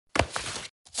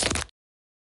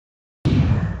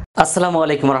আসসালামু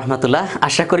আলাইকুম রহমতুল্লাহ।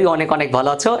 আশা করি অনেক অনেক ভালো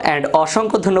আছো অ্যান্ড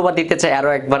অসংখ্য ধন্যবাদ দিতে চাই আরও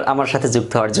একবার আমার সাথে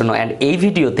যুক্ত হওয়ার জন্য। অ্যান্ড এই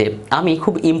ভিডিওতে আমি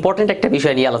খুব ইম্পর্ট্যান্ট একটা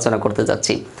বিষয় নিয়ে আলোচনা করতে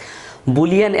যাচ্ছি।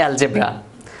 বুলিয়ান অ্যালজেব্রা,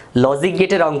 লজিক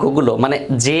গেটের অঙ্কগুলো, মানে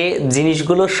যে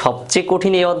জিনিসগুলো সবচেয়ে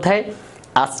কঠিন এই অধ্যায়ে,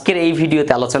 আজকের এই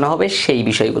ভিডিওতে আলোচনা হবে সেই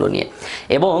বিষয়গুলো নিয়ে।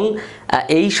 এবং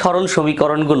এই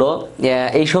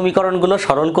সমীকরণগুলো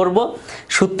সরল করব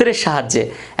সূত্রের সাহায্যে।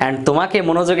 অ্যান্ড তোমাকে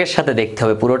মনোযোগের সাথে দেখতে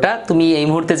হবে পুরোটা। তুমি এই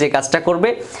মুহূর্তে যে কাজটা করবে,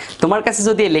 তোমার কাছে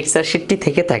যদি এই লেকচার শিটটি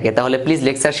থেকে থাকে তাহলে প্লিজ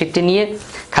লেকচার শিটটি নিয়ে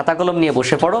খাতা কলম নিয়ে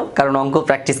বসে পড়ো, কারণ অঙ্ক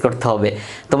প্র্যাকটিস করতে হবে।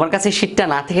 তোমার কাছে শিটটা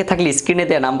না থেকে থাকলে স্ক্রিনে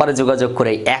দেওয়া নাম্বারে যোগাযোগ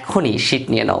করে এখনই শিট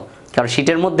নিয়ে নাও, কারণ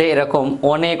শিটের মধ্যে এরকম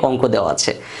অনেক অঙ্ক দেওয়া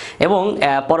আছে। এবং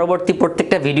পরবর্তী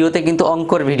প্রত্যেকটা ভিডিওতে কিন্তু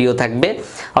অঙ্কর ভিডিও থাকবে,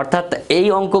 অর্থাৎ এই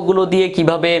অঙ্কগুলো দিয়ে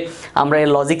কিভাবে আমরা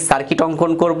লজিক সার্কিট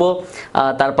অঙ্কন করব,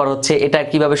 তারপর হচ্ছে এটা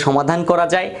কিভাবে সমাধান করা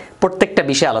যায়, প্রত্যেকটা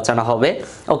বিষয়ে আলোচনা হবে।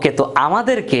 ওকে, তো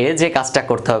আমাদেরকে যে কাজটা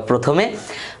করতে হবে, প্রথমে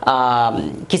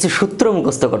কিছু সূত্র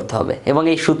মুখস্থ করতে হবে। এবং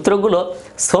এই সূত্রগুলো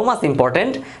সো মাচ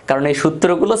ইম্পর্টেন্ট, কারণ এই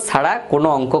সূত্রগুলো ছাড়া কোনো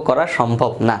অঙ্ক করা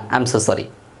সম্ভব না। I am so sorry.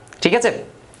 ঠিক আছে,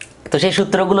 তো সেই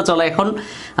সূত্রগুলো চলো এখন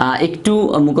একটু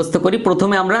মুখস্থ করি।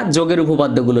 প্রথমে আমরা যোগের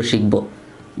উপপাদ্যগুলো শিখব।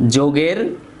 যোগের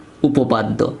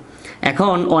উপপাদ্য।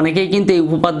 এখন অনেকেই কিন্তু এই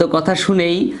উপপাদ্য কথা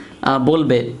শুনেই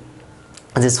বলবে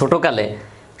যে ছোটকালে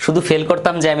শুধু ফেল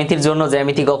করতাম জ্যামিতির জন্য,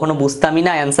 জ্যামিতি কখনো বুঝতামই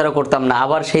না, অ্যান্সারও করতাম না,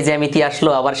 আবার সেই জ্যামিতি আসলো,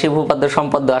 আবার সেই উপপাদ্য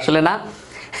সম্পদ্য। আসলে না,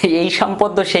 এই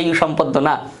সম্পদ্য সেই সম্পদ্য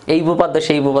না, এই উপপাদ্য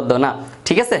সেই উপপাদ্য না।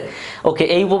 ঠিক আছে, ওকে,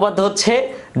 এই উপপাদ্য হচ্ছে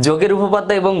যোগের উপপাদ্য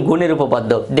এবং গুণের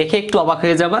উপপাদ্য। দেখে একটু অবাক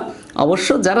হয়ে যাবা, অবশ্য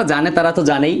যারা জানে তারা তো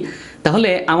জানেই। তাহলে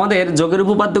আমাদের যোগের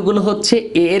উপপাদ্যগুলো হচ্ছে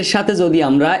এ এর সাথে যদি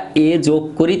আমরা এ যোগ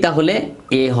করি তাহলে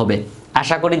এ হবে।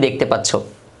 আশা করি দেখতে পাচ্ছ,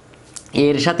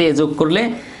 এর সাথে এ যোগ করলে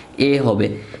এ হবে,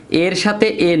 এর সাথে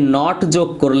এ নট যোগ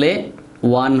করলে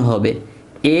 1 হবে,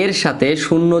 এর সাথে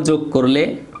 0 যোগ করলে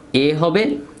এ হবে,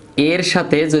 এর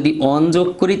সাথে যদি 1 যোগ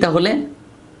করি তাহলে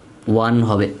 1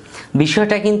 হবে।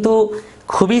 বিষয়টা কিন্তু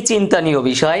খুবই চিন্তনীয়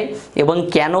বিষয়। এবং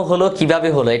কেন হলো, কিভাবে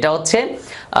হলো, এটা হচ্ছে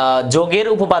যোগের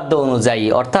উপপাদ্য অনুযায়ী।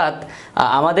 অর্থাৎ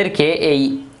আমাদেরকে এই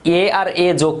এ আর এ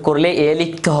যোগ করলে এ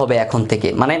লিখতে হবে এখন থেকে।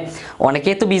 মানে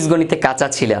অনেকেই তো বীজগণিতে কাঁচা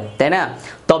ছিল, তাই না?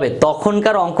 তবে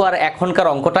তখনকার অঙ্ক আর এখনকার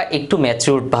অঙ্কটা একটু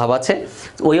ম্যাচিউরড ভাব আছে।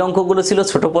 ওই অঙ্কগুলো ছিল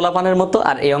ছোট পোলাপানের মতো,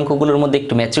 আর এই অঙ্কগুলোর মধ্যে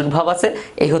একটু ম্যাচিউরড ভাব আছে।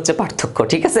 এই হচ্ছে পার্থক্য।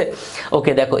 ঠিক আছে,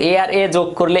 ওকে, দেখো, এ আর এ যোগ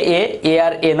করলে এ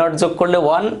আর এ নট যোগ করলে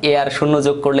 1, এ আর 0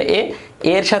 যোগ করলে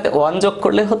এর সাথে 1 যোগ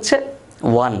করলে হচ্ছে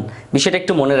 1। বিষয়টা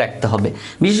একটু মনে রাখতে হবে।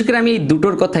 বিশেষ করে আমি এই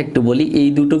দুটোর কথা একটু বলি, এই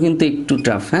দুটো কিন্তু একটু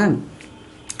টাফ, হ্যাঁ,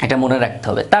 এটা মনে রাখতে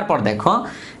হবে। তারপর দেখো,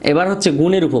 এবার হচ্ছে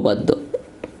গুণের উপপাদ্য।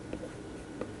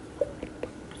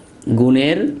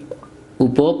 গুণের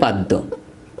উপপাদ্য,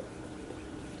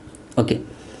 ওকে,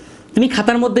 তুমি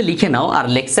খাতার মধ্যে লিখে নাও, আর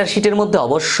লেকচার শিটের মধ্যে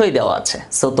অবশ্যই দেওয়া আছে।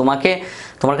 সো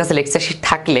তোমার কাছে লেকচার শিট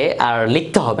থাকলে আর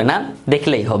লিখতে হবে না,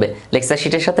 দেখলেই হবে। লেকচার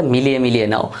শিটের সাথে মিলিয়ে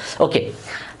নাও। ওকে,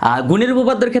 গুণের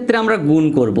উপপাদ্যের ক্ষেত্রে আমরা গুণ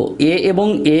করব। এ এবং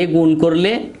এ গুণ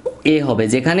করলে এ হবে,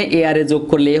 যেখানে এ আর এ যোগ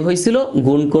করলে এ হয়েছিল,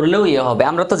 গুণ করলেও এ হবে।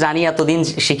 আমরা তো জানি, এতদিন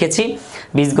শিখেছি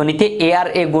বীজগণিতে এ আর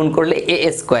এ গুণ করলে এ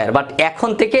স্কোয়ার, বাট এখন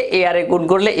থেকে এ আর এ গুণ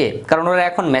করলে এ, কারণ ওরা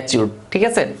এখন ম্যাচিউরড। ঠিক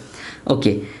আছে,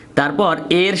 ওকে। তারপর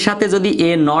এর সাথে যদি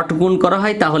এ নট গুণ করা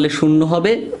হয় তাহলে 0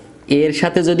 হবে, এর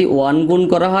সাথে যদি 1 গুণ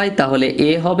করা হয় তাহলে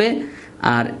এ হবে,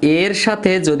 আর এর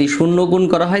সাথে যদি 0 গুণ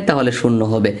করা হয় তাহলে 0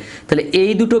 হবে। তাহলে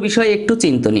এই দুটো বিষয় একটু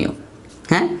চিন্তনীয়,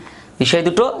 হ্যাঁ, বিষয়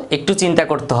দুটো একটু চিন্তা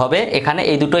করতে হবে এখানে,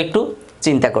 এই দুটো একটু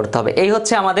চিন্তা করতে হবে। এই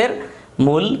হচ্ছে আমাদের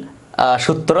মূল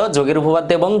সূত্র, যোগের উপপাদ্য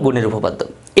এবং গুণের উপপাদ্য।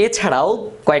 এছাড়াও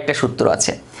কয়েকটা সূত্র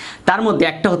আছে, তার মধ্যে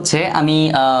একটা হচ্ছে আমি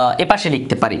এপাশে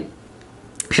লিখতে পারি।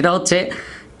 সেটা হচ্ছে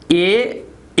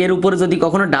এর উপরে যদি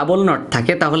কখনো ডাবল নট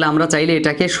থাকে তাহলে আমরা চাইলে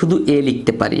এটাকে শুধু এ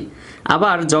লিখতে পারি।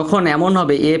 আবার যখন এমন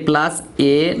হবে এ প্লাস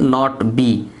এ নট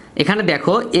বি, এখানে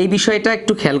দেখো এই বিষয়টা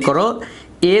একটু খেয়াল করো,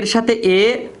 এর সাথে এ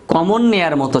কমন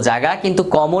নেয়ার মতো জায়গা, কিন্তু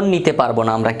কমন নিতে পারবো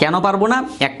না আমরা। কেন পারবো না?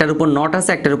 একটার উপর নট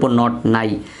আছে, একটার উপর নট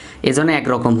নাই, এজন্য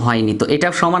একরকম হয়নি। তো এটা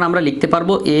সমান আমরা লিখতে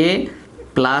পারবো এ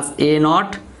প্লাস এ নট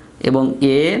এবং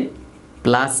এ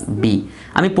প্লাস বি।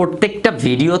 আমি প্রত্যেকটা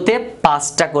ভিডিওতে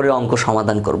 5টা করে অঙ্ক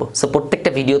সমাধান করব। সো প্রত্যেকটা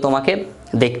ভিডিও তোমাকে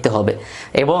দেখতে হবে।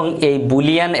 এবং এই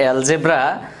বুলিয়ান অ্যালজেব্রা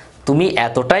তুমি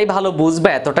এতটাই ভালো বুঝবা,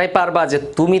 এতটাই পারবা যে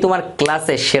তুমি তোমার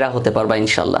ক্লাসে সেরা হতে পারবা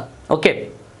ইনশাল্লাহ। ওকে,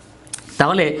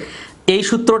 তাহলে এই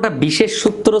সূত্রটা বিশেষ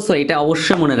সূত্র, সো এটা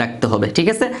অবশ্যই মনে রাখতে হবে। ঠিক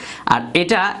আছে, আর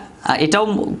এটাও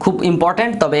খুব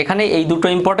ইম্পর্ট্যান্ট, তবে এখানে এই দুটো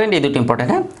ইম্পর্ট্যান্ট, এই দুটো ইম্পর্ট্যান্ট।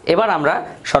 হ্যাঁ, এবার আমরা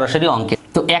সরাসরি অঙ্কে।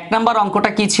 তো 1 নাম্বার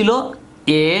অঙ্কটা কি ছিল?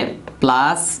 এ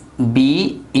প্লাস বি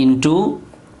ইন্টু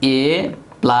এ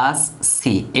প্লাস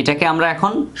সি, এটাকে আমরা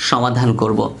এখন সমাধান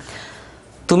করব।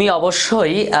 তুমি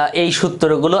অবশ্যই এই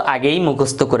সূত্রগুলো আগেই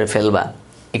মুখস্থ করে ফেলবা।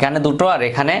 এখানে দুটো আর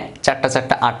এখানে চারটা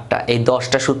চারটা 8টা, এই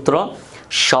 10টা সূত্র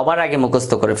সবার আগে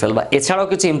মুখস্থ করে ফেলবা। এছাড়াও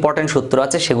কিছু ইম্পর্টেন্ট সূত্র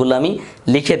আছে, সেগুলো আমি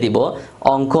লিখে দিব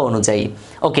অঙ্ক অনুযায়ী।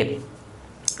 ওকে,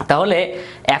 তাহলে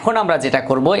এখন আমরা যেটা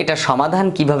করব, এটা সমাধান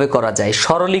কিভাবে করা যায়,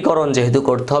 সরলীকরণ যেহেতু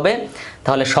করতে হবে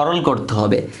তাহলে সরল করতে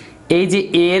হবে। এই যে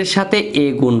a এর সাথে a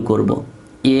গুণ করব,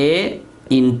 a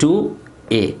ইন্টু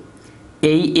a,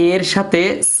 এই a এর সাথে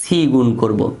c গুণ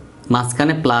করব,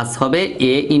 মাঝখানে প্লাস হবে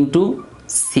a ইন্টু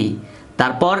c,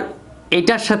 তারপর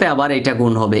এটার সাথে আবার এটা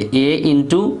গুণ হবে a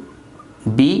ইন্টু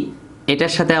b,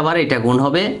 এটার সাথে আবার এটা গুণ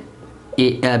হবে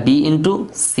b ইন্টু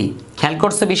c। খেয়াল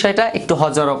করছো বিষয়টা? একটু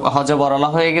হজবরলা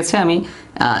হয়ে গেছে, আমি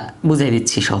বুঝিয়ে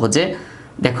দিচ্ছি সহজে।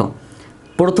 দেখো,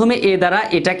 প্রথমে a দ্বারা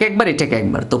এটাকে একবার এটাকে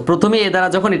একবার, তো প্রথমে a দ্বারা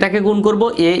যখন এটাকে গুণ করব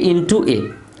a ইন্টু a,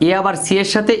 আবার c এর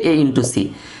সাথে a ইন্টু c,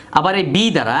 আবার এই b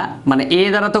দ্বারা, মানে a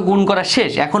দ্বারা তো গুণ করা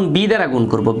শেষ, এখন b দ্বারা গুণ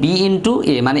করব b ইন্টু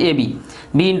a মানে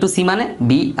b ইন্টু c মানে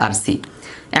b আর c।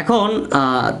 এখন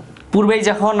পূর্বেই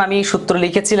যখন আমি সূত্র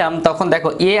লিখেছিলাম তখন দেখো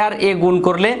a আর a গুণ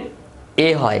করলে a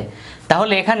হয়,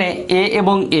 তাহলে এখানে a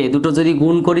এবং a দুটো যদি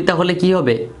গুণ করি তাহলে কি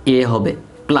হবে, a হবে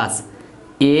প্লাস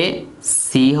a c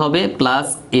হবে প্লাস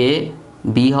a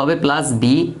b হবে প্লাস b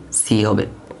c হবে।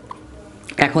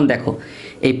 এখন দেখো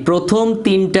এই প্রথম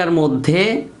তিনটার মধ্যে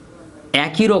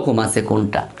একই রকম আছে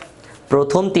কোনটা,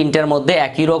 প্রথম তিনটার মধ্যে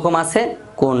একই রকম আছে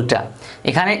কোনটা,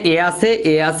 এখানে a আছে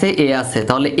a আছে a আছে,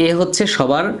 তাহলে a হচ্ছে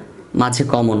সবার মাঝে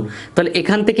কমন, তাহলে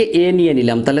এখান থেকে a নিয়ে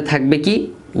নিলাম, তাহলে থাকবে কি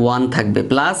 1 থাকবে,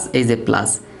 প্লাস এই যে প্লাস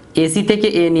ac থেকে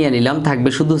a নিয়ে নিলাম থাকবে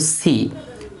শুধু c,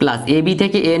 প্লাস ab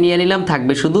থেকে a নিয়ে নিলাম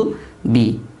থাকবে শুধু b,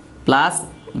 প্লাস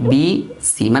b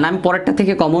c, মানে আমি পরেরটা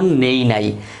থেকে কমন নেই নাই,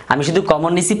 আমি শুধু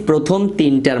কমন নিছি প্রথম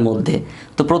তিনটার মধ্যে,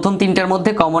 তো প্রথম তিনটার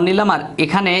মধ্যে কমন নিলাম আর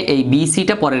এখানে এই b c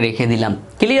টা পরে রেখে দিলাম।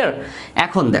 ক্লিয়ার?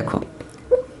 এখন দেখো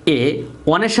a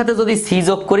 1 এর সাথে যদি c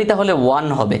যোগ করি তাহলে 1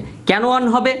 হবে। কেন 1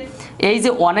 হবে? এই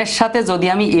যে 1 এর সাথে যদি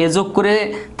আমি a যোগ করে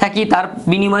থাকি তার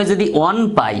বিনিময়ে যদি 1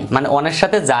 পাই, মানে 1 এর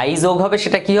সাথে যাই যোগ হবে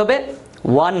সেটা কি হবে,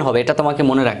 1 হবে, এটা তোমাকে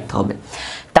মনে রাখতে হবে।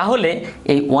 তাহলে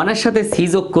এই 1 এর সাথে c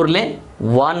যোগ করলে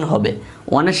 1 হবে,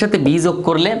 1 এর সাথে b যোগ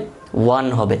করলে 1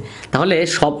 হবে, তাহলে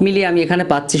সব মিলিয়ে আমি এখানে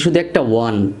পাচ্ছি শুধু একটা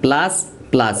 1 প্লাস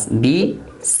প্লাস b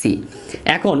c।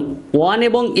 এখন 1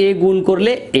 এবং a গুণ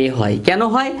করলে a হয়, কেন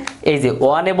হয়, এই যে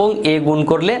 1 এবং a গুণ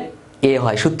করলে a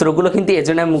হয়, সূত্রগুলো কিন্তু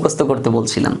এজন্য আমি মুখস্থ করতে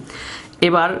বলছিলাম।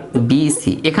 এবার b c,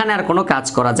 এখানে আর কোনো কাজ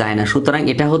করা যায় না, সুতরাং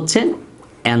এটা হচ্ছে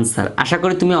অ্যান্সার। আশা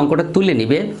করি তুমি অঙ্কটা তুলে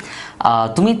নিবে।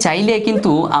 তুমি চাইলে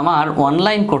কিন্তু আমার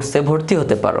অনলাইন কোর্সে ভর্তি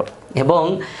হতে পারো এবং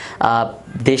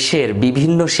দেশের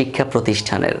বিভিন্ন শিক্ষা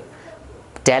প্রতিষ্ঠানের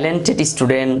ট্যালেন্টেড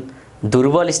স্টুডেন্ট,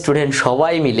 দুর্বল স্টুডেন্ট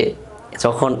সবাই মিলে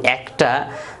যখন একটা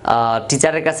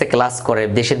টিচারের কাছে ক্লাস করে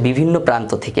দেশের বিভিন্ন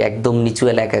প্রান্ত থেকে, একদম নিচু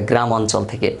এলাকা গ্রাম অঞ্চল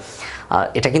থেকে,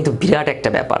 এটা কিন্তু বিরাট একটা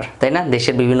ব্যাপার, তাই না?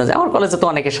 দেশের বিভিন্ন, আমার কলেজে তো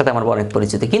অনেকের সাথে আমার অনেক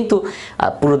পরিচিত, কিন্তু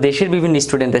পুরো দেশের বিভিন্ন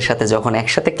স্টুডেন্টের সাথে যখন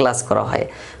একসাথে ক্লাস করা হয়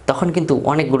তখন কিন্তু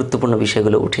অনেক গুরুত্বপূর্ণ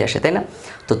বিষয়গুলো উঠে আসে, তাই না?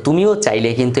 তো তুমিও চাইলে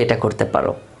কিন্তু এটা করতে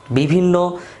পারো। বিভিন্ন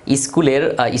স্কুলের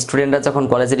স্টুডেন্টরা যখন,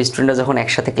 কলেজের স্টুডেন্টরা যখন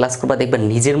একসাথে ক্লাস করবা দেখবে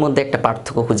নিজের মধ্যে একটা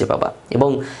পার্থক্য খুঁজে পাবা এবং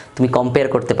তুমি কম্পেয়ার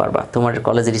করতে পারবা তোমার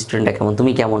কলেজের স্টুডেন্টরা কেমন,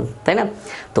 তুমি কেমন, তাই না?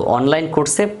 তো অনলাইন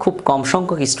কোর্সে খুব কম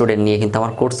সংখ্যক স্টুডেন্ট নিয়ে কিন্তু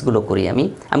আমার কোর্সগুলো করি, আমি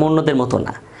অন্যদের মতো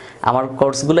না, আমার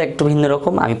কোর্সগুলো একটু ভিন্ন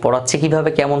রকম। আমি পড়াচ্ছি কীভাবে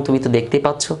কেমন তুমি তো দেখতেই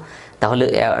পাচ্ছ, তাহলে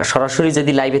সরাসরি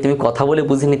যদি লাইভে তুমি কথা বলে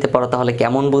বুঝে নিতে পারো তাহলে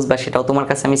কেমন বুঝবা সেটাও তোমার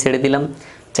কাছে আমি ছেড়ে দিলাম,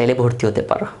 চাইলে ভর্তি হতে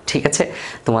পারো, ঠিক আছে?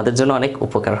 তোমাদের জন্য অনেক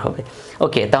উপকার হবে।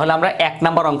 ওকে, তাহলে আমরা 1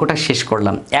 নাম্বার অঙ্কটা শেষ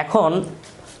করলাম, এখন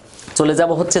চলে যাব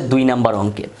হচ্ছে 2 নাম্বার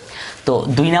অঙ্কে। তো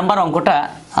 2 নাম্বার অঙ্কটা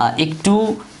একটু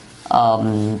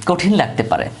কঠিন লাগতে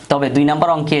পারে, তবে 2 নাম্বার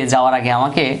অঙ্কে যাওয়ার আগে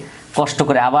আমাকে কষ্ট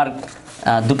করে আবার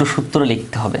দুটো সূত্র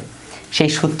লিখতে হবে। সেই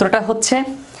সূত্রটা হচ্ছে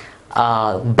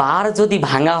বার যদি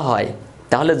ভাঙা হয়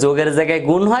তাহলে যোগের জায়গায়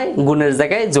গুণ হয়, গুণের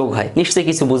জায়গায় যোগ হয়। নিশ্চয়ই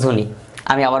কিছু বুঝোনি,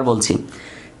 আমি আবার বলছি।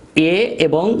 a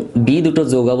এবং b দুটো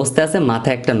যোগ অবস্থায় আছে,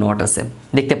 মাথায় একটা নট আছে,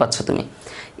 দেখতে পাচ্ছ তুমি।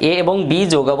 a এবং b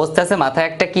যোগ অবস্থায় আছে, মাথায়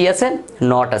একটা কি আছে,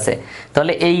 নট আছে।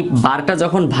 তাহলে এই বারটা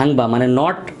যখন ভাঙবা, মানে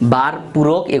নট, বার,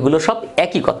 পূরক এগুলো সব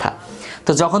একই কথা।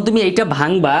 তো যখন তুমি এইটা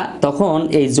ভাঙবা তখন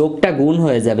এই যোগটা গুণ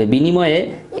হয়ে যাবে, বিনিময়ে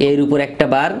a এর উপর একটা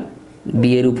বার, b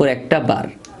এর উপর একটা বার।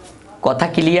 কথা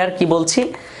ক্লিয়ার কি বলছি?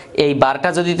 এই বারটা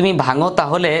যদি তুমি ভাঙো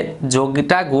তাহলে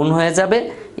যোগটা গুণ হয়ে যাবে,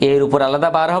 a এর উপর আলাদা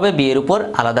বার হবে, b এর উপর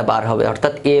আলাদা বার হবে,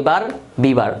 অর্থাৎ a বার b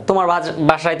বার। তোমার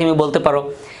ভাষায় তুমি বলতে পারো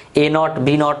a not b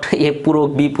not, a পূরক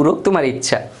b পূরক, তোমার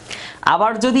ইচ্ছা।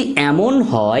 আবার যদি এমন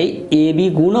হয় a b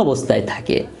গুণ অবস্থায়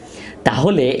থাকে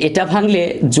তাহলে এটা ভাঙলে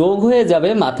যোগ হয়ে যাবে,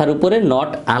 মাথার উপরে নট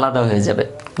আলাদা হয়ে যাবে।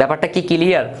 ব্যাপারটা কি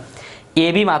ক্লিয়ার? a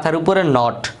b মাথার উপরে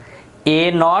not, a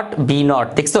not b not,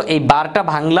 দেখছো এই বারটা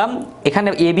ভাঙলাম, এখানে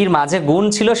a bর মাঝে গুণ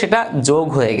ছিল সেটা যোগ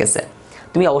হয়ে গেছে,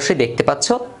 তুমি অবশ্যই দেখতে পাচ্ছ।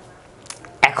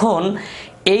 এখন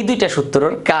এই দুইটা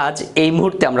সূত্রর কাজ এই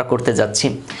মুহূর্তে আমরা করতে যাচ্ছি।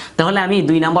 তাহলে আমি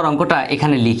 2 নম্বর অঙ্কটা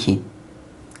এখানে লিখি।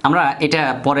 আমরা এটা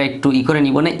পরে একটু করে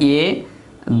নিব না, এ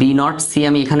বি নট সি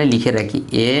আমি এখানে লিখে রাখি,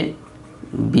 A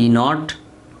B not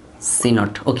C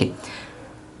not. ওকে,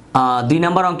 2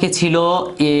 নম্বর অঙ্কে ছিল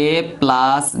এ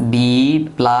প্লাস বি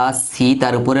প্লাস সি,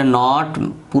 তার উপরে নট,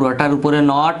 পুরোটার উপরে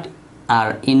not, R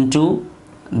into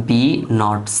B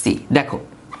not C. দেখো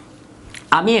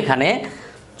আমি এখানে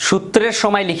সূত্রের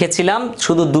সময় লিখেছিলাম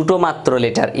শুধু দুটো মাত্র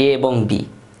লেটার এ এবং বি,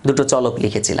 দুটো চলক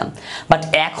লিখেছিলাম, বাট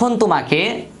এখন তোমাকে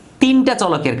 3টা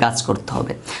চলকের কাজ করতে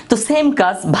হবে। তো সেম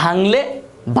কাজ, ভাঙলে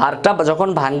বারটা যখন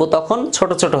ভাঙবো তখন ছোট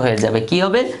ছোট হয়ে যাবে। কি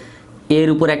হবে, এর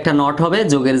উপর একটা নট হবে,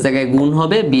 যোগের জায়গায় গুণ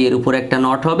হবে, বি এর উপর একটা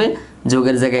নট হবে,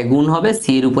 যোগের জায়গায় গুণ হবে,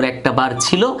 সি এর উপর একটা বার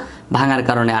ছিল, ভাঙার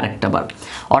কারণে আরেকটা বার।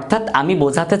 অর্থাৎ আমি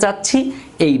বোঝাতে চাচ্ছি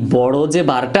এই বড় যে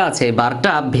বারটা আছে,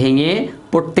 বারটা ভেঙে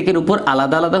প্রত্যেকের উপর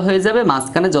আলাদা আলাদা হয়ে যাবে,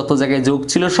 মাঝখানে যত জায়গায় যোগ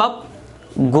ছিল সব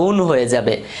গুণ হয়ে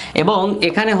যাবে, এবং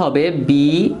এখানে হবে বি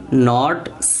নট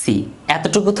সি।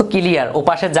 এতটুকু তো ক্লিয়ার, ও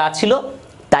পাশে যা ছিল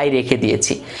তাই রেখে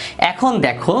দিয়েছি। এখন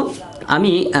দেখো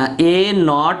আমি এ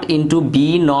not into B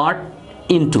not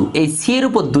into এই সি এর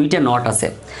উপর 2টা নট আছে।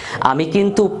 আমি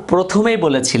কিন্তু প্রথমেই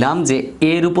বলেছিলাম যে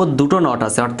এর উপর 2টো নট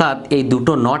আছে, অর্থাৎ এই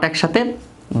 2টো নট একসাথে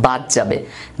বাদ যাবে,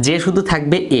 যে শুধু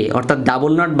থাকবে এ, অর্থাৎ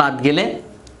ডাবল নট বাদ গেলে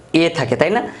এ থাকে,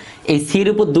 তাই না? এই সি এর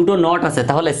উপর 2টো নট আছে,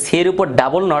 তাহলে সি এর উপর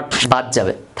ডাবল নট বাদ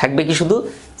যাবে, থাকবে কি শুধু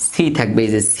সি থাকবে,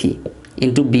 এই যে C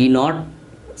into B not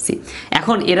C.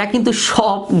 এখন এরা কিন্তু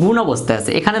সব গুণ অবস্থায়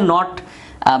আছে, এখানে নট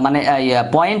মানে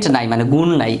পয়েন্ট নাই, মানে গুণ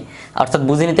নাই, অর্থাৎ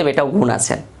বুঝে নিতে হবে এটাও গুণ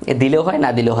আছে, এ দিলেও হয় না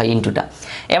দিলেও হয় ইন্টুটা।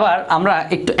 এবার আমরা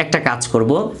একটু একটা কাজ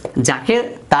করব, যাকে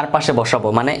তার পাশে বসাবো,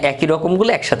 মানে একই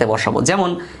রকমগুলো একসাথে বসাবো। যেমন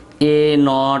এ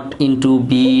not into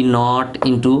B not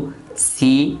into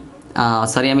C,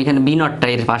 sorry আমি এখানে বি নটটা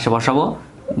এর পাশে বসাবো,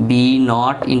 বি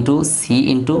নট ইন্টু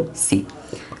সি।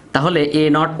 তাহলে এ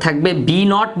নট থাকবে, বি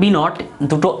নট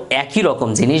দুটো একই রকম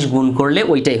জিনিস, গুণ করলে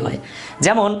ওইটাই হয়।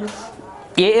 যেমন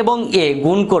এ এবং এ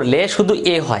গুণ করলে শুধু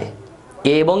এ হয়,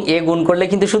 এ এবং এ গুণ করলে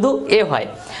কিন্তু শুধু এ হয়,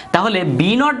 তাহলে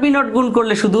বি নট গুণ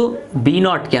করলে শুধু বি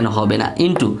নট কেন হবে না,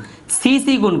 ইন্টু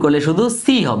সি গুণ করলে শুধু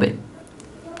সি হবে।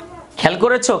 খেয়াল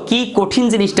করেছো কি কঠিন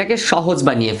জিনিসটাকে সহজ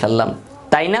বানিয়ে ফেললাম,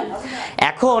 তাই না?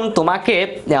 এখন তোমাকে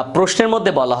প্রশ্নের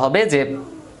মধ্যে বলা হবে যে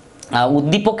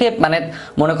উদ্দীপকে, মানে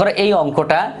মনে করো এই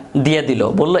অঙ্কটা দিয়ে দিল,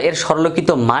 বললো এর সরলীকৃত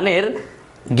মানের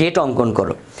গেট অঙ্কন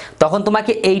করো, তখন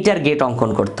তোমাকে এইটার গেট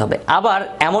অঙ্কন করতে হবে। আবার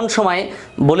এমন সময়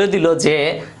বলে দিল যে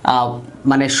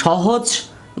মানে সহজ,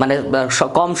 মানে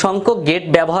কম সংখ্যক গেট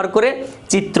ব্যবহার করে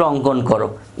চিত্র অঙ্কন করো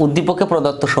উদ্দীপকে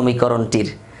প্রদত্ত সমীকরণটির।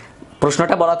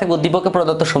 প্রশ্নটা বলা থাকে উদ্দীপকে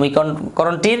প্রদত্ত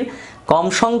সমীকরণটির কম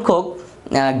সংখ্যক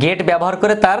গেট ব্যবহার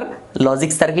করে তার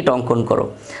লজিক সার্কিট অঙ্কন করো।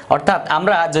 অর্থাৎ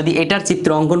আমরা যদি এটার চিত্র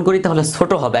অঙ্কন করি তাহলে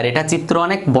ছোট হবে, আর এটার চিত্র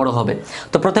অনেক বড় হবে।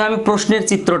 তো প্রথমে আমি প্রশ্নের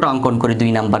চিত্রটা অঙ্কন করি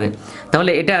 2 নম্বরে।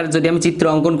 তাহলে এটার যদি আমি চিত্র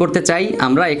অঙ্কন করতে চাই,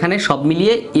 আমরা এখানে সব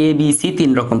মিলিয়ে এ বি সি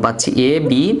 3 রকম পাচ্ছি, এ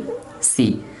বি সি।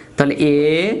 তাহলে এ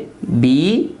বি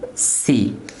সি,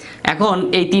 এখন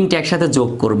এই 3টে একসাথে যোগ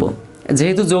করব,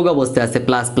 যেহেতু যোগ অবস্থায় আছে,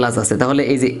 প্লাস প্লাস আছে, তাহলে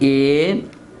এই যে এ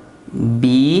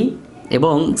বি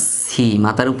এবং সি,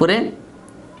 মাথার উপরে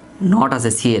নট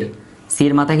আছে, সি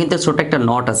এর মাথায় কিন্তু ছোট একটা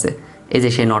নট আছে, এই যে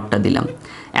সেই নটটা দিলাম।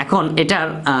 এখন এটার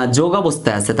যোগ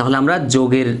অবস্থায় আছে, তাহলে আমরা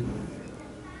যোগের,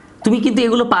 তুমি কিন্তু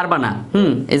এগুলো পারবা না,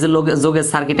 এই যে যোগের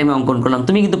সার্কিট আমি অঙ্কন করলাম,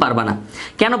 তুমি কিন্তু পারবা না।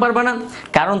 কেন পারবা না?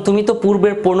 কারণ তুমি তো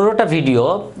পূর্বের 15টা ভিডিও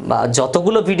বা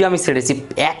যতগুলো ভিডিও আমি ছেড়েছি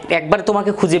একবারে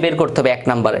তোমাকে খুঁজে বের করতে হবে 1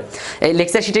 নম্বরে। এই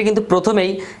লেকচার শিটে কিন্তু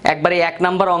প্রথমেই একবারে 1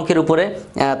 নম্বর অঙ্কের উপরে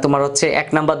তোমার হচ্ছে 1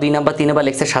 নম্বর 2 নম্বর 3 নম্বর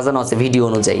লেকচার সাজানো আছে ভিডিও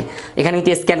অনুযায়ী। এখানে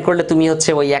কিন্তু স্ক্যান করলে তুমি হচ্ছে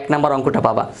ওই 1 নম্বর অঙ্কটা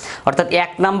পাবা, অর্থাৎ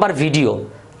 1 নম্বর ভিডিও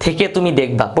থেকে তুমি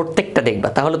দেখবা, প্রত্যেকটা দেখবা,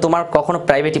 তাহলে তোমার কখনো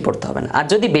প্রাইভেটই পড়তে হবে না। আর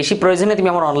যদি বেশি প্রয়োজনে তুমি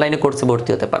আমার অনলাইনে কোর্সে ভর্তি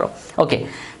হতে পারো। ওকে,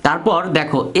 তারপর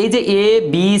দেখো এই যে এ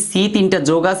বি সি 3টা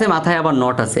যোগ আছে, মাথায় আবার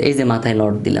নট আছে, এই যে মাথায়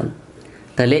নট দিলাম,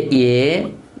 তাহলে এ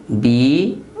বি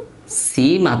সি,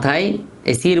 মাথায়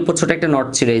এই সি এর উপর ছোট একটা নট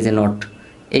ছিল, এই যে নট,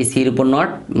 এই সি এর উপর নট,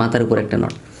 মাথার উপর একটা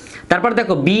নট। তারপর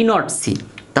দেখো বি নট সি,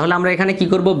 তাহলে আমরা এখানে কি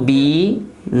করব, বি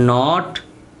নট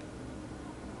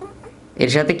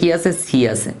এর সাথে কি আছে, সি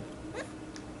আছে,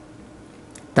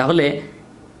 তাহলে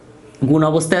গুণ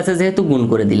অবস্থায় আছে যেহেতু গুণ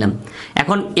করে দিলাম।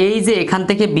 এখন এই যে এখান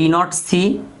থেকে বি নট সি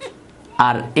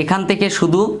আর এখান থেকে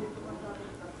শুধু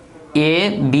এ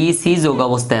বি সি যোগ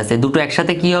অবস্থায় আছে, দুটো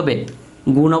একসাথে কি হবে,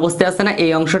 গুণ অবস্থায় আছে না,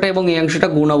 এই অংশটা এবং এই অংশটা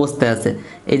গুণ অবস্থায় আছে,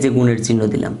 এই যে গুণের চিহ্ন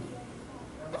দিলাম।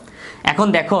 এখন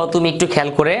দেখো তুমি একটু খেয়াল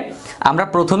করে, আমরা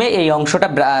প্রথমে এই অংশটা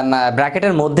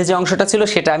ব্র্যাকেটের মধ্যে যে অংশটা ছিল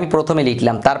সেটা আমি প্রথমে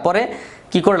লিখলাম, তারপরে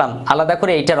কি করলাম আলাদা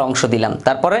করে এইটার অংশ দিলাম,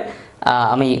 তারপরে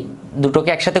আমি দুটোকে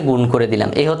একসাথে গুণ করে দিলাম।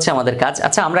 এই হচ্ছে আমাদের কাজ।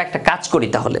 আচ্ছা আমরা একটা কাজ করি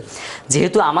তাহলে,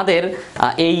 যেহেতু আমাদের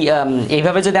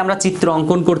এইভাবে যদি আমরা চিত্র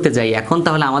অঙ্কন করতে যাই এখন,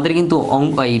 তাহলে আমাদের কিন্তু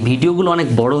এই ভিডিওগুলো অনেক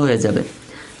বড় হয়ে যাবে,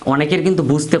 অনেকের কিন্তু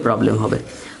বুঝতে প্রবলেম হবে,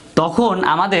 তখন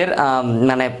আমাদের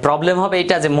মানে প্রবলেম হবে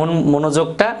এটা যে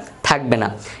মনোযোগটা থাকবে না।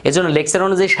 এজন্য লেকচার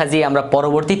অনুযায়ী সাজিয়ে আমরা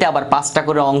পরবর্তীতে আবার 5টা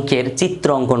করে অঙ্কের চিত্র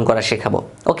অঙ্কন করা শেখাবো।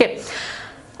 ওকে,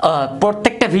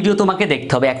 প্রত্যেকটা ভিডিও তোমাকে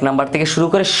দেখতে হবে, 1 নাম্বার থেকে শুরু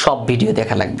করে সব ভিডিও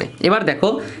দেখা লাগবে। এবার দেখো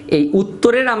এই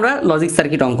উত্তরের আমরা লজিক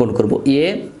সার্কিট অঙ্কন করব, এ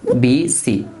বি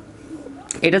সি।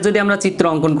 এটা যদি আমরা চিত্র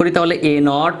অঙ্কন করি তাহলে এ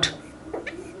নট,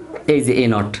 এই যে এ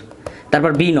নট,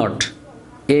 তারপর বি নট,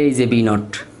 এই যে বি নট,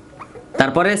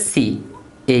 তারপরে সি,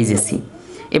 এই যে সি।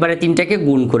 এবারে 3টাকে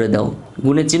গুণ করে দাও,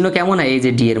 গুণের চিহ্ন কেমন হয়, এই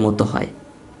যে ডি এর মতো হয়।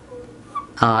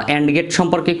 অ্যান্ড গেট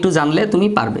সম্পর্কে একটু জানলে তুমি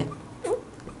পারবে,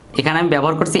 এখানে আমি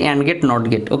ব্যবহার করছি অ্যান্ড গেট নট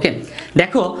গেট। ওকে,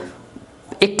 দেখো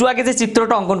একটু আগে যে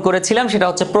চিত্রটা অঙ্কন করেছিলাম সেটা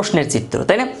হচ্ছে প্রশ্নের চিত্র,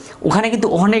 তাই না? ওখানে কিন্তু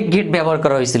অনেক গেট ব্যবহার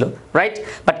করা হয়েছিল, রাইট?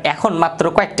 বাট এখন মাত্র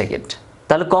কয়েকটা গেট,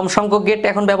 তাহলে কম সংখ্যক গেট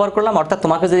এখন ব্যবহার করলাম। অর্থাৎ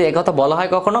তোমাকে যদি এই কথা বলা হয়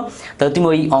কখনো, তাহলে তুমি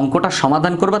ওই অঙ্কটা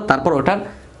সমাধান করবা, তারপর ওটার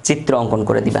চিত্র অঙ্কন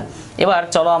করে দিবা। এবার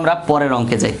চলো আমরা পরের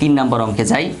অঙ্কে যাই, 3 নম্বর অঙ্কে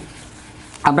যাই।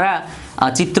 আমরা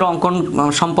চিত্র অঙ্কন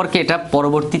সম্পর্কে এটা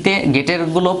পরবর্তীতে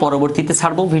গেটেরগুলো পরবর্তীতে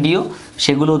ছাড়বো ভিডিও,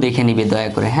 সেগুলো দেখে নিবে দয়া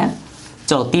করে। হ্যাঁ,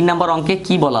 চলো 3 নম্বর অঙ্কে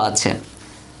কি বলা আছে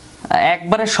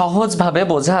একবারে সহজভাবে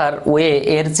বোঝার ওয়ে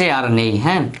এর চেয়ে আর নেই।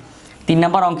 হ্যাঁ, 3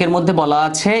 নম্বর অঙ্কের মধ্যে বলা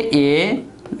আছে এ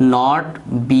not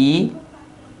be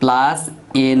plus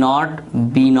A not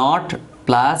be not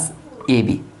plus A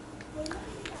B.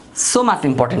 So much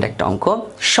important একটা অঙ্ক,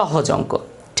 সহজ অঙ্ক,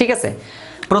 ঠিক আছে?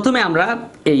 প্রথমে আমরা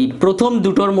এই প্রথম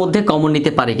দুটোর মধ্যে কমন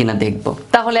নিতে পারি কিনা দেখব।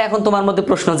 তাহলে এখন তোমার মধ্যে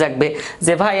প্রশ্ন জাগবে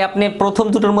যে ভাই আপনি প্রথম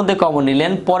দুটোর মধ্যে কমন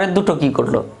নিলেন, পরের দুটো কি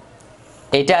করলো,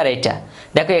 এইটা আর এইটা।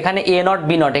 দেখো এখানে এ নট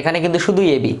বি নট, এখানে কিন্তু শুধু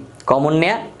এ বি, কমন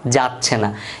নেওয়া যাচ্ছে না,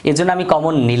 এজন্য আমি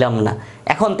কমন নিলাম না।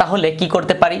 এখন তাহলে কি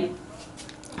করতে পারি,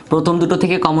 প্রথম দুটো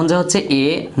থেকে কমন যা হচ্ছে এ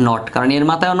নট, কারণ এর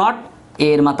মাথায় নট,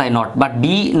 এর মাথায় নট, বাট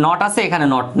বি নট আছে, এখানে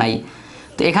নট নাই।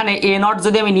 তো এখানে এ নট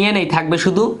যদি আমি নিয়ে নেই থাকবে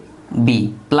শুধু বি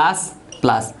প্লাস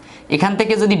প্লাস, এখান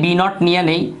থেকে যদি বি নট নিয়ে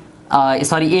নেই,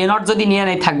 সরি এ নট যদি নিয়ে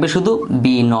নেই থাকবে শুধু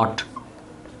B not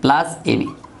plus A B.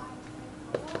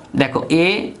 দেখো এ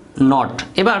নট,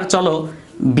 এবার চলো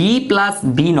B plus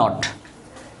B not,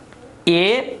 A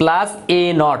plus A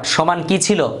not সমান কি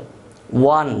ছিল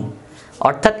 1,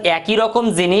 অর্থাৎ একই রকম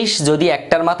জিনিস যদি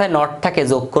একটার মাথায় নট থাকে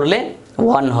যোগ করলে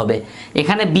 1 হবে।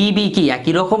 এখানে বি বি কি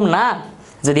একই রকম না?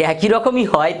 যদি একই রকমই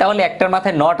হয় তাহলে একটার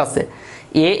মাথায় নট আছে,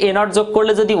 এ এ নট যোগ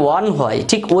করলে যদি 1 হয়,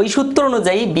 ঠিক ওই সূত্র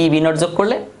অনুযায়ী বি বি নট যোগ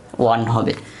করলে 1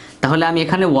 হবে। তাহলে আমি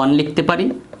এখানে 1 লিখতে পারি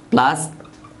plus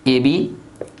A B,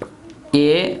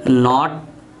 A not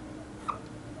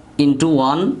into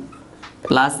 1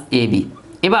 plus A B.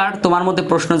 এবার তোমার মধ্যে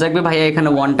প্রশ্ন জাগবে ভাইয়া এখানে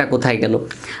 1টা কোথায় গেল?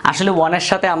 আসলে 1-এর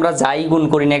সাথে আমরা যাই গুণ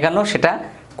করি না কেন সেটা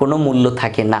কোনো মূল্য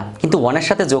থাকে না, কিন্তু 1-এর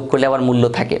সাথে যোগ করলে আবার মূল্য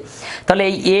থাকে। তাহলে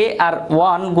এই এ আর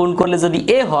 1 গুণ করলে যদি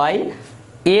এ হয়,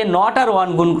 এ নট আর 1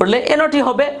 গুণ করলে এ নটই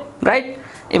হবে, রাইট?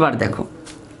 এবার দেখো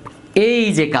এই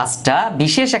যে কাজটা,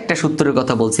 বিশেষ একটা সূত্রের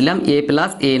কথা বলছিলাম, এ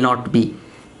প্লাস এ নট বি,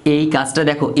 এই কাজটা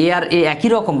দেখো এ আর এ একই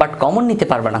রকম, বাট কমন নিতে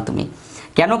পারবে না তুমি।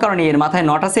 কেন? কারণ এর মাথায়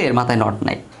নট আছে, এর মাথায় নট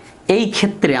নাই। এই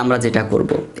ক্ষেত্রে আমরা যেটা করব,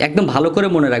 একদম ভালো করে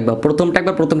মনে রাখবা, প্রথমটা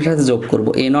একবার প্রথমের সাথে যোগ করব,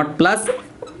 এ নট প্লাস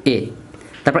এ,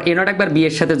 তারপর এ নট একবার বি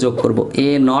এর সাথে যোগ করব, এ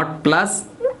নট প্লাস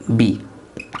বি।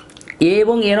 এ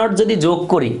এবং এ নট যদি যোগ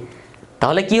করি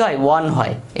তাহলে কি হয় 1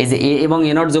 হয়। এই যে এ এবং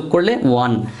এ নট যোগ করলে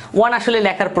 1 আসলে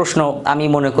লেখার প্রশ্ন আমি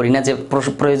মনে করি না যে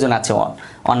প্রয়োজন আছে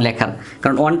 1 লেখার,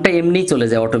 কারণ 1টা এমনিই চলে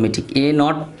যায় অটোমেটিক, এ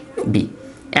নট বি।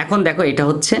 এখন দেখো এটা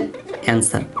হচ্ছে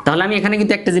অ্যান্সার। তাহলে আমি এখানে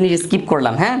কিন্তু একটা জিনিস স্কিপ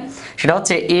করলাম, হ্যাঁ, সেটা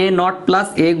হচ্ছে এ নট প্লাস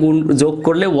এ গুণ যোগ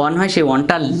করলে 1 হয়, সেই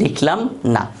 1টা লিখলাম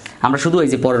না, আমরা শুধু এই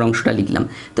যে পরের অংশটা লিখলাম।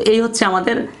 তো এই হচ্ছে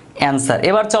আমাদের অ্যান্সার।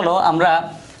 এবার চলো আমরা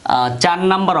 4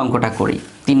 নাম্বার অঙ্কটা করি।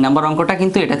 3 নাম্বার অঙ্কটা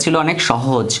কিন্তু এটা ছিল অনেক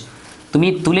সহজ, তুমি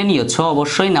তুলে নিয়েছো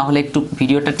অবশ্যই, না হলে একটু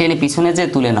ভিডিওটা টেনে পিছনে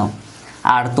যেয়ে তুলে নাও।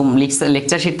 আর তুমি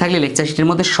লেকচার শিট থাকলে লেকচার শিটের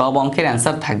মধ্যে সব অঙ্কের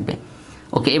অ্যান্সার থাকবে।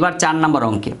 ওকে, এবার 4 নাম্বার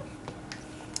অঙ্কে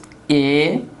A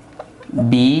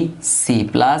B C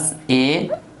plus A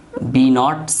B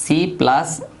not C plus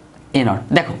A not.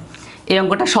 দেখো এই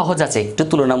অঙ্কটা সহজ আছে একটু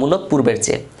তুলনামূলক পূর্বের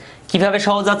চেয়ে। কিভাবে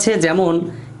সহজ আছে? যেমন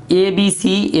A B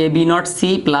C, A B not C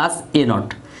plus A not.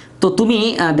 তো তুমি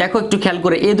দেখো একটু খেয়াল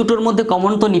করে, এ দুটোর মধ্যে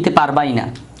কমন তো নিতে পারবাই না,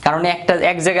 কারণ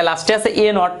এক জায়গায় লাস্টে আছে এ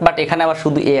নট, বাট এখানে আবার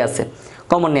শুধু এ আছে,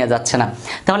 কমন নেওয়া যাচ্ছে না।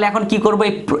 তাহলে এখন কি করবো,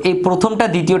 এই প্রথমটা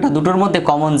দ্বিতীয়টা দুটোর মধ্যে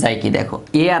কমন যায় কি? দেখো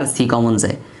এ আর সি কমন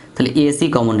যায়, তাহলে এসি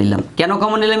কমন নিলাম। কেন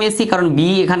কমন নিলাম এসি? কারণ বি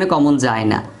এখানে কমন যায়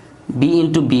না, B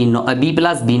into B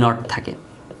plus B not থাকে।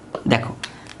 দেখো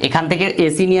এখান থেকে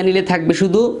এসি নিয়ে নিলে থাকবে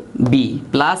শুধু বি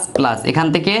প্লাস প্লাস, এখান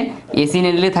থেকে এসি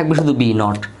নিয়ে নিলে থাকবে শুধু বি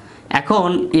নট। এখন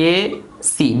এ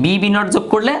সি বি নট যোগ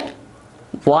করলে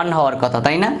 1 হওয়ার কথা,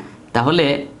 তাই না? তাহলে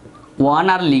 1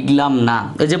 আর লিখলাম না,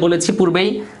 ওই যে বলেছি পূর্বেই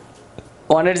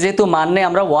 1 এর যেহেতু মান নেই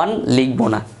আমরা 1 লিখবো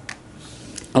না।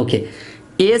 ওকে,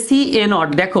 এ সি এ নট,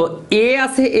 দেখো এ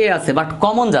আছে বাট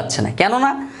কমন যাচ্ছে না, কেন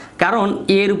না? কারণ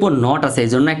এর উপর নট আছে, এই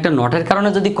জন্য একটা নটের কারণে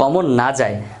যদি কমন না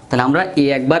যায় তাহলে আমরা এ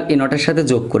একবার এ নটের সাথে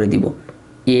যোগ করে দিব,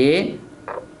 এ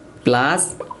প্লাস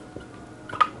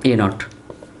এ নট,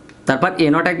 তারপর এ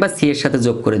নট একবার সি এর সাথে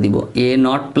যোগ করে দিব, এ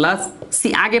নট প্লাস সি।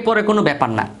 আগে পরে কোনো ব্যাপার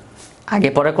না, আগে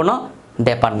পরে কোনো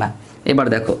ব্যাপার না। এবার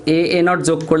দেখো এ নট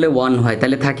যোগ করলে 1 হয়,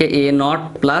 তাহলে থাকে এ নট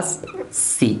প্লাস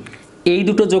সি। এই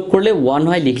দুটো যোগ করলে 1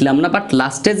 হয় লিখলাম না, বাট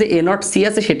লাস্টে যে এ নট সি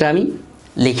আছে সেটা আমি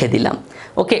লিখে দিলাম।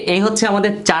 ওকে, এই হচ্ছে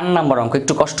আমাদের 4 নম্বর অঙ্ক।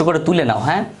 একটু কষ্ট করে তুলে নাও,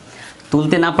 হ্যাঁ,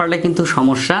 তুলতে না পারলে কিন্তু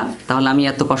সমস্যা, তাহলে আমি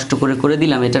এত কষ্ট করে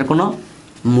দিলাম, এটার কোনো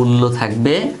মূল্য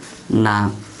থাকবে না।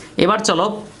 এবার চলো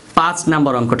 5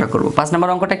 নম্বর অঙ্কটা করব। 5 নম্বর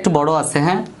অঙ্কটা একটু বড় আছে,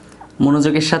 হ্যাঁ,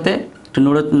 মনোযোগের সাথে একটু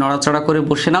নড়াচড়া করে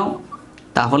বসে নাও,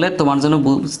 তাহলে তোমার জন্য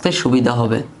বুঝতে সুবিধা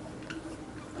হবে।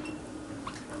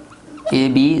 A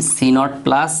B C not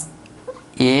plus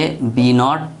A B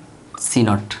not C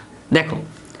not, দেখো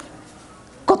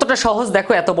কতটা সহজ।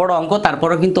 দেখো এত বড় অঙ্ক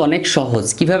তারপরেও কিন্তু অনেক সহজ।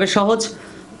 কিভাবে সহজ?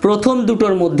 প্রথম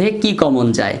দুটোর মধ্যে কি কমন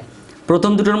যায়?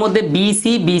 প্রথম দুটোর মধ্যে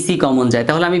বি সি কমন যায়,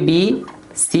 তাহলে আমি বি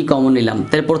সি কমন নিলাম,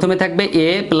 তাহলে প্রথমে থাকবে এ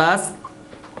প্লাস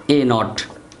এ নট,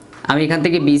 আমি এখান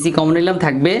থেকে বি সি কমন নিলাম,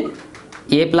 থাকবে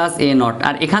এ প্লাস এ নট।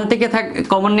 আর এখান থেকে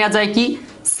কমন নেওয়া যায় কি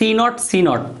C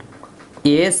not,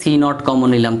 A C not common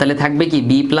নিলাম, তাহলে থাকবে কি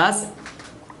বি প্লাস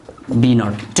বি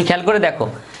নট। একটু খেয়াল করে দেখো,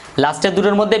 লাস্টের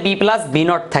দুটোর মধ্যে বি প্লাস বি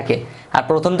নট থাকে, আর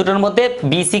প্রথম দুটোর মধ্যে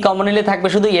বি সি কমন নিলে থাকবে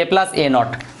শুধু এ প্লাস এ নট।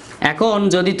 এখন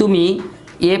যদি তুমি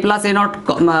এ প্লাস এ নট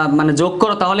মানে যোগ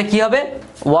করো তাহলে কি হবে?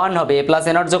 1 হবে, এ প্লাস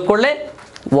এ নট যোগ করলে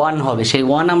 1 হবে, সেই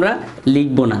 1 আমরা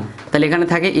লিখবো না, তাহলে এখানে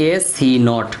থাকে এ সি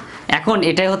নট। এখন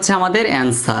এটাই হচ্ছে আমাদের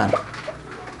অ্যান্সার।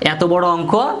 এত বড়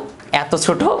অঙ্ক, এত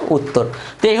ছোট উত্তর।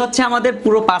 তো এই হচ্ছে আমাদের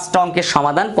পুরো 5টা অঙ্কের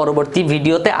সমাধান। পরবর্তী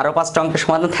ভিডিওতে আরও 5টা অঙ্কের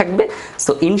সমাধান থাকবে।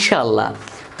 সো ইনশাআল্লাহ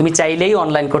তুমি চাইলেই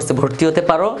অনলাইন কোর্সে ভর্তি হতে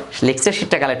পারো, লেকচার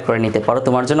শিটটা কালেক্ট করে নিতে পারো,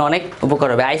 তোমার জন্য অনেক উপকার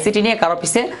হবে। আইসিটি নিয়ে কারো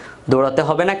পিছে দৌড়াতে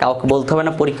হবে না, কাউকে বলতে হবে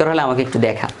না পরীক্ষা হলে আমাকে একটু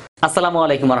দেখা। আসসালামু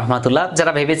আলাইকুম রহমতুল্লাহ।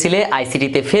 যারা ভেবেছিলে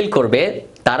আইসিটিতে ফেল করবে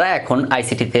তারা এখন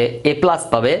আইসিটিতে এ প্লাস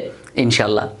পাবে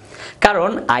ইনশাল্লাহ।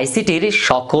 কারণ আইসিটির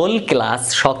সকল ক্লাস,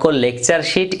 সকল লেকচার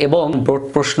শিট এবং বোর্ড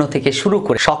প্রশ্ন থেকে শুরু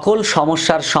করে সকল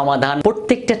সমস্যার সমাধান,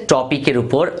 প্রত্যেকটা টপিকের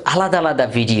উপর আলাদা আলাদা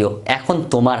ভিডিও এখন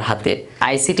তোমার হাতে।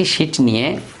 আইসিটি শিট নিয়ে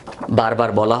বারবার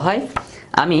বলা হয়,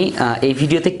 আমি এই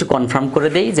ভিডিওতে একটু কনফার্ম করে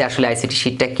দেই যে আসলে আইসিটি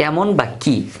শিটটা কেমন বা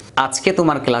কি। আজকে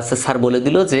তোমার ক্লাসে স্যার বলে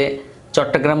দিল যে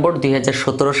চট্টগ্রাম বোর্ড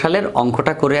 2017 সালের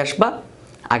অঙ্কটা করে আসবা,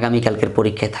 আগামীকালকের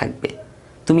পরীক্ষায় থাকবে।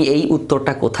 তুমি এই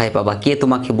উত্তরটা কোথায় পাবা? কে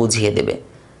তোমাকে বুঝিয়ে দেবে?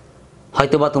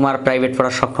 হয়তোবা তোমার প্রাইভেট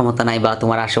পড়ার সক্ষমতা নাই বা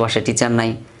তোমার আশেপাশে টিচার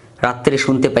নাই, রাত্রে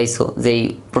শুনতে পাইছো যে এই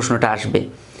প্রশ্নটা আসবে,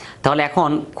 তাহলে এখন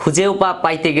খুঁজেও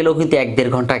পাইতে গেলেও কিন্তু 1-1.5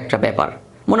 ঘন্টা একটা ব্যাপার।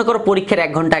 মনে করো পরীক্ষার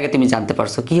 1 ঘন্টা আগে তুমি জানতে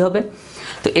পারছো, কি হবে?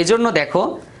 তো এজন্য দেখো,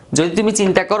 যদি তুমি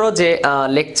চিন্তা করো যে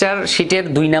লেকচার শিটের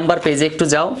 2 নাম্বার পেজে একটু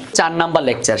যাও, 4 নাম্বার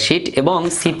লেকচার শিট এবং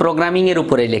সি প্রোগ্রামিং এর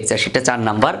উপরে লেকচার শিটটা 4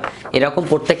 নাম্বার, এরকম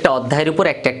প্রত্যেকটা অধ্যায়ের উপর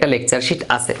একটা লেকচার শিট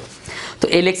আছে। তো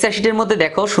এই লেকচার শিটের মধ্যে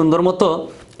দেখো সুন্দর মতো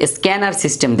স্ক্যানার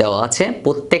সিস্টেম দেওয়া আছে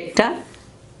প্রত্যেকটা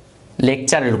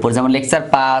লেকচারের উপর, যেমন লেকচার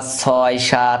 5, 6,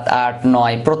 7, 8,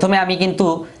 9। প্রথমে আমি কিন্তু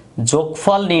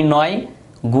যোগফল নির্ণয়,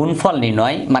 গুণফল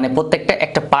নির্ণয়, মানে প্রত্যেকটা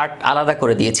একটা পার্ট আলাদা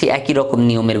করে দিয়েছি, একই রকম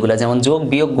নিয়মের গুলো, যেমন যোগ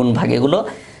বিয়োগ গুণ ভাগ, এগুলো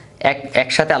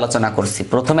একসাথে আলোচনা করছি।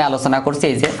 প্রথমে আলোচনা করছি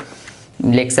এই যে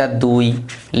লেকচার 2,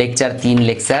 লেকচার 3,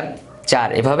 লেকচার 4,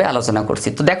 এভাবে আলোচনা করছি।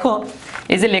 তো দেখো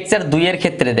এই যে লেকচার 2 এর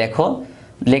ক্ষেত্রে দেখো,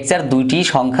 লেকচার 2টি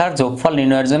সংখ্যার যোগফল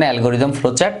নির্ণয়ের জন্য অ্যালগরিদম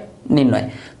ফ্লোচার্ট নির্ণয়।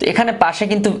 তো এখানে পাশে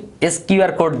কিন্তু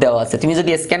কিউআর কোড দেওয়া আছে, তুমি যদি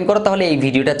স্ক্যান করো তাহলে এই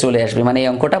ভিডিওটা চলে আসবে, মানে এই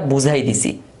অঙ্কটা বুঝাই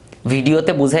দিছি,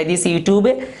 ভিডিওতে বুঝাই দিয়েছি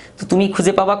ইউটিউবে। তো তুমি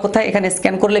খুঁজে পাবা কোথায়? এখানে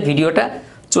স্ক্যান করলে ভিডিওটা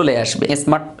চলে আসবে।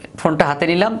 স্মার্টফোনটা হাতে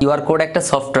নিলাম, কিউআর কোড একটা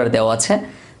সফটওয়্যার দেওয়া আছে,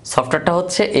 সফটওয়্যারটা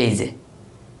হচ্ছে এই যে,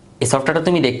 এই সফটওয়্যারটা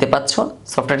তুমি দেখতে পাচ্ছ,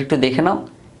 সফটওয়্যারটা একটু দেখে নাও।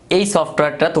 এই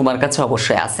সফটওয়্যারটা তোমার কাছে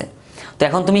অবশ্যই আছে। তো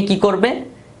এখন তুমি কি করবে?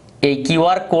 এই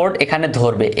কিউআর কোড এখানে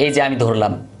ধরবে, এই যে আমি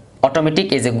ধরলাম, অটোমেটিক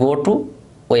এই যে গো টু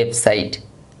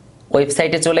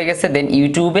ওয়েবসাইটে চলে গেছে, দেন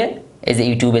ইউটিউবে, এই যে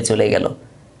ইউটিউবে চলে গেল,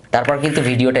 তারপর কিন্তু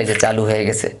ভিডিওটা এই যে চালু হয়ে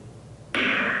গেছে।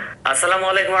 আসসালামু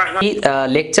আলাইকুম রাহমাতুল্লাহ।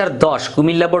 লেকচার 10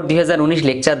 কুমিল্লা বোর্ড 2019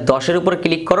 লেকচার 10 এর উপর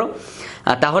ক্লিক করো,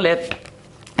 তাহলে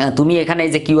তুমি এখানে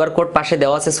এই যে কিউআর কোড পাশে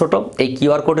দেওয়া আছে ছোট, এই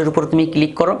কিউআর কোডের উপর তুমি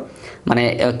ক্লিক করো, মানে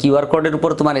কিউআর কোডের উপর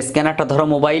তোমার স্ক্যানারটা ধরো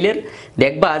মোবাইলের,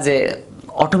 দেখবা যে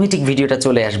অটোমেটিক ভিডিওটা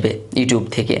চলে আসবে ইউটিউব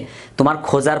থেকে, তোমার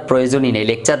খোঁজার প্রয়োজনই নেই,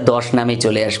 লেকচার 10 নামেই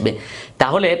চলে আসবে।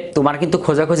 তাহলে তোমার কিন্তু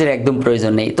খোঁজাখোঁজির একদম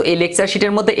প্রয়োজন নেই। তো এই লেকচার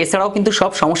শিটের মধ্যে এছাড়াও কিন্তু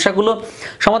সব সমস্যাগুলো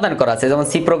সমাধান করা আছে, যেমন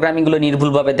সি প্রোগ্রামিংগুলো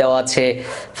নির্ভুলভাবে দেওয়া আছে,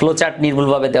 ফ্লোচার্ট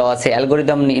নির্ভুলভাবে দেওয়া আছে,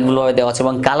 অ্যালগোরিদম নির্ভুলভাবে দেওয়া আছে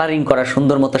এবং কালারিং করা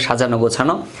সুন্দর মতো সাজানো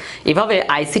গোছানো। এভাবে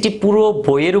আইসিটি পুরো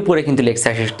বইয়ের উপরে কিন্তু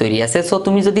লেকচার শিট তৈরি আছে। সো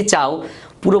তুমি যদি চাও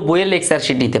পুরো বইয়ের লেকচার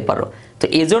শিট নিতে পারো। তো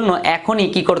এজন্য এখনই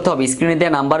কি করতে হবে, স্ক্রিনে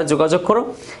দেওয়া নাম্বারে যোগাযোগ করো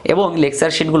এবং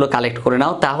লেকচার শিটগুলো কালেক্ট করে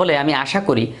নাও। তাহলে আমি আশা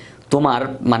করি তোমার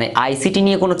মানে আইসিটি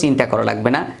নিয়ে কোনো চিন্তা করা লাগবে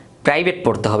না, প্রাইভেট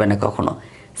পড়তে হবে না কখনো।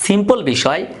 সিম্পল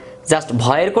বিষয়, জাস্ট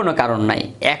ভয়ের কোনো কারণ নাই।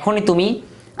 এখনই তুমি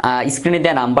স্ক্রিনে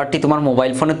দেওয়া নাম্বারটি তোমার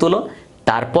মোবাইল ফোনে তুলো,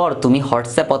 তারপর তুমি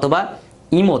হোয়াটসঅ্যাপ অথবা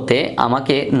ইমোতে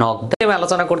আমাকে নক দিয়ে। আমি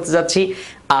আলোচনা করতে যাচ্ছি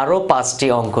আরও 5টি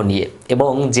অঙ্ক নিয়ে,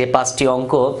 এবং যে 5টি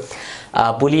অঙ্ক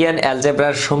বুলিয়ান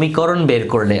অ্যালজেব্রার সমীকরণ বের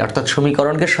করলে, অর্থাৎ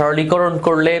সমীকরণকে সরলীকরণ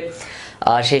করলে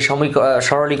সেই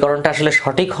সরলীকরণটা আসলে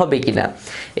সঠিক হবে কিনা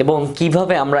এবং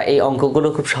কিভাবে আমরা এই অঙ্কগুলো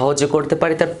খুব সহজে করতে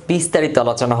পারি তার বিস্তারিত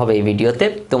আলোচনা হবে এই ভিডিওতে।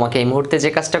 তোমাকে এই মুহূর্তে যে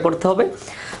কাজটা করতে হবে,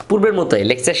 পূর্বের মতোই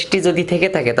লেকচার শিটটি যদি থেকে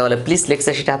থাকে তাহলে প্লিজ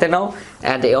লেকচার শিট হাতে নাও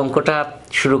অ্যান্ড এই অঙ্কটা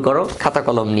শুরু করো খাতা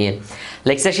কলম নিয়ে।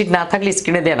 লেকচার শিট না থাকলে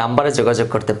স্ক্রিনে দেওয়া নাম্বারে যোগাযোগ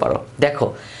করতে পারো। দেখো,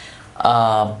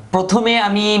 প্রথমে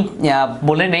আমি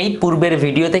বলে নেই, পূর্বের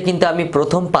ভিডিওতে কিন্তু আমি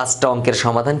প্রথম 5টা অঙ্কের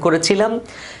সমাধান করেছিলাম,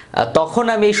 তখন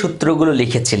আমি এই সূত্রগুলো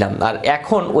লিখেছিলাম, আর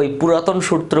এখন ওই পুরাতন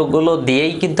সূত্রগুলো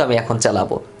দিয়েই কিন্তু আমি এখন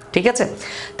চালাবো। ঠিক আছে,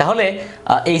 তাহলে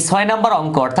এই 6 নাম্বার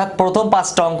অঙ্ক, অর্থাৎ প্রথম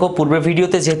 5টা অঙ্ক পূর্বের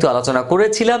ভিডিওতে যেহেতু আলোচনা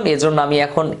করেছিলাম, এজন্য আমি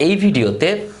এখন এই ভিডিওতে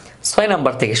 6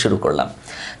 নাম্বার থেকে শুরু করলাম।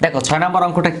 দেখো 6 নাম্বার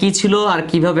অঙ্কটা কি ছিল আর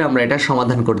কিভাবে আমরা এটা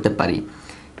সমাধান করতে পারি।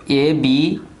 A B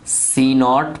C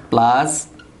not plus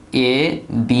A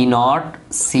B not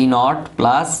C not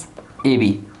plus A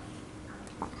B,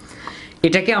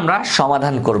 এটাকে আমরা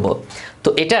সমাধান করব। তো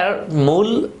এটার মূল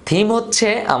থিম হচ্ছে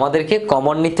আমাদেরকে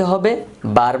কমন নিতে হবে,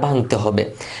 বার ভাঙতে হবে।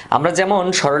 আমরা যেমন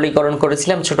সরলীকরণ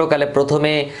করেছিলাম ছোটকালে,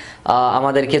 প্রথমে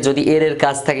আমাদেরকে যদি এর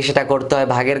কাজ থাকে সেটা করতে হয়,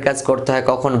 ভাগের কাজ করতে হয়,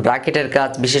 কখন ব্র্যাকেটের কাজ,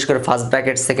 বিশেষ করে first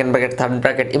bracket, second bracket, third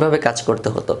bracket, এভাবে কাজ করতে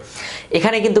হতো।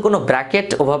 এখানে কিন্তু কোনো ব্র্যাকেট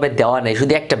ওভাবে দেওয়া নেই,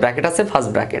 শুধু একটা ব্র্যাকেট আছে,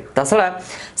 ফার্স্ট ব্র্যাকেট। তাছাড়া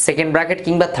সেকেন্ড ব্র্যাকেট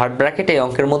কিংবা থার্ড ব্র্যাকেট এই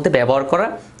অঙ্কের মধ্যে ব্যবহার করা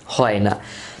হয় না।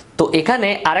 তো এখানে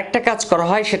আরেকটা কাজ করা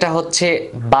হয়, সেটা হচ্ছে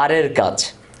বারের কাজ,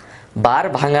 বার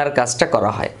ভাঙার কাজটা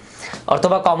করা হয়,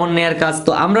 অথবা কমন নেয়ার কাজ।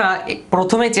 তো আমরা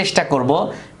প্রথমে চেষ্টা করব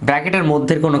ব্র্যাকেটের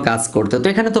মধ্যে কোনো কাজ করতে। তো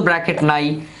এখানে তো ব্র্যাকেট নাই,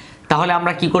 তাহলে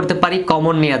আমরা কি করতে পারি,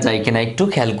 কমন নেওয়া যায় কিনা একটু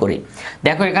খেয়াল করি।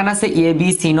 দেখো এখানে আছে A B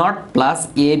C not plus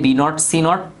A B not C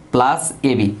not plus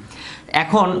A B.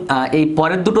 এখন এই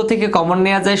পরের দুটো থেকে কমন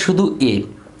নেওয়া যায় শুধু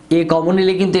এ কমন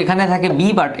নিলে কিন্তু এখানে থাকে বি,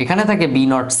 বাট এখানে থাকে বি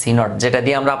নট সি নট, যেটা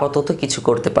দিয়ে আমরা আপাতত কিছু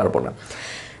করতে পারবো না।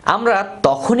 আমরা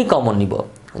তখনই কমন নিব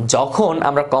যখন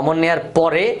আমরা কমন নেওয়ার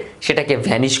পরে সেটাকে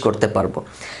ভ্যানিশ করতে পারবো।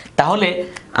 তাহলে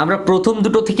আমরা প্রথম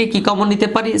দুটো থেকে কি কমন নিতে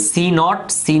পারি, সি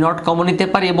নট কমন নিতে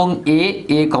পারি এবং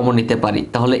এ কমন নিতে পারি।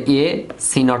 তাহলে এ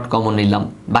সি নট কমন নিলাম,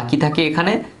 বাকি থাকে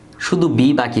এখানে শুধু বি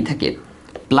বাকি থাকে,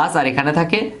 প্লাস আর এখানে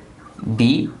থাকে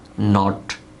বি নট,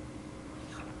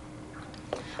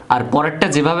 আর পরেরটা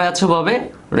যেভাবে আছে ওভাবে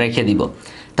রেখে দিব।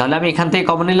 তাহলে আমি এখান থেকে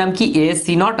কমন নিলাম কি, এ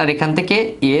সি নট, আর এখান থেকে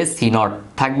এ সি নট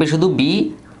থাকবে শুধু B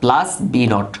plus B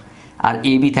not, R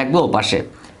A B থাকবে ও পাশে,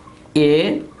 A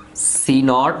C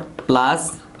not plus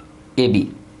A B.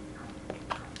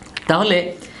 তাহলে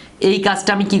এই কাজটা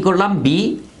আমি কি করলাম, বি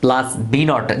প্লাস বি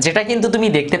নট, যেটা কিন্তু তুমি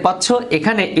দেখতে পাচ্ছ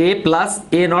এখানে এ প্লাস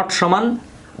এ নট সমান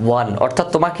 1, অর্থাৎ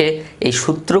তোমাকে এই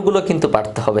সূত্রগুলো কিন্তু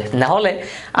পারতে হবে, না হলে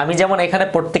আমি যেমন এখানে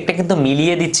প্রত্যেকটা কিন্তু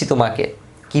মিলিয়ে দিচ্ছি তোমাকে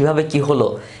কিভাবে কি হলো,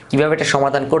 কিভাবে এটা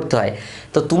সমাধান করতে হয়।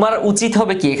 তো তোমার উচিত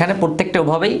হবে কি এখানে প্রত্যেকটা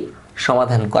ওভাবেই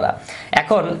সমাধান করা।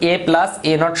 এখন এ প্লাস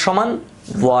এ নট সমান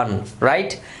 1,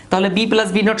 রাইট? তাহলে বি প্লাস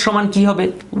বি নট সমান কি হবে,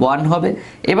 1 হবে।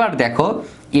 এবার দেখো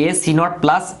A C not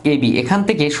plus A B, এখান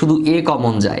থেকে শুধু এ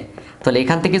কমন যায়, তাহলে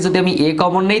এখান থেকে যদি আমি এ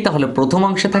কমন নেই তাহলে প্রথম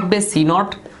অংশে থাকবে সি নট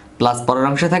প্লাস পরের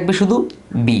অংশে থাকবে শুধু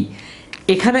বি।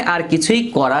 এখানে আর কিছুই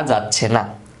করা যাচ্ছে না,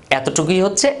 এতটুকুই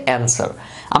হচ্ছে অ্যান্সার।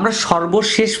 আমরা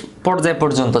সর্বশেষ পর্যায়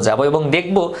পর্যন্ত যাব এবং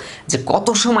দেখব যে কত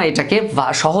সময় এটাকে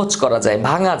সহজ করা যায়,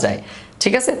 ভাঙা যায়।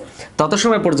 ঠিক আছে, তত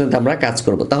সময় পর্যন্ত আমরা কাজ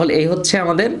করব। তাহলে এই হচ্ছে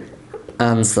আমাদের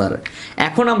আনসার।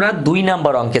 এখন আমরা 2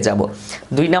 নাম্বার অঙ্কে যাব।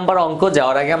 2 নাম্বার অঙ্ক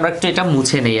যাওয়ার আগে আমরা একটু এটা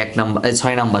মুছে নেই,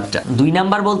 6 নাম্বারটা। 2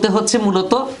 নাম্বার বলতে হচ্ছে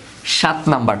মূলত 7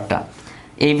 নাম্বারটা।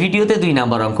 এই ভিডিওতে 2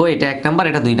 নাম্বার অঙ্ক, এটা 1 নাম্বার,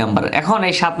 এটা 2 নাম্বার। এখন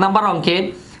এই 7 নাম্বার অঙ্কে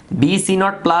B C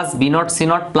not plus B not C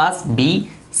not plus B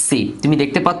C, তুমি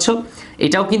দেখতে পাচ্ছ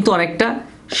এটাও কিন্তু অনেকটা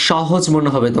সহজ মনে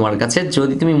হবে তোমার কাছে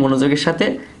যদি তুমি মনোযোগের সাথে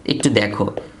একটু দেখো।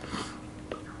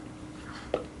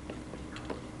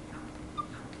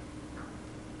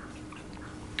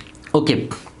 ওকে,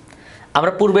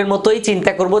 আমরা পূর্বের মতোই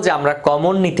চিন্তা করব যে আমরা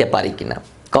কমন নিতে পারি কিনা।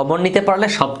 কমন নিতে পারলে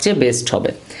সবচেয়ে বেস্ট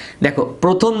হবে। দেখো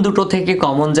প্রথম দুটো থেকে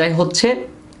কমন যায় হচ্ছে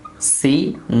সি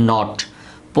নট,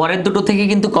 পরের দুটো থেকে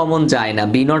কিন্তু কমন যায় না,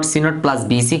 B not C not plus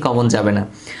BC common যাবে না।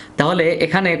 তাহলে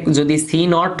এখানে যদি সি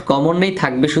নট কমন নেই,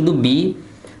 থাকবে শুধু বি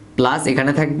প্লাস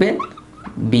এখানে থাকবে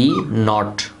বি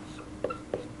নট,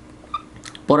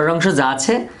 পরের অংশ যা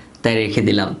আছে তাই রেখে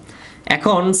দিলাম।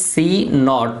 এখন সি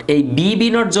নট এই বি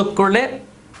নট যোগ করলে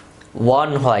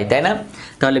 1 হয়, তাই না?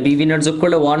 তাহলে বি নট যোগ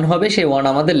করলে 1 হবে, সেই 1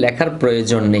 আমাদের লেখার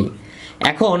প্রয়োজন নেই।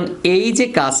 এখন এই যে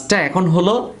কাজটা এখন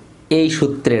হলো এই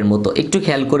সূত্রের মতো, একটু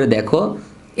খেয়াল করে দেখো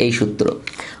এই সূত্র,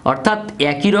 অর্থাৎ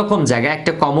একই রকম জায়গায়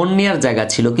একটা কমন নেওয়ার জায়গা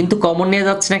ছিল, কিন্তু কমন নেওয়া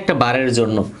যাচ্ছে না একটা বারের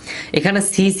জন্য। এখানে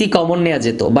সি কমন নেওয়া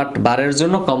যেত, বাট বারের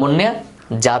জন্য কমন নেওয়া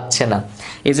যাচ্ছে না।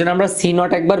 এই জন্য আমরা সি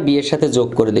নট একবার বি এর সাথে যোগ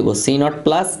করে দেব, সি নট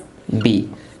প্লাস বি,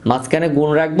 মাঝখানে গুণ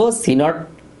রাখবো, সি নট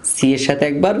সি এর সাথে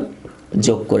একবার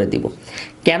যোগ করে দিব।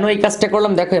 কেন এই কাজটা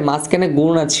করলাম? দেখো এই মাঝখানে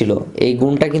গুণ ছিল, এই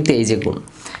গুণটা কিন্তু এই যে গুণ,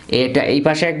 এটা এই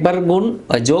পাশে একবার গুণ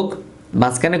যোগ,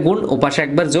 মাঝখানে গুণ, ও পাশে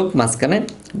একবার যোগ, মাঝখানে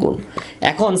গুণ।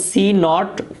 এখন সি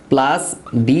নট প্লাস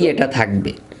বি এটা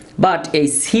থাকবে, বাট এই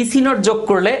সি নট যোগ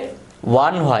করলে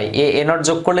 1 হয়, এ নট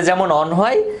যোগ করলে যেমন 1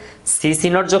 হয়, সি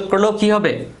নট যোগ করলেও কি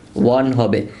হবে? 1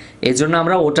 হবে। এই জন্য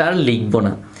আমরা ওটা আর লিখবো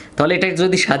না। তাহলে এটা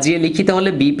যদি সাজিয়ে লিখি তাহলে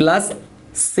বি প্লাস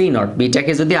সি নট,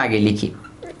 বিটাকে যদি আগে লিখি,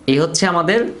 এই হচ্ছে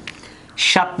আমাদের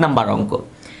 7 নাম্বার অঙ্ক।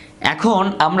 এখন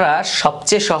আমরা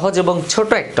সবচেয়ে সহজ এবং ছোট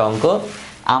একটা অঙ্ক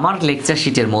আমার লেকচার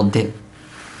শিটের মধ্যে,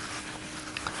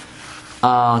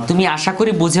 তুমি আশা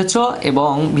করি বুঝেছো,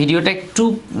 এবং ভিডিওটা একটু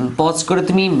পজ করে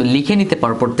তুমি লিখে নিতে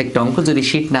পারো প্রত্যেকটা অঙ্ক, যদি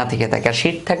শিট না থেকে থাকে। আর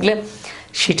শিট থাকলে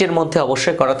শিটের মধ্যে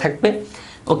অবশ্যই করা থাকবে।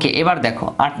 ওকে, এবার দেখো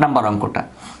 8 নাম্বার অঙ্কটা।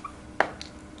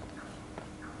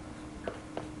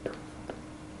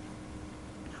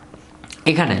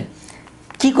 এখানে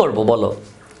কি করব বলো?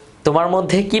 তোমার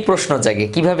মধ্যে কি প্রশ্ন জাগে,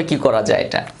 কিভাবে কি করা যায়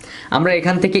এটা? আমরা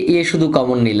এখান থেকে এ শুধু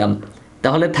কমন নিলাম,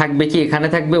 তাহলে থাকবে কি? এখানে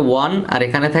থাকবে 1 আর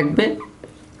এখানে থাকবে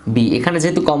বি। এখানে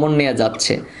যেহেতু কমন নেওয়া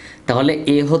যাচ্ছে, তাহলে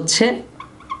এ হচ্ছে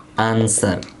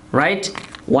আনসার, রাইট?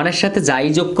 1 এর সাথে যাই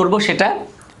যোগ করব সেটা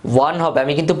 1 হবে।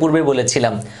 আমি কিন্তু পূর্বে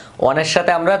বলেছিলাম 1 এর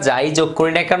সাথে আমরা যাই যোগ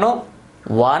করি না কেন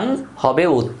 1 হবে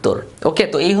উত্তর। ওকে,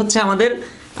 তো এই হচ্ছে আমাদের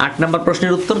 8 নাম্বার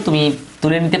প্রশ্নের উত্তর, তুমি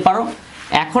তুলে নিতে পারো।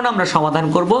 এখন আমরা সমাধান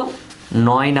করব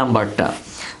 9 নাম্বারটা।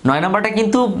 9 নাম্বারটা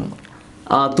কিন্তু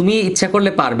তুমি ইচ্ছা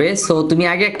করলে পারবে। সো তুমি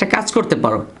আগে একটা কাজ করতে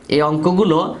পারো, এই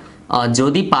অঙ্কগুলো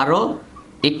যদি পারো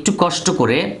একটু কষ্ট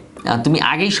করে তুমি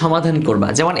আগেই সমাধান করবা।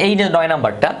 যেমন এই যে 9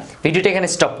 নাম্বারটা, ভিডিওটা এখানে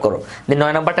স্টপ করো, দেন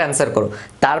 9 নাম্বারটা অ্যান্সার করো।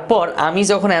 তারপর আমি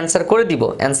যখন অ্যান্সার করে দিব,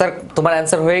 তোমার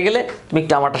অ্যান্সার হয়ে গেলে তুমি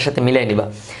একটু আমারটার সাথে মিলাই নিবা।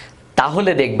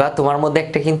 তাহলে দেখবা তোমার মধ্যে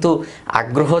একটা কিন্তু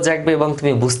আগ্রহ জাগবে এবং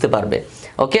তুমি বুঝতে পারবে।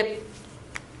 ওকে,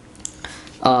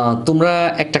 তোমরা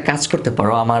একটা কাজ করতে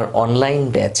পারো, আমার অনলাইন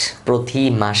ব্যাচ প্রতি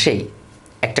মাসেই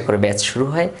একটা করে ব্যাচ শুরু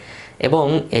হয়, এবং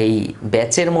এই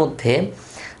ব্যাচের মধ্যে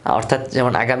অর্থাৎ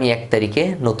যেমন আগামী 1 তারিখে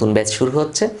নতুন ব্যাচ শুরু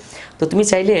হচ্ছে, তো তুমি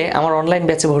চাইলে আমার অনলাইন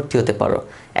ব্যাচে ভর্তি হতে পারো।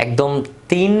 একদম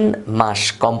 3 মাস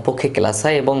কমপক্ষে ক্লাস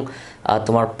হয়, এবং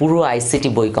তোমার পুরো আইসিটি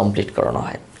বই কমপ্লিট করানো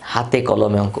হয়, হাতে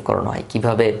কলমে অঙ্ক করানো হয়,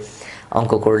 কিভাবে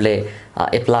অঙ্ক করলে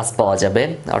এ প্লাস পাওয়া যাবে,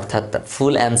 অর্থাৎ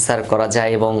ফুল অ্যান্সার করা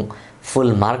যায় এবং ফুল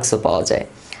মার্কসও পাওয়া যায়।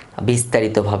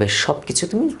 বিস্তারিতভাবে সব কিছু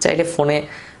তুমি চাইলে ফোনে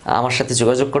আমার সাথে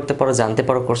যোগাযোগ করতে পারো, জানতে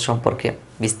পারো কোর্স সম্পর্কে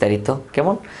বিস্তারিত।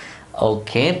 কেমন?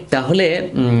 ওকে, তাহলে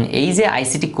এই যে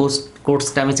আইসিটি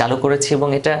কোর্সটা আমি চালু করেছি, এবং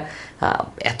এটা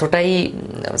এতটাই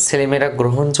ছেলেমেয়েরা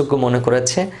গ্রহণযোগ্য মনে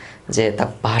করেছে যে তা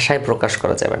ভাষায় প্রকাশ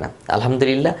করা যাবে না।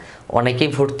 আলহামদুলিল্লাহ অনেকেই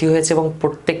ভর্তি হয়েছে, এবং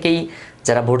প্রত্যেকেই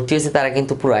যারা ভর্তি হয়েছে তারা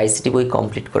কিন্তু পুরো আইসিটি বই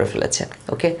কমপ্লিট করে ফেলেছে।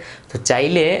 ওকে, তো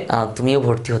চাইলে তুমিও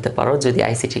ভর্তি হতে পারো যদি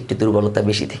আইসিটি একটু দুর্বলতা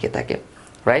বেশি থেকে থাকে,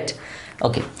 রাইট?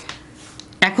 ওকে,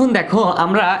 এখন দেখো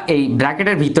আমরা এই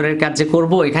ব্র্যাকেটের ভিতরের কাজ যে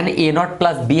করবো, এখানে এ নট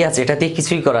প্লাস বি আছে, এটা দিয়ে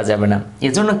কিছুই করা যাবে না।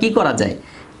 এজন্য কি করা যায়?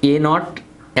 এ নট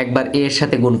একবার এ এর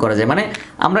সাথে গুণ করা যায়, মানে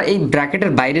আমরা এই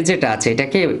ব্র্যাকেটের বাইরে যেটা আছে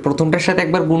এটাকে প্রথমটার সাথে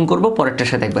একবার গুণ করব, পরেরটার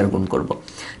সাথে একবার গুণ করব।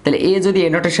 তাহলে এ যদি এ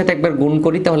নটের সাথে একবার গুণ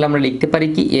করি, তাহলে আমরা লিখতে পারি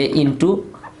কি এ ইন্টু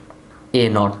এ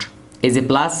নট, এই যে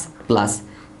প্লাস প্লাস,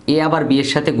 এ আবার বি এর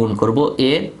সাথে গুণ করব,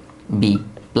 A B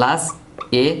plus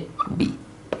A B,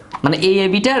 মানে এই এ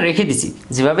বিটা রেখে দিছি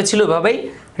যেভাবে ছিল ওভাবেই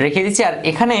রেখে দিছি। আর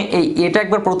এখানে এই এটা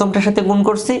একবার প্রথমটার সাথে গুণ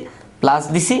করছি প্লাস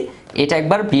দিছি, এটা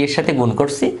একবার বি এর সাথে গুণ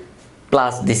করছি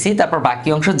প্লাস দিছি, তারপর বাকি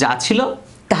অংশ যা ছিল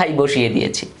তাই বসিয়ে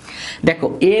দিয়েছি। দেখো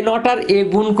এ নট আর এ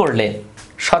গুণ করলে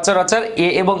সচরাচর এ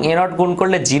এবং এ নট গুণ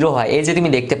করলে 0 হয়, এই যে তুমি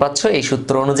দেখতে পাচ্ছ এই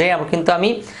সূত্র অনুযায়ী আমি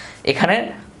এখানে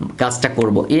কাজটা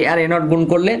করব। এ আর এ নট গুণ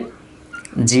করলে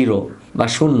 0 বা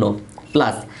 0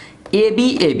 প্লাস এ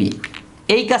বি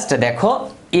এই কাজটা দেখো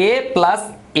এ প্লাস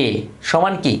এ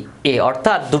সমান কি এ,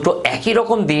 অর্থাৎ দুটো একই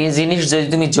রকম জিনিস যদি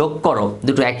তুমি যোগ করো,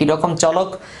 দুটো একই রকম চলক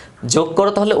যোগ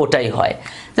করো তাহলে ওটাই হয়।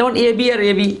 যেমন A B R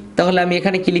A B, তাহলে আমি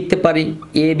এখানে কি লিখতে পারি,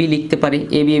 এ বি লিখতে পারি।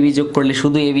 এ বি যোগ করলে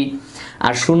শুধু এ বি,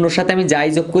 আর শূন্যর সাথে আমি যাই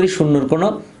যোগ করি শূন্যর কোনো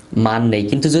মান নেই।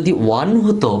 কিন্তু যদি 1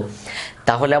 হতো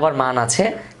তাহলে আবার মান আছে,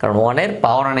 কারণ 1-এর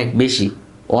পাওয়ার অনেক বেশি।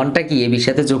 1টা কি এ বির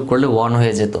সাথে যোগ করলে 1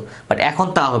 হয়ে যেত, বাট এখন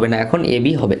তা হবে না, এখন এ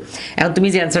বি হবে। এখন তুমি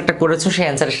যে অ্যান্সারটা করেছো সেই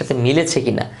অ্যান্সারের সাথে মিলেছে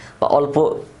কিনা, বা অল্প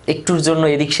একটুর জন্য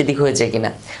এদিক সেদিক হয়েছে কিনা।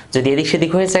 যদি এদিক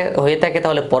সেদিক হয়ে থাকে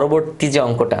তাহলে পরবর্তী যে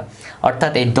অঙ্কটা,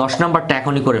 অর্থাৎ এই 10 নাম্বারটা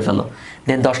এখনই করে ফেলো,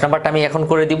 দেন 10 নাম্বারটা আমি এখন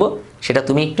করে দিব, সেটা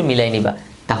তুমি একটু মিলাই নিবা,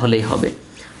 তাহলেই হবে।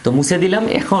 তো মুছে দিলাম।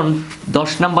 এখন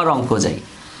 10 নাম্বার অঙ্ক যাই।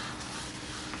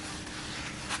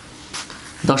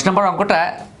 10 নাম্বার অঙ্কটা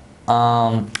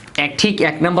ঠিক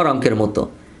 1 নাম্বার অঙ্কের মতো,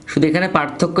 শুধু এখানে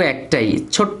পার্থক্য একটাই,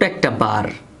 ছোট্ট একটা বার,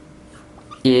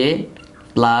 এ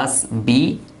plus B,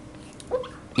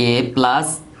 A plus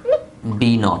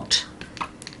B not.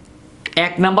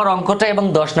 1 number অঙ্কটা এবং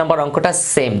 10 নাম্বার অঙ্কটা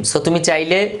সেম। সো তুমি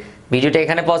চাইলে ভিডিওটা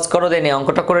এখানে পজ করো, দেন এই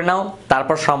অঙ্কটা করে নাও,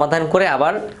 তারপর সমাধান করে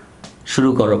আবার শুরু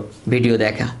করো ভিডিও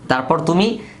দেখা, তারপর তুমি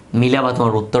মিলাবা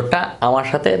তোমার উত্তরটা আমার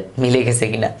সাথে মিলে গেছে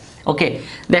কিনা। ওকে,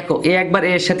 দেখো এ একবার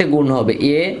এর সাথে গুণ হবে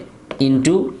এ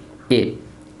ইন্টু এ,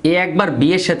 এ একবার বি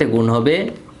এর সাথে গুণ হবে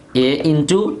এ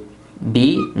ইন্টু বি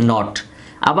নট,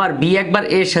 আবার বি একবার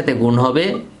এর সাথে গুণ হবে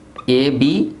এ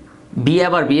বি, বি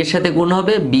আবার বি এর সাথে গুণ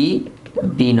হবে বি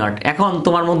বি নট। এখন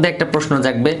তোমার মধ্যে একটা প্রশ্ন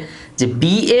জাগবে যে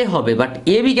বি এ হবে, বাট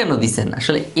এ বি কেন দিচ্ছেন?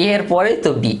 আসলে এ এর পরে তো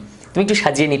বি, তুমি একটু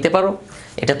সাজিয়ে নিতে পারো,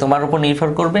 এটা তোমার উপর নির্ভর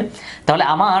করবে। তাহলে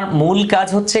আমার মূল কাজ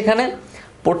হচ্ছে এখানে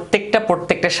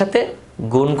প্রত্যেকটার সাথে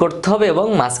গুণ করতে হবে এবং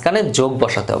মাঝখানে যোগ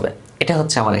বসাতে হবে, এটা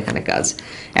হচ্ছে আমার এখানে কাজ।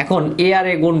 এখন এ আর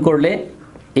এ গুণ করলে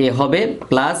এ হবে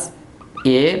plus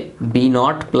A B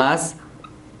not plus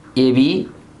A B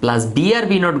plus B R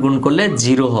B not গুণ করলে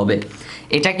 0 হবে।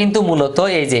 এটা কিন্তু মূলত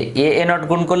এই যে এ এ নট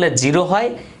গুণ করলে 0 হয়,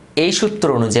 এই সূত্র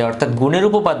অনুযায়ী অর্থাৎ গুণের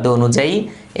উপপাদ্য অনুযায়ী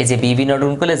এই যে বি বি নট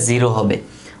গুণ করলে 0 হবে।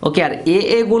 ওকে, আর এ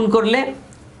এ গুণ করলে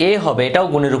এ হবে, এটাও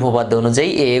গুণের উপপাদ্য অনুযায়ী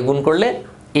এ এ গুণ করলে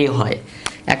এ হয়।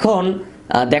 এখন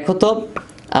দেখো তো,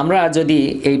 আমরা যদি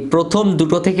এই প্রথম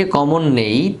দুটো থেকে কমন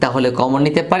নেই তাহলে কমন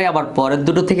নিতে পারি, আবার পরের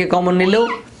দুটো থেকে কমন নিলেও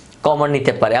কমন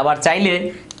নিতে পারে, আবার চাইলে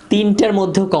 3টার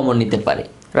মধ্যেও কমন নিতে পারে,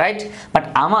 রাইট? বাট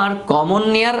আমার কমন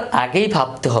নেওয়ার আগেই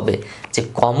ভাবতে হবে যে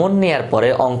কমন নেওয়ার পরে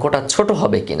অঙ্কটা ছোট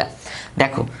হবে কিনা।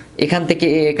 দেখো এখান থেকে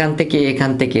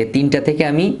এখান থেকে 3টা থেকে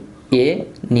আমি এ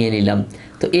নিয়ে নিলাম,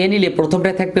 তো এ নিলে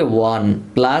প্রথমটা থাকবে 1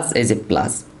 প্লাস এই যে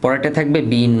প্লাস, পরেরটা থাকবে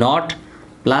বি নট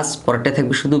প্লাস, পরেরটা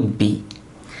থাকবে শুধু বি,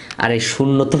 আর এই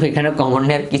শূন্য তো এখানে কমন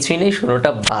নেওয়ার কিছুই নেই,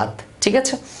 শূন্যটা বাদ, ঠিক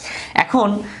আছে? এখন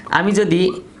আমি যদি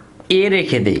এ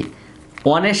রেখে দেই,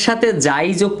 1 এর সাথে যাই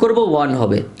যোগ করব 1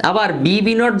 হবে, আবার বি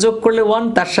বি নট যোগ করলে 1,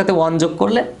 তার সাথে 1 যোগ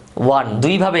করলে 1,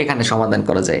 দুইভাবে এখানে সমাধান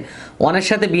করা যায়। 1 এর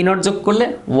সাথে বি নট যোগ করলে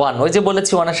 1, ওই যে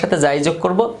বলেছি 1 এর সাথে যাই যোগ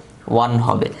করব 1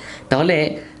 হবে। তাহলে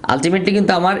আলটিমেটলি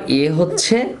কিন্তু আমার এ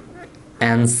হচ্ছে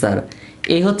অ্যান্সার,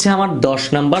 এই হচ্ছে আমার 10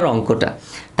 নাম্বার অঙ্কটা।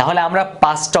 তাহলে আমরা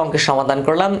 5টা অঙ্কের সমাধান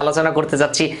করলাম, আলোচনা করতে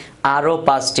যাচ্ছি আরও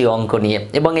 5টি অঙ্ক নিয়ে,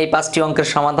 এবং এই 5টি অঙ্কের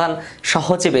সমাধান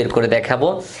সহজে বের করে দেখাবো।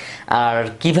 আর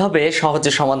কিভাবে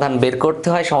সহজে সমাধান বের করতে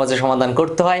হয়, সহজে সমাধান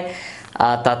করতে হয়,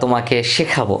 তা তোমাকে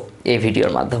শেখাবো এই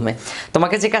ভিডিওর মাধ্যমে।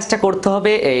 তোমাকে যে কাজটা করতে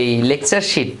হবে, এই লেকচার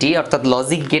শিটটি অর্থাৎ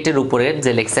লজিক গেটের উপরের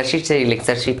যে লেকচার শিট, সেই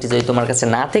লেকচার শিটটি যদি তোমার কাছে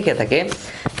না থেকে থাকে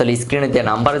তাহলে স্ক্রিনে দেওয়া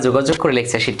নাম্বারে যোগাযোগ করে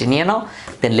লেকচার শিটটি নিয়ে নাও,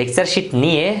 দেন লেকচার শিট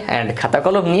নিয়ে অ্যান্ড খাতা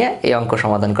কলম নিয়ে এই অঙ্ক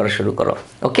সমাধান করা শুরু করো।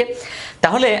 ওকে,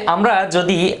 তাহলে আমরা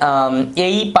যদি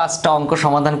এই 5টা অঙ্ক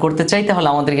সমাধান করতে চাই তাহলে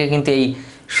আমাদেরকে কিন্তু এই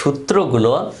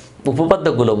সূত্রগুলো,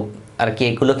 উপপাদ্যগুলো আর কি,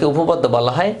 এগুলোকে উপপাদ্য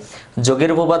বলা হয়,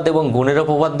 যোগের উপপাদ্য এবং গুণের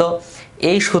উপপাদ্য,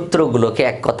 এই সূত্রগুলোকে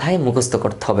এক কথায় মুখস্থ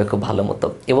করতে হবে খুব ভালো মতো,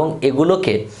 এবং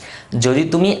এগুলোকে যদি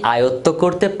তুমি আয়ত্ত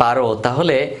করতে পারো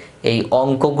তাহলে এই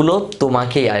অঙ্কগুলো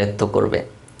তোমাকেই আয়ত্ত করবে।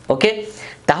 ওকে,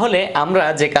 তাহলে আমরা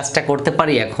যে কাজটা করতে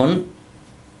পারি এখন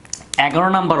 11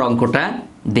 নম্বর অঙ্কটা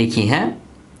দেখি। হ্যাঁ,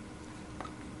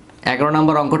 11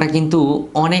 নম্বর অঙ্কটা কিন্তু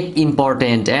অনেক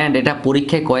ইম্পর্টেন্ট অ্যান্ড এটা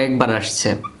পরীক্ষায় কয়েকবার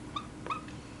আসছে।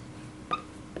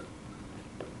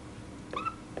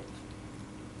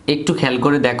 একটু খেয়াল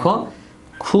করে দেখো,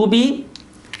 খুবই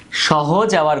সহজ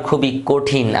আবার খুবই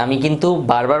কঠিন। আমি কিন্তু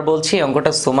বারবার বলছি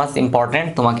অঙ্কটা সো মাচ ইম্পর্টেন্ট,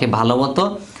 তোমাকে ভালো মতো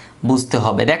বুঝতে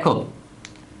হবে। দেখো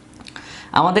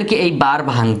আমাদেরকে এই বার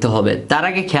ভাঙতে হবে, তার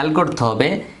আগে খেয়াল করতে হবে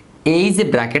এই যে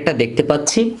ব্র্যাকেটটা দেখতে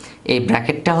পাচ্ছি, এই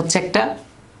ব্র্যাকেটটা হচ্ছে একটা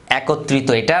একত্রিত,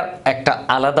 এটা একটা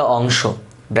আলাদা অংশ,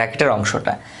 ব্র্যাকেটের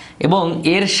অংশটা, এবং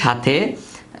এর সাথে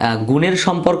গুণের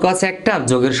সম্পর্ক আছে একটা,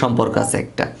 যোগের সম্পর্ক আছে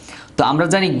একটা। তো আমরা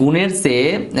জানি গুণের চেয়ে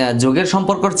যোগের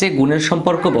সম্পর্কের চেয়ে গুণের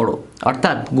সম্পর্ক বড়,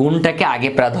 অর্থাৎ গুণটাকে আগে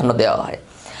প্রাধান্য দেওয়া হয়।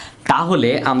 তাহলে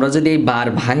আমরা যদি এই বার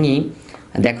ভাঙি,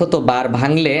 দেখো তো বার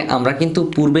ভাঙলে আমরা কিন্তু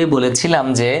পূর্বেই বলেছিলাম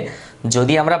যে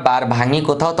যদি আমরা বার ভাঙি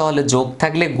কোথাও তাহলে যোগ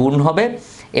থাকলে গুণ হবে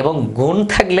এবং গুণ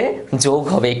থাকলে যোগ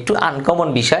হবে। একটু আনকমন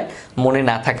বিষয়, মনে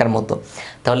না থাকার মতো।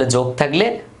 তাহলে যোগ থাকলে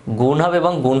গুণ হবে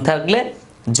এবং গুণ থাকলে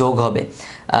যোগ হবে।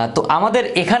 তো আমাদের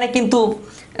এখানে কিন্তু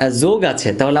যোগ আছে,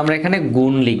 তাহলে আমরা এখানে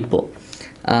গুণ লিখব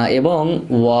এবং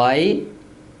ওয়াই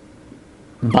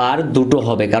বার দুটো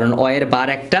হবে, কারণ ওয়াই এর বার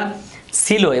একটা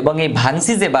ছিল এবং এই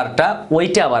ভাঙছি যে বারটা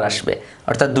ওইটা আবার আসবে,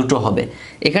 অর্থাৎ দুটো হবে।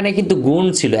 এখানে কিন্তু গুণ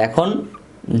ছিল, এখন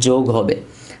যোগ হবে।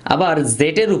 আবার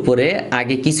জেটের উপরে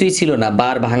আগে কিছুই ছিল না,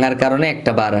 বার ভাঙার কারণে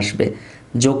একটা বার আসবে,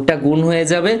 যোগটা গুণ হয়ে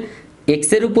যাবে।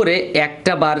 এক্সের উপরে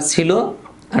একটা বার ছিল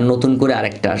আর নতুন করে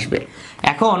আরেকটা আসবে।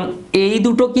 এখন এই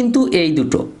দুটো কিন্তু এই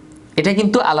দুটো এটা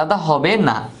কিন্তু আলাদা হবে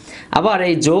না। আবার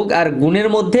এই যোগ আর গুণের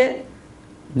মধ্যে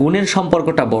গুণের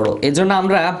সম্পর্কটা বড়, এজন্য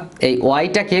আমরা এই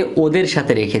ওয়াইটাকে ওদের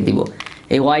সাথে রেখে দিব।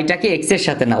 এই ওয়াইটাকে এক্সের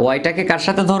সাথে না, ওয়াইটাকে কার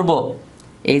সাথে ধরবো?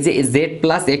 এই যে জেড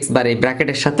প্লাস এক্স বার এই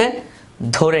ব্র্যাকেটের সাথে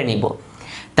ধরে নিব।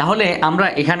 তাহলে আমরা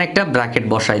এখানে একটা ব্র্যাকেট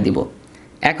বসাই দিব।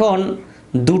 এখন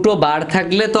দুটো বার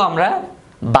থাকলে তো আমরা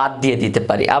বাদ দিয়ে দিতে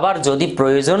পারি, আবার যদি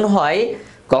প্রয়োজন হয়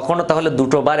কখনো তাহলে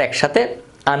দুটো বার একসাথে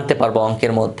আনতে পারবো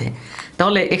অঙ্কের মধ্যে।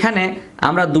 তাহলে এখানে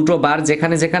আমরা দুটো বার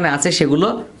যেখানে যেখানে আছে সেগুলো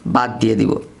বাদ দিয়ে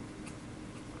দিব।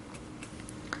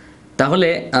 তাহলে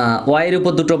ওয়াই এর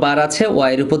উপর দুটো বার আছে,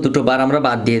 ওয়াই এর উপর দুটো বার আমরা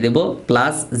বাদ দিয়ে দেব,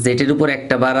 প্লাস জেড এর উপর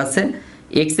একটা বার আছে,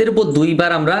 এক্স এর উপর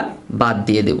দুইবার আমরা বাদ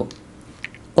দিয়ে দেব।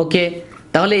 ওকে,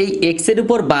 তাহলে এই এক্স এর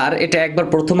উপর বার এটা একবার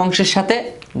প্রথম অংশের সাথে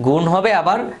গুণ হবে,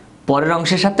 আবার পরের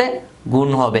অংশের সাথে গুণ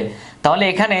হবে। তাহলে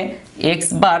এখানে এক্স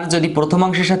বার যদি প্রথম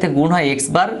অংশের সাথে গুণ হয় এক্স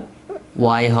বার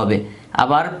ওয়াই হবে,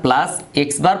 আবার প্লাস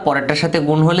এক্স বার পরেরটার সাথে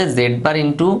গুণ হলে Z bar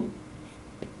into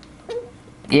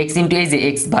x into এই যে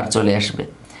এক্স বার চলে আসবে।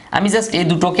 আমি জাস্ট এই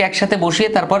দুটোকে একসাথে বসিয়ে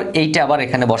তারপর এইটা আবার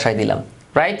এখানে বসাই দিলাম,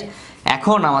 রাইট?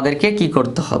 এখন আমাদেরকে কি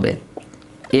করতে হবে?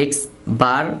 X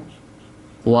bar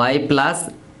Y plus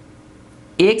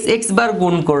x x bar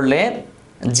গুণ করলে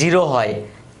 0 হয়,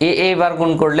 এ বার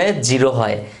গুণ করলে 0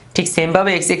 হয়, ঠিক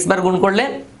সেমভাবে এক্স এক্স বার গুণ করলে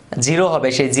 0 হবে,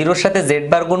 সেই 0-র সাথে জেড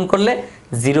বার গুণ করলে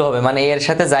 0 হবে, মানে এর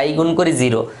সাথে যাই গুণ করি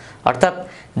 0, অর্থাৎ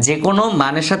যে কোনো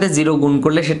মানের সাথে 0 গুণ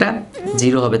করলে সেটা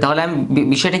 0 হবে। তাহলে আমি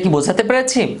বিষয়টা কি বোঝাতে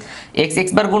পেরেছি? এক্স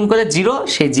এক্স বার গুণ করলে 0,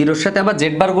 সেই 0-র সাথে আবার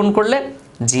জেড বার গুণ করলে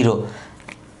 0।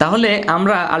 তাহলে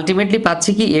আমরা আলটিমেটলি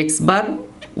পাচ্ছি কি এক্স বার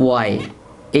ওয়াই,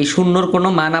 এই শূন্যর কোনো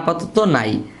মান আপাতত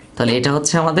নাই। তাহলে এটা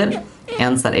হচ্ছে আমাদের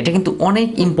অ্যান্সার। এটা কিন্তু অনেক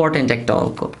ইম্পর্টেন্ট একটা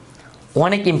অঙ্ক,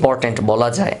 অনেক ইম্পর্টেন্ট বলা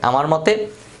যায়, আমার মতে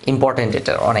ইম্পর্টেন্ট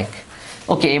এটা অনেক।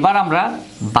 ওকে, এবার আমরা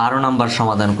 12 নম্বর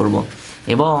সমাধান করব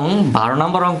এবং 12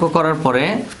 নম্বর অঙ্ক করার পরে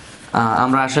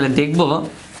আমরা আসলে দেখব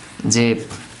যে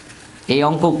এই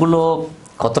অঙ্কগুলো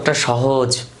কতটা সহজ।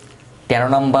 13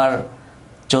 নম্বর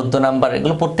 14 নম্বর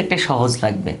এগুলো প্রত্যেকটাই সহজ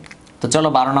লাগবে। তো চলো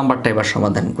 12 নম্বরটা এবার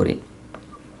সমাধান করি।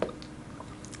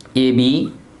 এ বি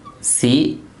সি,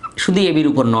 শুধু এ বির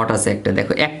উপর নট আছে একটা,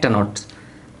 দেখো একটা not,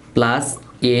 plus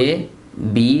A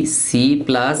B C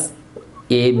plus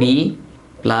A B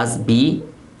plus B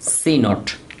C not,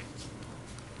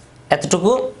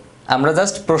 এতটুকু আমরা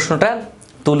জাস্ট প্রশ্নটা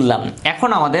তুললাম। এখন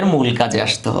আমাদের মূল কাজে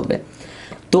আসতে হবে।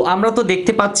 তো আমরা তো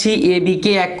দেখতে পাচ্ছি এ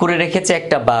বিকে এক করে রেখেছে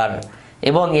একটা বার,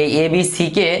 এবং এই এ বি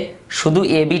সিকে শুধু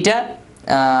এ বিটা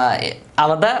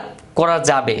আলাদা করা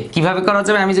যাবে। কিভাবে করা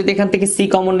যাবে? আমি যদি এখান থেকে সি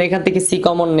কমন নেই, এখান থেকে সি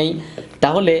কমন নেই,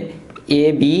 তাহলে এ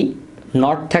বি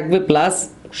নট থাকবে প্লাস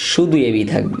শুধু এ বি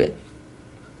থাকবে।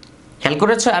 খেয়াল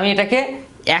করেছো? আমি এটাকে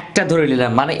একটা ধরে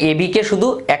নিলাম, মানে এ বিকে শুধু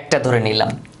একটা ধরে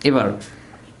নিলাম। এবার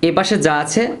এ পাশে যা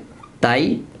আছে তাই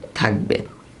থাকবে।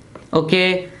 ওকে,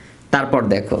 তারপর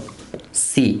দেখো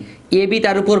সি, এ বি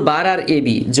তার উপর বার আর এ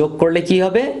বি যোগ করলে কি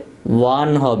হবে?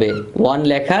 1 হবে। 1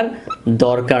 লেখার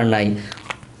দরকার নাই।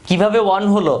 কিভাবে 1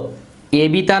 হলো? এ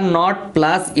বি তার নট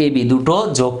প্লাস এ বি দুটো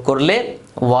যোগ করলে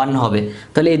 1 হবে।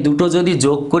 তাহলে এই দুটো যদি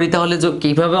যোগ করি তাহলে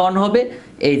কিভাবে 1 হবে?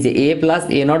 এই যে এ প্লাস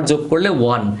এ নট যোগ করলে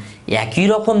 1। একই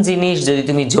রকম জিনিস যদি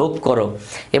তুমি যোগ করো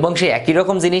এবং সেই একই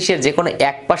রকম জিনিসের যে কোনো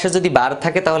এক পাশে যদি বার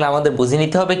থাকে তাহলে আমাদের বুঝে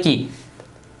নিতে হবে কি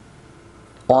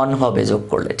 1 হবে যোগ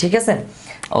করলে, ঠিক আছে?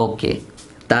 ওকে,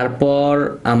 তারপর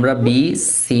আমরা বি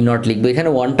সি নট লিখবো। এখানে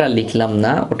 1টা লিখলাম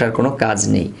না, ওটার কোনো কাজ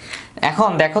নেই। এখন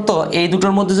দেখো তো এই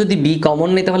দুটোর মধ্যে যদি বি কমন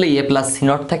নেই তাহলে এ প্লাস সি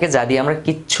নট থাকে, যা দিয়ে আমরা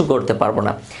কিচ্ছু করতে পারবো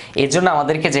না। এর জন্য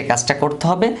আমাদেরকে যে কাজটা করতে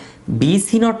হবে, বি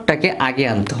সি নটটাকে আগে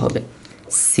আনতে হবে।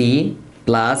 C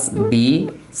plus B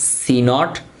C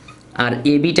not আর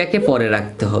এ বিটাকে পরে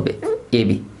রাখতে হবে। এ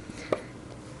বি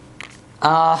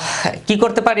কি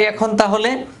করতে পারি এখন?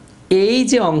 তাহলে এই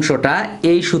যে অংশটা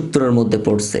এই সূত্রের মধ্যে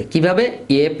পড়ছে, কিভাবে?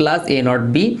 এ প্লাস এ নট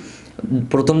বি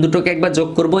প্রথম দুটোকে একবার যোগ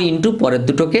করব ইনটু পরের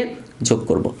দুটোকে যোগ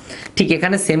করব। ঠিক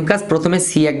এখানে সেম কাজ, প্রথমে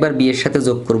সি একবার বি এর সাথে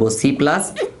যোগ করব সি প্লাস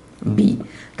বি,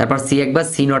 তারপর সি একবার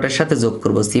সি নটের সাথে যোগ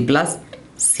করব সি প্লাস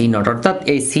সি নট, অর্থাৎ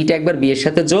এই সিটা একবার বি এর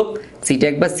সাথে যোগ, সিটা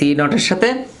একবার সি নটের সাথে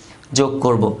যোগ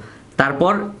করব,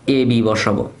 তারপর এ বি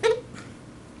বসাবো।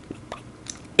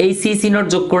 এই সি সি নট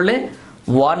যোগ করলে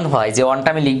 1 হয়, যে 1টা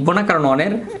আমি লিখবো না কারণ 1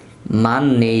 এর মান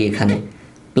নেই এখানে,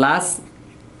 প্লাস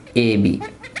এ বি।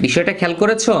 বিষয়টা খেয়াল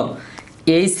করেছো?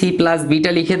 এই সি প্লাস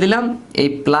বিটা লিখে দিলাম, এই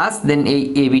প্লাস দেন এই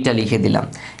এ বিটা লিখে দিলাম।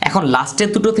 এখন লাস্টের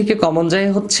দুটো থেকে কমন যায়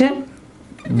হচ্ছে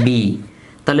বি,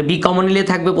 তাহলে বি কমন নিলে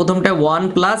থাকবে প্রথমটা 1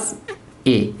 প্লাস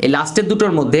এ, এই লাস্টের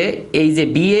দুটোর মধ্যে এই যে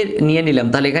বি এ নিয়ে নিলাম,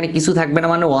 তাহলে এখানে কিছু থাকবে না,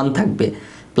 মানে 1 থাকবে,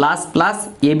 প্লাস প্লাস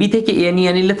এ বি থেকে এ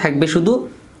নিয়ে নিলে থাকবে শুধু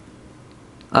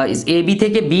এ বি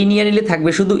থেকে বি নিয়ে নিলে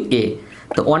থাকবে শুধু এ,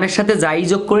 তো 1 এর সাথে যাই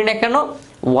যোগ করি না কেন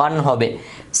 1 হবে।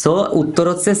 সো উত্তর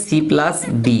হচ্ছে সি প্লাস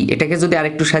বি। এটাকে যদি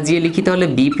আরেকটু সাজিয়ে লিখি তাহলে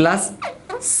বি প্লাস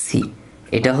সি,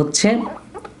 এটা হচ্ছে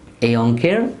এই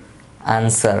অঙ্কের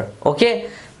আনসার। ওকে,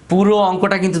 পুরো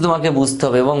অঙ্কটা কিন্তু তোমাকে বুঝতে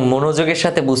হবে এবং মনোযোগের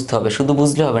সাথে বুঝতে হবে, শুধু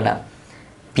বুঝলে হবে না।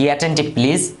 Be attentive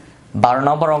please. 12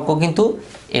 নম্বর অঙ্ক কিন্তু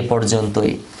এ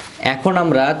পর্যন্তই। এখন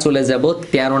আমরা চলে যাব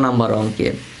 13 নম্বর অঙ্কে।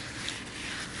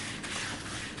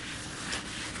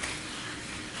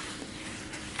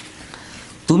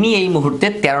 তুমি এই মুহূর্তে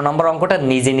 13 নম্বর অঙ্কটা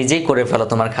নিজে নিজেই করে ফেলো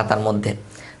তোমার খাতার মধ্যে,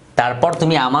 তারপর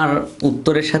তুমি আমার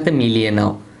উত্তরের সাথে মিলিয়ে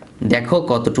নাও, দেখো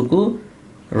কতটুকু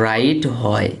রাইট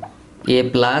হয়। এ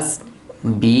plus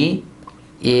B,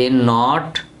 A not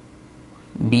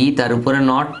be তার উপরে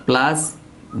নট প্লাস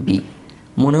বি।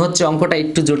 মনে হচ্ছে অঙ্কটা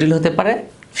একটু জটিল হতে পারে,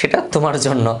 সেটা তোমার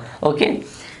জন্য। ওকে,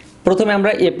 প্রথমে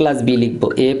আমরা এ প্লাস বি লিখবো,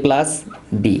 এ প্লাস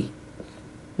বি,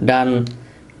 ডান।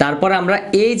 তারপর আমরা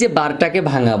এই যে বারটাকে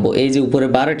ভাঙাবো, এই যে উপরে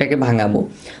বার, এটাকে ভাঙাবো,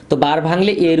 তো বার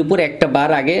ভাঙলে এর উপর একটা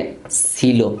বার আগে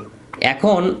ছিল,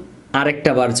 এখন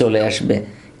আরেকটা বার চলে আসবে।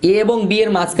 এ এবং বি এর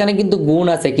মাঝখানে কিন্তু গুণ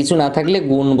আছে, কিছু না থাকলে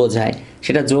গুণ বোঝায়,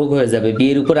 সেটা যোগ হয়ে যাবে। বি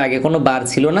এর উপর আগে কোনো বার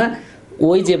ছিল না,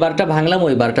 ওই যে বারটা ভাঙলাম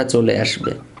ওই বারটা চলে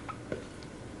আসবে।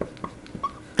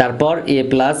 তারপর এ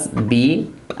প্লাস বি,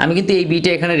 আমি কিন্তু এই বিটা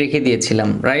এখানে রেখে দিয়েছিলাম,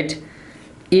 রাইট।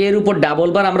 এর উপর ডাবল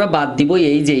বার আমরা বাদ দিব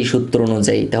এই যে এই সূত্র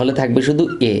অনুযায়ী, তাহলে থাকবে শুধু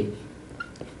এ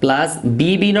প্লাস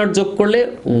বি, বি নট যোগ করলে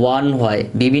 1 হয়,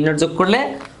 বি বি নট যোগ করলে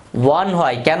 1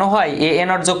 হয়। কেন হয়? এ এ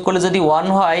নট যোগ করলে যদি 1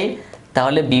 হয়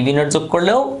তাহলে বি বি নট যোগ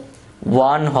করলেও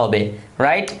 1 হবে,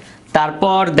 রাইট।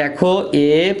 তারপর দেখো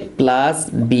এ প্লাস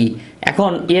বি,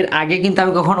 এখন এর আগে কিন্তু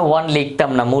আমি কখনো 1 লিখতাম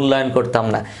না, মূল্যায়ন করতাম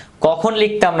না। কখন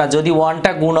লিখতাম না? যদি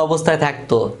 1টা গুণ অবস্থায়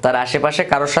থাকতো, তার আশেপাশে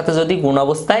কারোর সাথে যদি গুণ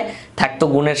অবস্থায় থাকতো,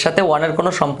 গুণের সাথে 1 এর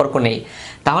কোনো সম্পর্ক নেই,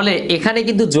 তাহলে এখানে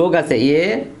কিন্তু যোগ আছে, এ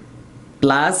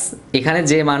প্লাস এখানে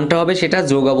যে মানটা হবে সেটা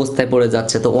যোগ অবস্থায় পড়ে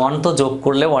যাচ্ছে, তো 1 তো যোগ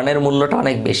করলে 1 এর মূল্যটা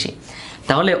অনেক বেশি,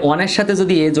 তাহলে 1 এর সাথে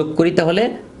যদি এ যোগ করি তাহলে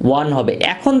 1 হবে।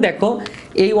 এখন দেখো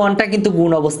এই 1টা কিন্তু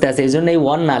গুণ অবস্থায় আছে, এই জন্য এই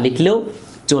 1 না লিখলেও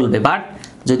চলবে, বাট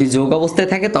যদি যোগ অবস্থায়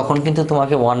থাকে তখন কিন্তু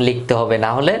তোমাকে 1 লিখতে হবে,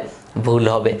 না হলে ভুল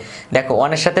হবে। দেখো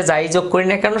 1 এর সাথে যাই যোগ করি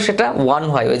না কেন সেটা 1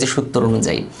 হয় ওই যে সূত্র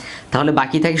অনুযায়ী, তাহলে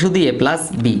বাকি থাকে শুধু এ প্লাস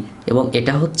বি, এবং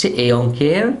এটা হচ্ছে এই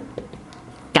অঙ্কের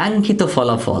কাঙ্ক্ষিত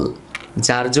ফলাফল,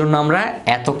 যার জন্য আমরা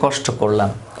এত কষ্ট করলাম।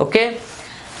 ওকে,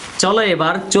 চলো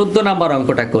এবার 14 নম্বর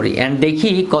অঙ্কটা করি এন্ড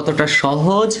দেখি কতটা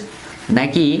সহজ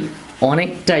নাকি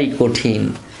অনেকটাই কঠিন।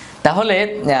 তাহলে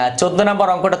 14 নম্বর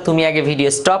অঙ্কটা তুমি আগে ভিডিও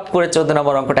স্টপ করে 14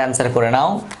 নম্বর অঙ্কটা অ্যান্সার করে নাও,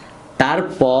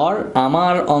 তারপর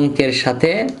আমার অঙ্কের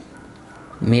সাথে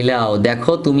মিলাও,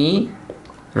 দেখো তুমি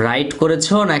রাইট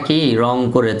করেছো নাকি রং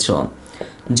করেছো।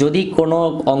 যদি কোনো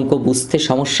অঙ্ক বুঝতে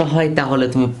সমস্যা হয় তাহলে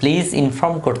তুমি প্লিজ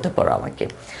ইনফর্ম করতে পারো আমাকে।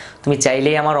 তুমি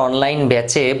চাইলেই আমার অনলাইন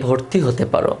ব্যাচে ভর্তি হতে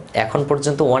পারো। এখন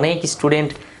পর্যন্ত অনেক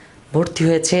স্টুডেন্ট ভর্তি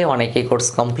হয়েছে, অনেকে কোর্স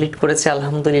কমপ্লিট করেছে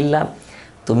আলহামদুলিল্লাহ।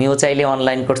 তুমিও চাইলে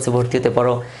অনলাইন কোর্সে ভর্তি হতে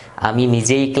পারো। আমি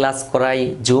নিজেই ক্লাস করাই,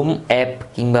 জুম অ্যাপ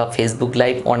কিংবা ফেসবুক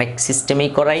লাইভ অনেক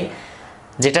সিস্টেমেই করাই,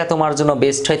 যেটা তোমার জন্য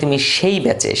বেস্ট হয় তুমি সেই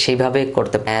ব্যাচে সেইভাবে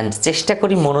করতে অ্যান্ড চেষ্টা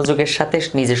করি মনোযোগের সাথে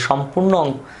নিজের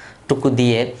সম্পূর্ণটুকু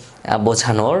দিয়ে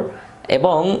বোঝানোর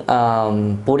এবং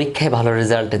পরীক্ষায় ভালো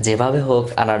রেজাল্ট যেভাবে হোক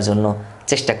আনার জন্য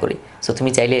চেষ্টা করি। সো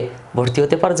তুমি চাইলে ভর্তি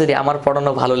হতে পারো যদি আমার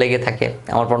পড়ানো ভালো লেগে থাকে,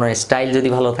 আমার পড়ানোর স্টাইল যদি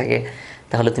ভালো থাকে,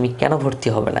 তাহলে তুমি কেন ভর্তি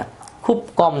হবে না। খুব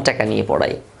কম টাকা নিয়ে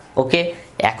পড়াই। ওকে,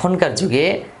 এখনকার যুগে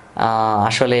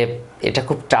আসলে এটা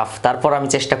খুব টাফ, তারপর আমি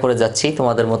চেষ্টা করে যাচ্ছি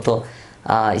তোমাদের মতো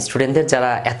স্টুডেন্টদের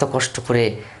যারা এত কষ্ট করে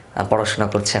পড়াশোনা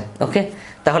করছে। ওকে,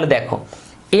 তাহলে দেখো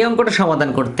এই অঙ্কটা সমাধান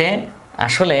করতে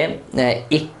আসলে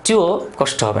একটুও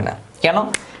কষ্ট হবে না। কেন?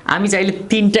 আমি চাইলে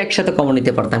 3টা একসাথে কমন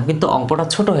নিতে পারতাম, কিন্তু অঙ্কটা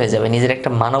ছোট হয়ে যাবে, নিজের একটা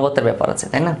মানবতার ব্যাপার আছে,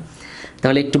 তাই না?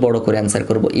 তাহলে একটু বড় করে অ্যান্সার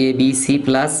করব, A B C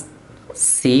plus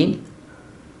C.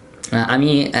 আমি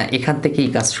এখান থেকেই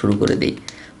কাজ শুরু করে দিই।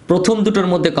 প্রথম দুটোর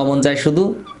মধ্যে কমন যায় শুধু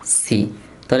সি,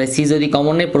 তাহলে সি যদি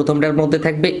কমন নেই প্রথমটার মধ্যে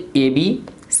থাকবে এ বি,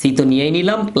 সি তো নিয়েই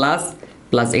নিলাম, প্লাস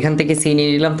প্লাস এখান থেকে সি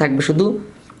নিয়ে নিলাম, থাকবে শুধু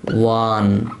 1,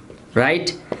 রাইট।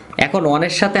 এখন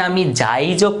 1-এর সাথে আমি যাই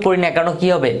যোগ করি না কেন কি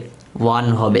হবে, 1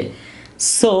 হবে।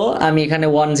 সো আমি এখানে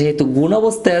 1 যেহেতু গুণ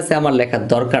অবস্থায় আছে আমার লেখার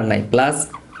দরকার নাই, প্লাস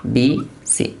বি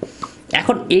সি।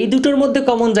 এখন এই দুটোর মধ্যে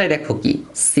কমন যায় দেখো কি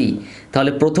সি,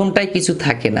 তাহলে প্রথমটায় কিছু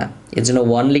থাকে না, এর জন্য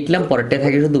 1 লিখলাম, পরেরটায়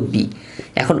থাকে শুধু বি।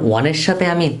 এখন 1-এর সাথে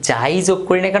আমি যাই যোগ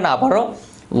করি না কেন আবারও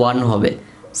 1 হবে।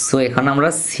 সো এখন আমরা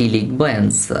সি লিখবো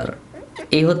অ্যান্সার।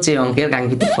 এই হচ্ছে অঙ্কের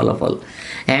কাঙ্ক্ষিত ফলাফল।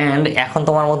 অ্যান্ড এখন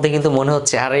তোমার মধ্যে কিন্তু মনে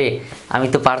হচ্ছে আরে আমি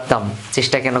তো পারতাম,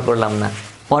 চেষ্টা কেন করলাম না।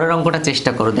 পরের অঙ্কটা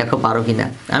চেষ্টা করো, দেখো পারো কিনা।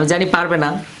 আমি জানি পারবে না,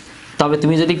 তবে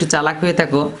তুমি যদি একটু চালাক হয়ে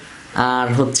থাকো আর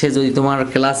হচ্ছে যদি তোমার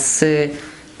ক্লাসে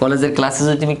কলেজের ক্লাসে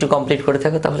যদি তুমি একটু কমপ্লিট করে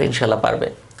থাকো তাহলে ইনশাল্লাহ পারবে।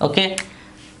 ওকে,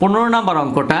 15 নম্বর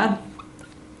অঙ্কটা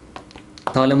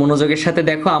তাহলে মনোযোগের সাথে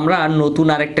দেখো। আমরা নতুন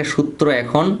আরেকটা সূত্র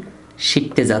এখন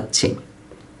শিখতে যাচ্ছি।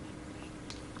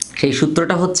 সেই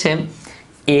সূত্রটা হচ্ছে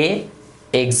এ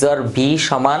XOR বি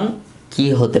সমান কি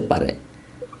হতে পারে।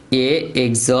 এ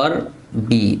XOR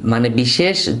বি মানে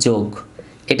বিশেষ যোগ,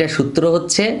 এটা সূত্র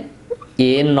হচ্ছে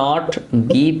এ not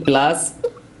be plus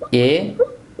A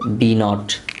B not.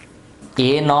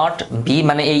 A not be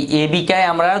মানে এই এ বিটায়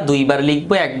আমরা দুইবার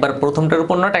লিখবো, একবার প্রথমটার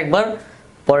উপর নট, একবার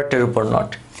পরেরটার উপর নট।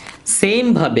 সেম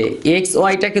ভাবে এক্স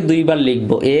ওয়াইটাকে দুইবার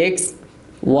লিখবো, x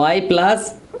Y plus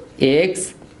x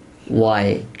Y.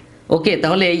 ওকে,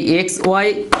 তাহলে এই এক্স ওয়াই,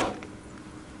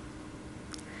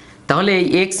 তাহলে এই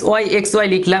এক্স ওয়াই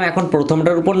লিখলাম, এখন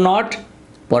প্রথমটার উপর নট,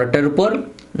 পরেরটার উপর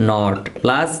not,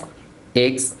 plus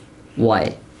x Y.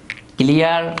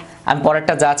 Clear? আমি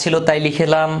পরেরটা যা ছিল তাই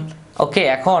লিখলাম। ওকে,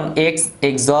 এখন x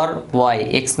XOR Y,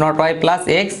 x not Y plus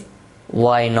x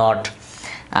why not.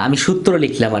 আমি সূত্র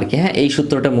লিখলাম আর কি, হ্যাঁ, এই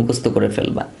সূত্রটা মুখস্থ করে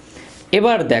ফেলবা।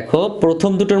 এবার দেখো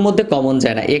প্রথম দুটোর মধ্যে কমন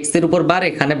যায় না, এক্স এর উপর বার,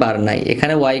 এখানে বার নাই,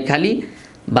 এখানে ওয়াই খালি,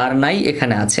 বার নাই,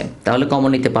 এখানে আছে, তাহলে কমন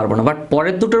নিতে পারবো না। বাট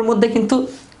পরের দুটোর মধ্যে কিন্তু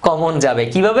কমন যাবে।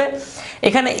 কিভাবে?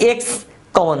 এখানে এক্স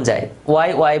কমন যায়,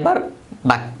 ওয়াই বার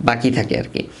বাকি থাকে আর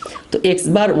কি। তো এক্স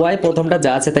বার ওয়াই প্রথমটা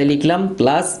যা আছে তাই লিখলাম,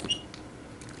 প্লাস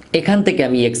এখান থেকে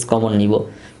আমি এক্স কমন নিব,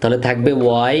 তাহলে থাকবে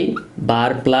ওয়াই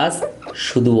বার প্লাস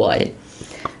শুধু ওয়াই।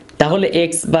 তাহলে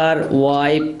x bar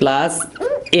Y plus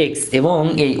x, এবং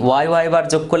এই ওয়াই বার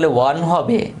যোগ করলে 1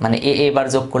 হবে, মানে এ বার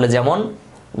যোগ করলে যেমন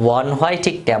 1 হয়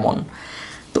ঠিক তেমন।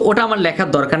 তো ওটা আমার লেখার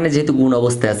দরকার নেই যেহেতু গুণ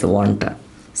অবস্থায় আছে 1টা,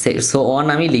 সো 1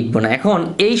 আমি লিখবো না। এখন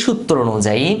এই সূত্র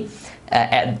অনুযায়ী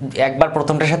একবার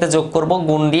প্রথমটার সাথে যোগ করব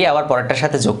গুণ দিয়ে, আবার পরেরটার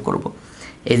সাথে যোগ করব।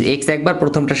 এই যে এক্স একবার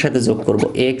প্রথমটার সাথে যোগ করব,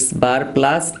 এক্স বার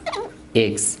প্লাস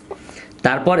এক্স,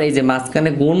 তারপর এই যে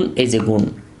মাঝখানে গুণ, এই যে গুণ,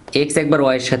 এক্স একবার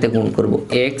ওয়াইয়ের সাথে গুণ করব,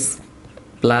 এক্স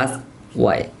প্লাস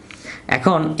ওয়াই।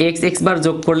 এখন এক্স বার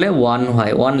যোগ করলে 1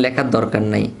 হয়, 1 লেখার দরকার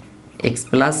নাই, এক্স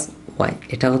প্লাস ওয়াই।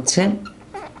 এটা হচ্ছে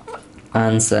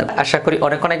আনসার। আশা করি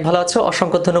অনেক অনেক ভালো আছো।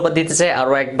 অসংখ্য ধন্যবাদ দিতে চাই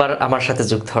আরও একবার আমার সাথে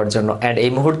যুক্ত হওয়ার জন্য। অ্যান্ড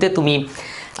এই মুহূর্তে তুমি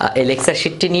এই লেকচার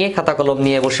শিটটি নিয়ে খাতা কলম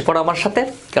নিয়ে বসে পড়ো আমার সাথে,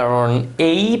 কারণ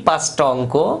এই 5টা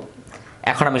অঙ্ক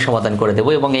এখন আমি সমাধান করে দেবো,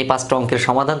 এবং এই 5টা অঙ্কের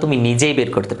সমাধান তুমি নিজেই বের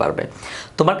করতে পারবে।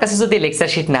 তোমার কাছে যদি লেকচার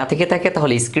শিট না থেকে থাকে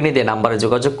তাহলে স্ক্রিনে দিয়ে নাম্বারে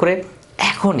যোগাযোগ করে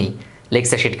এখনই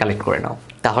লেকচার শিট কালেক্ট করে নাও,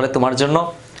 তাহলে তোমার জন্য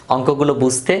অঙ্কগুলো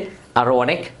বুঝতে আরও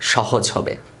অনেক সহজ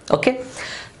হবে। ওকে,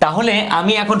 তাহলে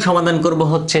আমি এখন সমাধান করব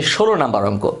হচ্ছে 16 নাম্বার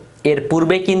অঙ্ক। এর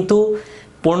পূর্বে কিন্তু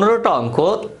 15টা অঙ্ক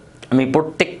আমি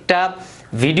প্রত্যেকটা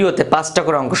ভিডিওতে 5টা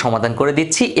করে অঙ্ক সমাধান করে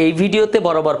দিচ্ছি। এই ভিডিওতে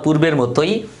বরাবর পূর্বের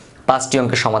মতোই 5টি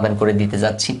অঙ্কের সমাধান করে দিতে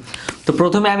যাচ্ছি। তো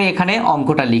প্রথমে আমি এখানে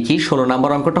অঙ্কটা লিখি। 16 নম্বর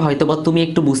অঙ্কটা হয়তো বা তুমি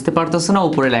একটু বুঝতে পারতেছো না,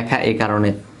 উপরে লেখা এই কারণে,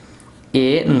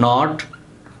 এ not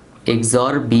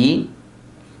XOR B,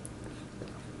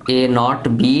 A not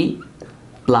be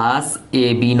plus A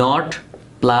B not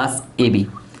plus A B.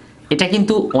 এটা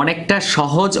কিন্তু অনেকটা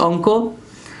সহজ অঙ্ক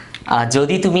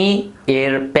যদি তুমি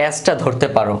এর প্যাচটা ধরতে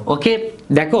পারো। ওকে,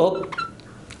 দেখো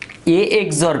এ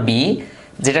XOR বি,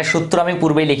 যেটা সূত্র আমি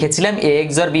পূর্বেই লিখেছিলাম, এ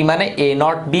XOR বি মানে এ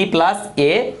not be plus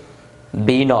A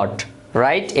B not,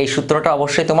 right? এই সূত্রটা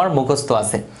অবশ্যই তোমার মুখস্থ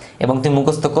আছে এবং তুমি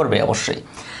মুখস্থ করবে অবশ্যই।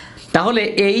 তাহলে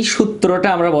এই সূত্রটা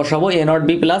আমরা বসাবো এ not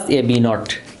be plus A B not.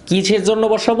 কিসের জন্য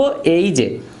বসাবো? এই যে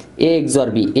এ XOR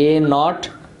B, A not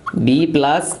be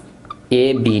plus A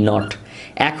B not.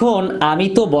 এখন আমি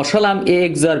তো বসালাম এ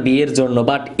XOR বি এর জন্য,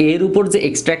 বাট এর উপর যে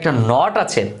এক্সট্রা একটা নট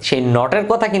আছে সেই নটের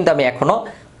কথা কিন্তু আমি এখনো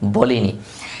বলিনি।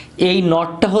 এই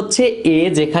নটটা হচ্ছে এ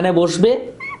যেখানে বসবে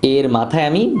এর মাথায়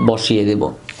আমি বসিয়ে দেব।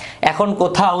 এখন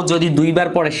কোথাও যদি দুইবার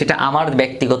পড়ে সেটা আমার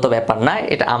ব্যক্তিগত ব্যাপার না,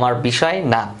 এটা আমার বিষয়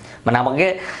না, মানে আমাকে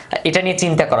এটা নিয়ে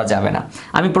চিন্তা করা যাবে না।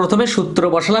 আমি প্রথমে সূত্র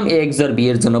বসালাম এ XOR বি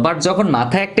এর জন্য, বাট যখন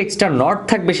মাথায় একটা এক্সট্রা নট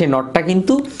থাকবে সেই নটটা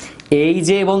কিন্তু এই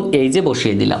যে এবং এই যে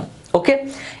বসিয়ে দিলাম। ওকে,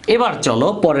 এবার চলো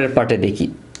পরের পার্টে দেখি।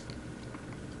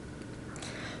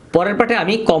 পরের পার্টে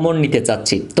আমি কমন নিতে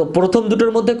চাচ্ছি। তো প্রথম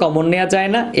দুটোর মধ্যে কমন নেওয়া যায়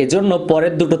না, এজন্য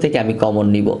পরের দুটো থেকে আমি কমন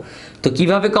নিব। তো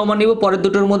কিভাবে কমন নিব? পরের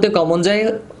দুটোর মধ্যে কমন যায়,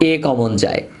 এ কমন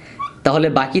যায়, তাহলে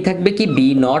বাকি থাকবে কি B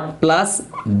not plus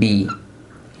B,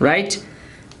 right?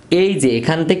 এই যে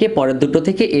এখান থেকে পরের দুটো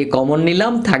থেকে এ কমন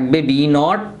নিলাম, থাকবে বি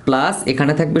নট প্লাস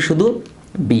এখানে থাকবে শুধু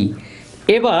বি।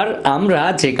 এবার আমরা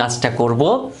যে কাজটা করব,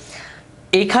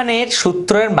 এখানের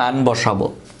সূত্রের মান বসাবো।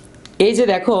 এই যে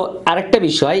দেখো আরেকটা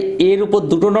বিষয়, এর উপর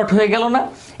দুটো নট হয়ে গেল না,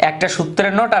 একটা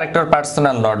সূত্রের নট আর একটা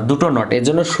পার্সোনাল নট, দুটো নট, এর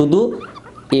জন্য শুধু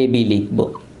এ বি লিখব।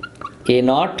 এ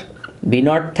নট বি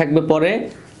নট থাকবে পরে,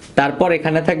 তারপর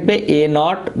এখানে থাকবে এ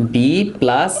নট বি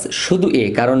প্লাস শুধু এ,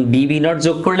 কারণ বি বি নট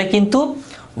যোগ করলে কিন্তু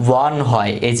 1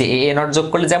 হয়। এই যে এ নট যোগ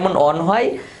করলে যেমন 1 হয়,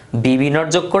 বি বি নট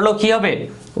যোগ করলেও কি হবে?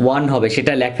 1 হবে,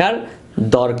 সেটা লেখার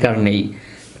দরকার নেই।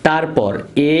 তারপর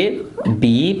A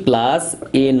B plus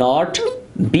A not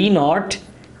be not,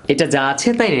 এটা যা আছে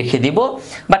তাই রেখে দিব।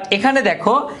 বাট এখানে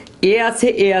দেখো এ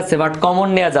আছে বাট কমন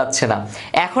নেওয়া যাচ্ছে না।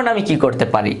 এখন আমি কি করতে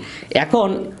পারি? এখন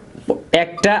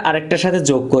একটা আরেকটার সাথে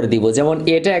যোগ করে দিব, যেমন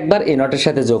এটা একবার এ নটের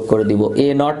সাথে যোগ করে দিব, এ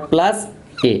নট প্লাস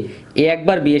এ,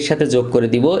 একবার বি এর সাথে যোগ করে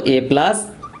দিব, এ প্লাস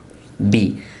বি।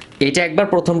 এটা একবার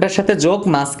প্রথমটার সাথে যোগ,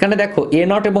 মাঝখানে দেখো এ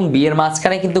নট এবং বি এর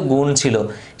মাঝখানে কিন্তু গুণ ছিল,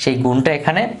 সেই গুণটা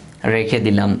এখানে রেখে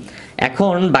দিলাম।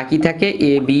 এখন বাকি থাকে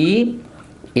A B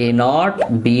A not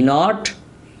be not,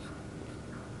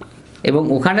 এবং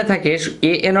ওখানে থাকে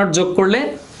এ নট যোগ করলে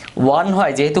 1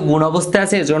 হয়, যেহেতু গুণ অবস্থায়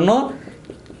আছে এজন্য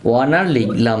 1 আর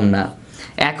লিখলাম না।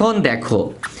 এখন দেখো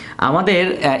আমাদের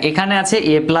এখানে আছে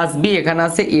এ প্লাস বি, এখানে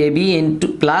আছে A B into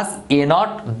plus A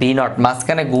not be not,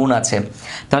 মাঝখানে গুণ আছে।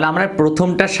 তাহলে আমরা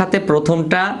প্রথমটার সাথে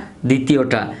প্রথমটা,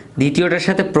 দ্বিতীয়টার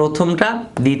সাথে প্রথমটা,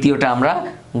 দ্বিতীয়টা আমরা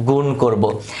গুণ করব।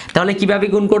 তাহলে কিভাবে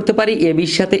গুণ করতে পারি? এ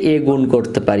বির সাথে এ গুণ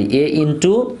করতে পারি, এ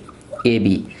ইন্টু এ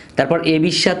বি। তারপর এ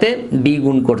বির সাথে বি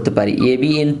গুণ করতে পারি, এ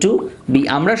বি ইন্টু বি।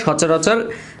 আমরা সচরাচর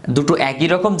দুটো একই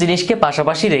রকম জিনিসকে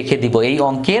পাশাপাশি রেখে দিব। এই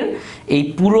অঙ্কের এই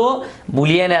পুরো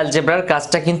বুলিয়ান অ্যালজেব্রার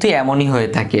কাজটা কিন্তু এমনই হয়ে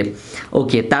থাকে।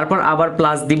 ওকে, তারপর আবার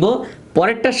প্লাস দিব,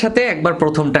 পরেরটার সাথে একবার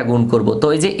প্রথমটা গুণ করব। তো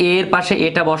এই যে এ এর পাশে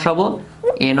এটা বসাবো,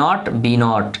 এ নট বি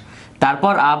নট,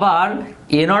 তারপর আবার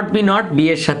এ নট বি নট বি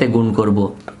এর সাথে গুণ করব,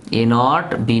 এ not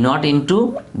be not into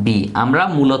B. আমরা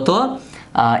মূলত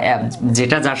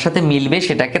যেটা যার সাথে মিলবে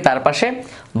সেটাকে তার পাশে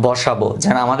বসাবো,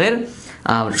 যেন আমাদের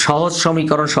সহজ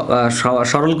সমীকরণ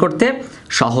সরল করতে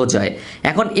সহজ হয়।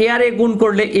 এখন এ আর এ গুণ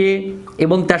করলে এ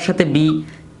এবং তার সাথে বি,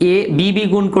 এ বি বি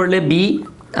গুণ করলে বি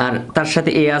আর তার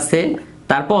সাথে এ আছে,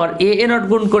 তারপর এ নট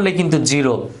গুণ করলে কিন্তু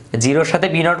 0, 0 সাথে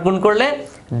বি নট গুণ করলে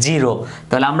 0,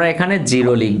 তাহলে আমরা এখানে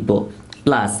 0 লিখব।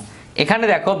 প্লাস এখানে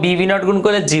দেখো বি বি নট গুণ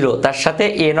করলে 0, তার সাথে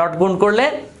এ নট গুণ করলে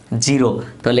 0,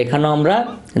 তাহলে এখানেও আমরা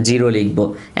 0 লিখব।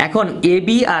 এখন A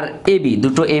B R A B,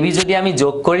 দুটো এ বি যদি আমি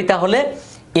যোগ করি তাহলে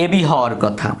এ বি হওয়ার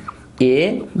কথা, এ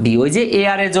বি। ওই যে এ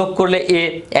আর এ যোগ করলে এ,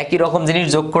 একই রকম জিনিস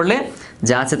যোগ করলে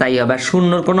যা আছে তাই হবে, আর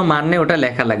শূন্যর কোনো মান নেই, ওটা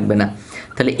লেখা লাগবে না।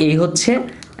 তাহলে এই হচ্ছে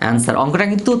অ্যান্সার। অঙ্কটা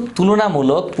কিন্তু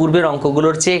তুলনামূলক পূর্বের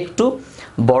অঙ্কগুলোর চেয়ে একটু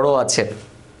বড় আছে।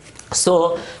 সো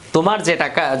তোমার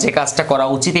যে কাজটা করা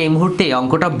উচিত এই মুহূর্তে,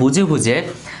 অঙ্কটা বুঝে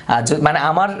মানে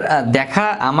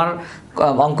আমার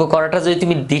অঙ্ক করাটা যদি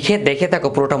তুমি দেখে থাকো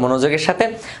পুরোটা মনোযোগের সাথে,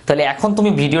 তাহলে এখন তুমি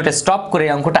ভিডিওটা স্টপ করে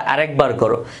অঙ্কটা আরেকবার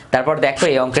করো, তারপর দেখো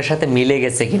এই অঙ্কের সাথে মিলে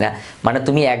গেছে কিনা, মানে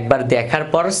তুমি একবার দেখার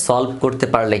পর সলভ করতে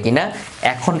পারলে কিনা।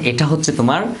 এখন এটা হচ্ছে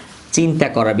তোমার চিন্তা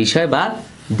করা বিষয় বা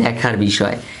দেখার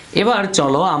বিষয়। এবার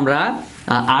চলো আমরা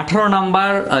 17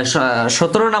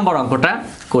 নম্বর অঙ্কটা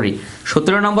করি।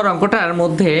 17 নম্বর অঙ্কটার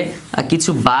মধ্যে কিছু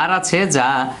বার আছে যা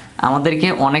আমাদেরকে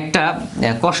অনেকটা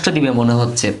কষ্ট দিবে মনে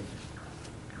হচ্ছে।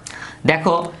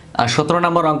 দেখো 17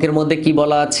 নম্বর অঙ্কের মধ্যে কি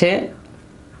বলা আছে,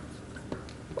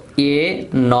 এ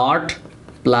নট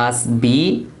প্লাস বি,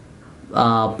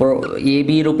 এ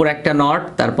বির উপর একটা নট,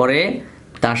 তারপরে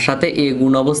তার সাথে এ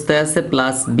গুণ অবস্থায় আছে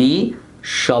প্লাস বি,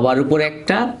 সবার উপর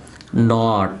একটা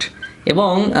নট।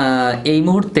 এবং এই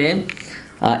মুহূর্তে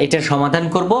এটার সমাধান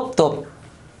করব। তো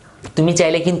তুমি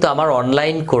চাইলে কিন্তু আমার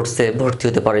অনলাইন কোর্সে ভর্তি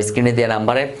হতে পারো, স্ক্রিনে দেওয়া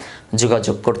নাম্বারে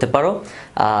যোগাযোগ করতে পারো।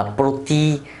 প্রতি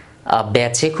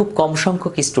ব্যাচে খুব কম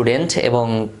সংখ্যক স্টুডেন্ট এবং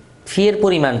ফি এর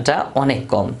পরিমাণটা অনেক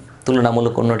কম,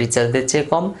 তুলনামূলক অন্য টিচারদের চেয়ে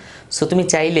কম। সো তুমি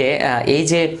চাইলে এই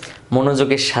যে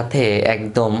মনোযোগের সাথে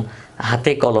একদম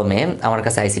হাতে কলমে আমার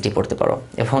কাছে আইসিটি পড়তে পারো।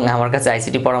 এবং আমার কাছে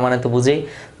আইসিটি পড়া মানে তো বুঝেই,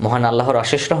 মহান আল্লাহর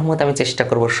অশেষ রহমত, আমি চেষ্টা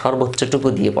করব সর্বোচ্চটুকু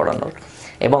দিয়ে পড়ানোর।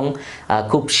 এবং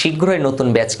খুব শীঘ্রই নতুন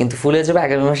ব্যাচ কিন্তু ফুল হয়ে যাবে,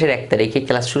 আগামী মাসের 1 তারিখে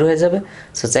ক্লাস শুরু হয়ে যাবে।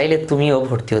 সো চাইলে তুমিও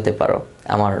ভর্তি হতে পারো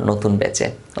আমার নতুন ব্যাচে।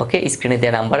 ওকে, স্ক্রিনে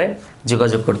দেওয়া নাম্বারে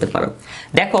যোগাযোগ করতে পারো।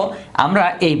 দেখো আমরা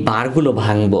এই বারগুলো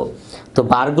ভাঙবো, তো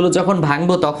বারগুলো যখন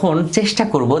ভাঙবো তখন চেষ্টা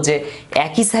করব যে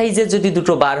একই সাইজের যদি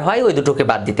দুটো বার হয় ওই দুটোকে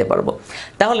বাদ দিতে পারবো।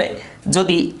 তাহলে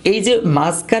যদি এই যে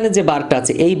মাঝখানে যে বারটা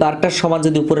আছে এই বারটার সমান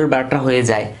যদি উপরের বারটা হয়ে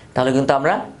যায় তাহলে কিন্তু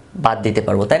আমরা বাদ দিতে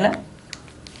পারবো, তাই না?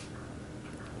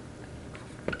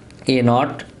 এ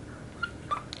নট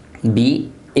বি,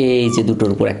 এই যে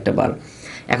দুটোর উপর একটা বার।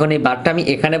 এখন এই বারটা আমি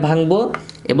এখানে ভাঙবো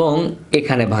এবং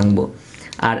এখানে ভাঙবো,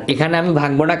 আর এখানে আমি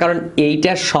ভাঙবো না, কারণ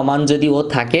এইটার সমান যদি ও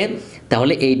থাকে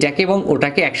তাহলে এইটাকে এবং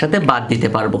ওটাকে একসাথে বাদ দিতে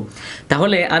পারবো।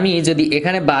 তাহলে আমি যদি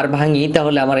এখানে বার ভাঙি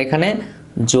তাহলে আমার এখানে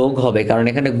যোগ হবে, কারণ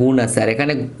এখানে গুণ আছে, আর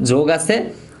এখানে যোগ আছে,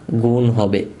 গুণ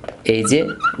হবে, এই যে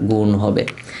গুণ হবে।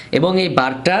 এবং এই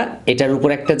বারটা এটার উপর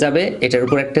একটা যাবে, এটার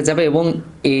উপর একটা যাবে এবং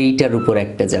এইটার উপর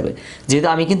একটা যাবে। যেহেতু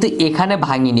আমি কিন্তু এখানে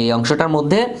ভাঙিনি, এই অংশটার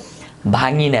মধ্যে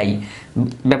ভাঙি নাই,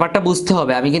 ব্যাপারটা বুঝতে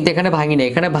হবে, আমি কিন্তু এখানে ভাঙি নাই।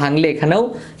 এখানে ভাঙলে এখানেও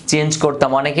চেঞ্জ করতাম,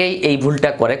 অনেকেই এই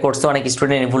ভুলটা করে, করছে অনেক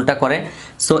স্টুডেন্ট এই ভুলটা করে।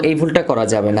 সো এই ভুলটা করা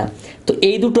যাবে না। তো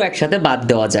এই দুটো একসাথে বাদ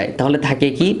দেওয়া যায়, তাহলে থাকে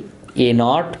কি এ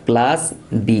নট প্লাস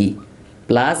বি,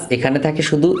 প্লাস এখানে থাকে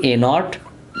শুধু এ নট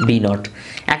বি নট।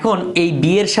 এখন এই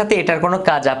বি এর সাথে এটার কোনো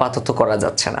কাজ আপাতত করা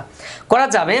যাচ্ছে না, করা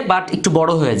যাবে বাট একটু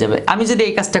বড় হয়ে যাবে। আমি যদি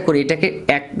এই কাজটা করি, এটাকে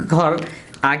এক ঘর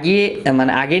আগে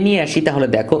মানে আগে নিয়ে আসি, তাহলে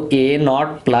দেখো এ not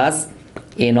plus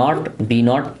A not be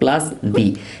not plus B,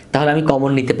 তাহলে আমি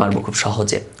কমন নিতে পারবো খুব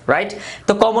সহজে, রাইট?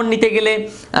 তো কমন নিতে গেলে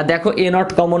দেখো এ নট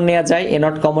কমন নেওয়া যায়, এ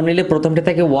নট কমন নিলে প্রথমটা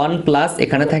থাকে 1 প্লাস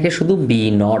এখানে থাকে শুধু বি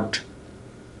নট,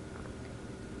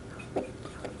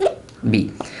 বি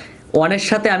 1 এর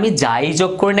সাথে আমি যাই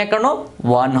যোগ করি না কেন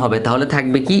 1 হবে, তাহলে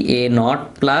থাকবে কি এ নট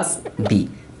প্লাস বি।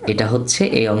 এটা হচ্ছে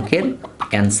এই অঙ্কের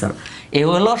অ্যান্সার। এ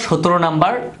হলো 17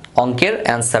 নাম্বার অঙ্কের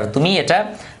অ্যান্সার। তুমি এটা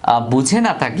বুঝে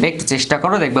না থাকলে একটু চেষ্টা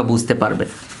করো, দেখবা বুঝতে পারবে।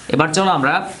 এবার চলো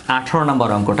আমরা 18 নম্বর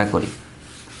অঙ্কটা করি।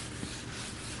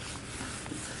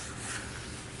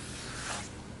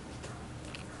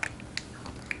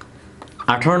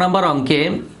 18 নম্বর অঙ্কে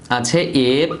আছে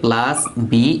এ প্লাস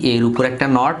বি, এর উপর একটা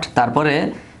নট, তারপরে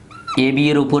এ বি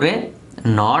এর উপরে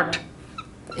নট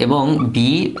এবং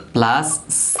বি প্লাস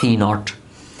সি নট।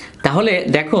 তাহলে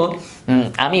দেখো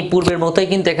আমি পূর্বের মতোই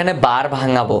কিন্তু এখানে বার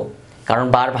ভাঙাবো, কারণ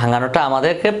বার ভাঙানোটা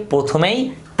আমাদেরকে প্রথমেই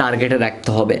টার্গেটে রাখতে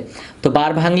হবে। তো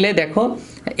বার ভাঙলে দেখো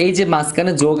এই যে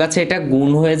মাঝখানে যোগ আছে এটা গুণ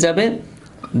হয়ে যাবে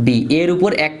বি, এর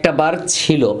উপর একটা বার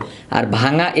ছিল, আর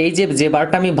ভাঙা এই যে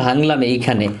বারটা আমি ভাঙলাম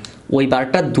এইখানে ওই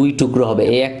বারটা 2 টুকরো হবে,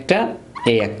 এই একটা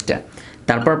এই একটা,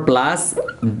 তারপর plus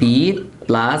B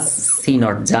plus C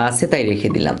not, যা আছে তাই রেখে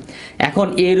দিলাম। এখন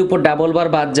এর উপর ডাবল বার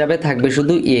বাদ যাবে, থাকবে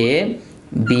শুধু A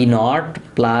B not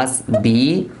plus B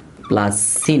plus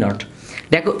C not.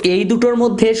 দেখো এই দুটোর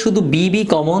মধ্যে শুধু বি বি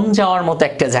কমন যাওয়ার মতো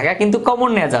একটা জায়গা, কিন্তু কমন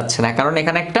নেওয়া যাচ্ছে না কারণ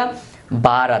এখানে একটা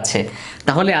বার আছে।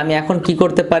 তাহলে আমি এখন কি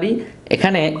করতে পারি,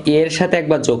 এখানে এর সাথে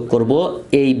একবার যোগ করব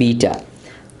এই বিটা,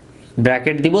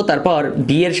 ব্র্যাকেট দিব, তারপর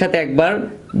বি এর সাথে একবার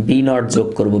বি নট যোগ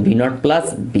করব, বি নট প্লাস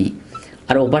বি,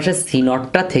 আর ওপাশে সি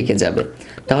নটটা থেকে যাবে।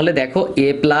 তাহলে দেখো এ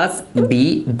plus B,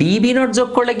 B B not যোগ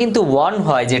করলে কিন্তু 1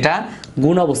 হয়, যেটা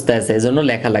গুণ অবস্থায় আছে, এজন্য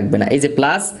লেখা লাগবে না। এই যে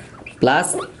প্লাস প্লাস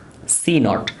সি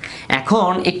নট।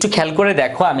 এখন একটু খেয়াল করে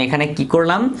দেখো আমি এখানে কি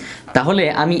করলাম, তাহলে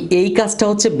আমি এই কাজটা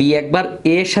হচ্ছে বি একবার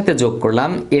এ এর সাথে যোগ করলাম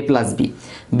এ প্লাস বি,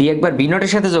 বি একবার বি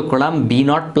নটের সাথে যোগ করলাম B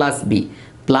not plus B,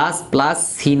 plus plus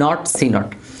C not C not,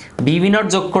 B B not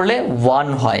যোগ করলে 1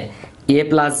 হয়, এ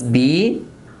plus B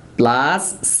plus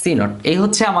C not. এই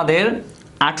হচ্ছে আমাদের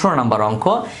 18 নম্বর অঙ্ক।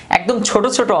 একদম ছোট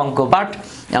ছোট অঙ্ক, বাট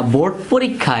বোর্ড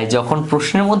পরীক্ষায় যখন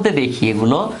প্রশ্নের মধ্যে দেখি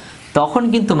এগুলো তখন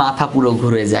কিন্তু মাথা পুরো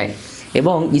ঘুরে যায়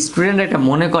এবং স্টুডেন্টরা এটা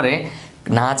মনে করে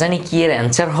না জানি কি এর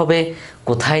অ্যান্সার হবে,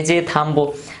 কোথায় যেয়ে থামবো।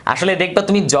 আসলে দেখবা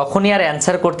তুমি যখনই আর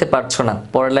অ্যান্সার করতে পারছো না,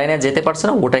 পরের লাইনে যেতে পারছো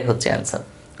না, ওটাই হচ্ছে অ্যান্সার।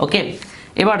 ওকে,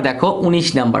 এবার দেখো 19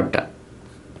 নাম্বারটা,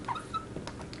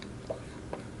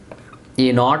 এ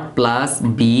নট প্লাস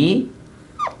বি,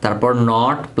 তারপর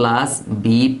not plus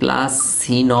B plus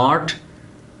C not,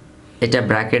 এটা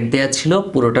ব্র্যাকেট দেওয়া ছিল,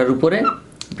 পুরোটার উপরে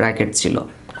ব্র্যাকেট ছিল।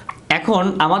 এখন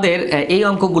আমাদের এই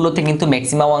অঙ্কগুলোতে কিন্তু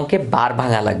ম্যাক্সিমাম অঙ্কে বার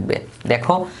ভাঙা লাগবে।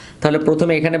 দেখো তাহলে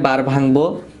প্রথমে এখানে বার ভাঙবো,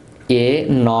 এ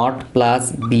নট প্লাস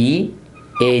বি,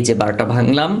 এই যে বারটা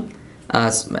ভাঙলাম,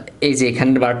 এই যে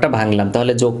এখানের বারটা ভাঙলাম,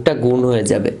 তাহলে যোগটা গুণ হয়ে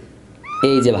যাবে,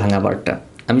 এই যে ভাঙা বারটা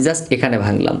আমি জাস্ট এখানে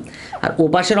ভাঙলাম, আর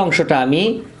ওপাশের অংশটা আমি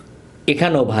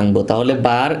এখানেও ভাঙবো, তাহলে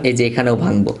বার এই যে এখানেও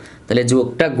ভাঙবো, তাহলে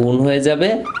যোগটা গুণ হয়ে যাবে,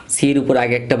 সির উপর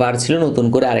আগে একটা বার ছিল, নতুন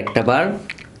করে আরেকটা বার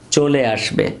চলে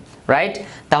আসবে, রাইট?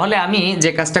 তাহলে আমি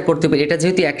যে কাজটা করতে পারি, এটা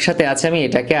যেহেতু একসাথে আছে আমি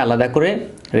এটাকে আলাদা করে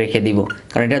রেখে দিব,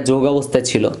 কারণ এটা যোগ অবস্থায়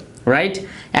ছিল, রাইট?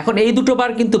 এখন এই দুটো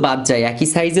বার কিন্তু বাদ যায়, একই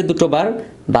সাইজে দুটো বার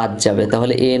বাদ যাবে,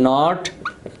 তাহলে এ নট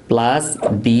প্লাস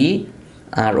বি,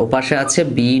 আর ওপাশে আছে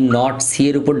বি নট, সি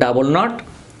এর উপর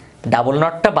ডাবল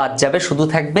নটটা বাদ যাবে, শুধু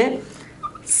থাকবে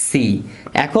সি।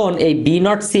 এখন এই বি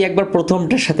নট সি একবার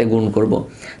প্রথমটার সাথে গুণ করব,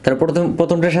 তাহলে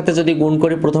প্রথমটার সাথে যদি গুণ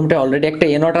করি, প্রথমটা অলরেডি একটা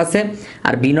এ নট আছে,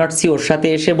 আর বি নট সি ওর সাথে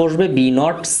এসে বসবে বি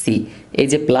নট সি, এই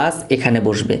যে প্লাস এখানে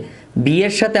বসবে, বি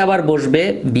এর সাথে আবার বসবে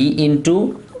B into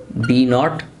B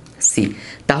not C.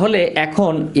 তাহলে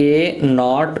এখন এ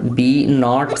নট বি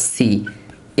নট সি,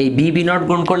 এই বি নট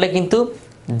গুণ করলে কিন্তু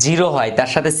 0 হয়, তার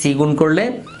সাথে সি গুণ করলে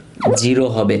 0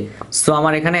 হবে। সো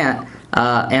আমার এখানে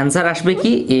অ্যান্সার আসবে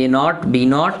কি এ নট বি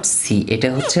নট সি, এটা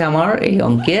হচ্ছে আমার এই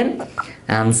অঙ্কের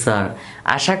অ্যান্সার।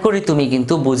 আশা করি তুমি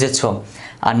কিন্তু বুঝেছো,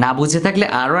 আর না বুঝে থাকলে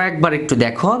আরও একবার একটু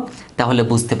দেখো, তাহলে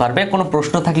বুঝতে পারবে। কোনো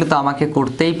প্রশ্ন থাকলে তো আমাকে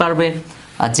করতেই পারবে,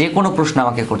 আর যে কোনো প্রশ্ন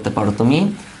আমাকে করতে পারো, তুমি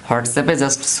হোয়াটসঅ্যাপে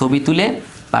জাস্ট ছবি তুলে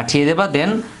পাঠিয়ে দেবা, দেন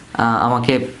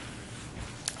আমাকে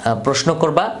প্রশ্ন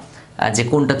করবা যে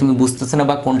কোনটা তুমি বুঝতেছো না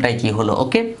বা কোনটায় কি হলো,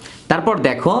 ওকে? তারপর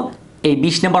দেখো এই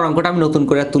 20 নম্বর অঙ্কটা আমি নতুন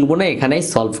করে তুলব না, এখানেই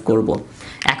সলভ করব।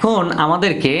 এখন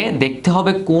আমাদেরকে দেখতে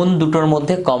হবে কোন দুটোর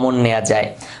মধ্যে কমন নেওয়া যায়।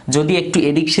 যদি একটু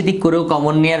এদিক সেদিক করেও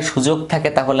কমন নেওয়ার সুযোগ থাকে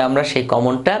তাহলে আমরা সেই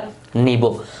কমনটা নিব।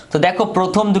 তো দেখো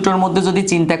প্রথম দুটোর মধ্যে যদি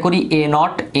চিন্তা করি, এ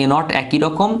নট একই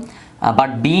রকম,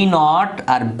 but B not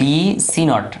R B C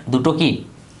not দুটো কি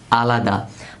আলাদা।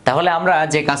 তাহলে আমরা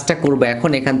যে কাজটা করব, এখন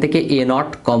এখান থেকে এ নট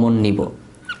কমন নিব,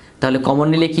 তাহলে কমন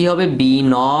নিলে কি হবে B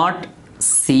not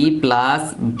C plus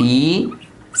B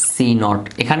C not,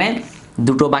 এখানে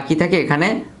দুটো বাকি থাকে, এখানে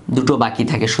দুটো বাকি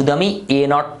থাকে, শুধু আমি এ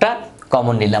নটটা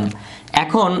কমন নিলাম।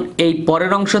 এখন এই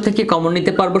পরের অংশ থেকে কমন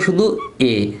নিতে পারবো শুধু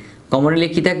এ, কমন নিলে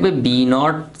কি থাকবে B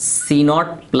not C not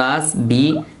plus B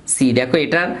C. দেখো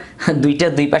এটার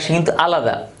দুই পাশে কিন্তু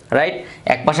আলাদা, রাইট?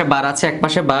 এক পাশে বার আছে, এক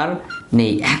পাশে বার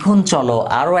নেই। এখন চলো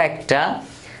আরও একটা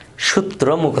সূত্র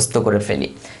মুখস্থ করে ফেলি।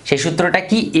 সেই সূত্রটা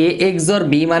কি, এ এক্স অর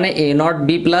বি মানে এ not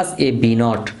be plus A B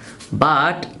not,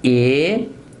 but A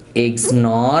x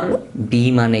নর বি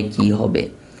মানে কি হবে,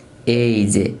 এই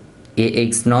যে এ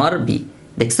এক্স নর বি,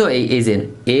 দেখছো এই যে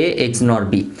এ এক্স নর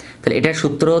বি, তাহলে এটার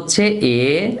সূত্র হচ্ছে A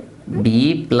B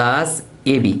plus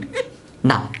A B.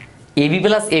 না, A B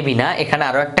plus A B না, এখানে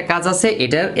আরও একটা কাজ আছে,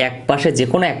 এটার এক পাশে যে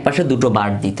কোনো এক পাশে দুটো বার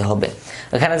দিতে হবে।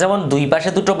 এখানে যেমন দুই পাশে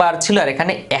দুটো বার ছিল, আর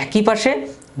এখানে একই পাশে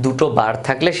দুটো বার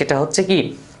থাকলে সেটা হচ্ছে কি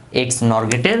এক্স নর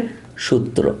গেটের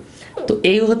সূত্র। তো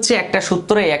এই হচ্ছে একটা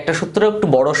সূত্র, এই একটা সূত্র একটু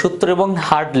বড় সূত্র এবং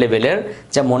হার্ড লেভেলের,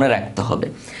 যা মনে রাখতে হবে।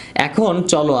 এখন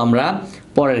চলো আমরা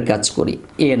পরের কাজ করি।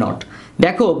 এ নট,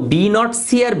 দেখো B not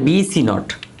C R B C not,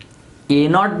 A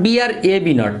not be R A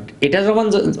B not, এটা যখন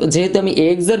যেহেতু আমি এ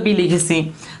এক্স অর বি লিখেছি,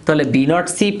 তাহলে B not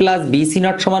C plus B C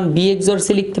not সমান বি এক্স অর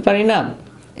সি লিখতে পারি না,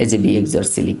 এই যে বি এক্স অর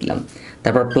সি লিখলাম,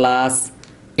 তারপর প্লাস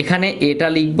এখানে এটা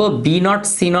লিখবো B not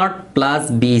C not plus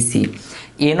B C,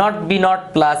 A not be not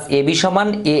plus A B সমান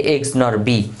এ এক্স নর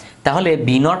বি, তাহলে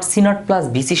B not C not plus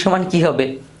B C সমান কি হবে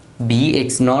বি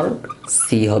এক্স নর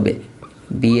সি হবে,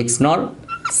 বি এক্স নর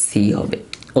সি হবে,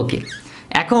 ওকে?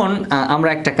 এখন আমরা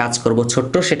একটা কাজ করব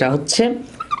ছোট্ট, সেটা হচ্ছে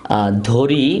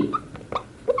ধরি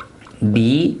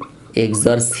বি এক্স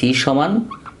অর সি সমান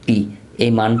পি,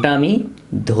 এই মানটা আমি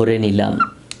ধরে নিলাম,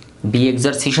 বি এক্স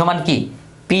অর সি সমান কি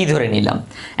পি ধরে নিলাম।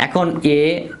 এখন এ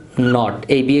নট,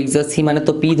 এই বি এক্স অর সি মানে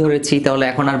তো পি ধরেছি, তাহলে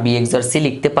এখন আর বি এক্স অর সি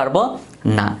লিখতে পারবো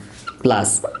না, প্লাস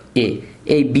এ,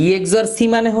 এই বি এক্স অর সি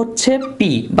মানে হচ্ছে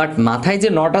পি, বাট মাথায় যে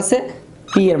নট আছে,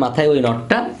 পি এর মাথায় ওই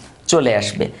নটটা চলে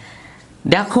আসবে।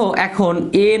 দেখো এখন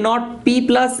এ not P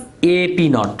plus A P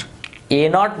not, A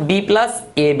not be plus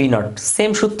A B not same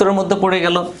সূত্রের মধ্যে পড়ে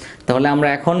গেল, তাহলে আমরা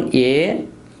এখন এ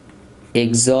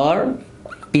এক্স অর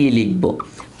পি লিখব।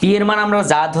 পি এর মান আমরা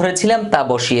যা ধরেছিলাম তা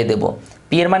বসিয়ে দেব,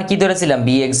 পি এর মান কি ধরেছিলাম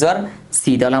বি এক্স অর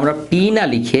সি, তাহলে আমরা পি না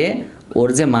লিখে ওর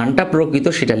যে মানটা প্রকৃত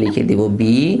সেটা লিখে দেব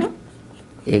B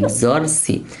x or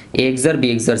C, x or B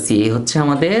x or C, এই হচ্ছে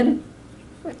আমাদের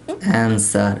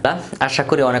অ্যান্সার। আশা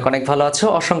করি অনেক অনেক ভালো আছো।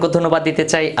 অসংখ্য ধন্যবাদ দিতে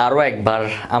চাই আরও একবার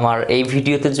আমার এই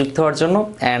ভিডিওতে যুক্ত হওয়ার জন্য।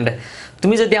 অ্যান্ড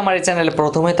তুমি যদি আমার এই চ্যানেলে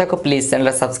প্রথম হয়ে থাকো, প্লিজ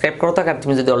চ্যানেলটা সাবস্ক্রাইব করো থাকো, আর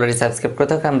তুমি যদি অলরেডি সাবস্ক্রাইব করে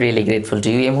থাকো, I am really grateful to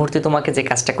you. এই মুহূর্তে তোমাকে যে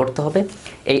কাজটা করতে হবে,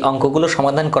 এই অঙ্কগুলো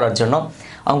সমাধান করার জন্য,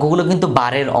 অঙ্কগুলো কিন্তু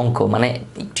বারের অঙ্ক, মানে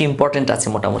একটু ইম্পর্টেন্ট আছে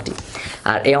মোটামুটি,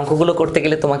 আর এই অঙ্কগুলো করতে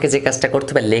গেলে তোমাকে যে কাজটা করতে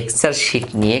হবে, লেকচার শিট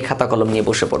নিয়ে খাতা কলম নিয়ে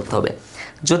বসে পড়তে হবে।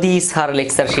 যদি স্যার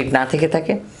লেকচার শিট না থেকে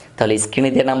থাকে, তাহলে স্ক্রিনে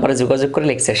দেওয়া নাম্বারে যোগাযোগ করে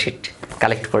লেকচার শিট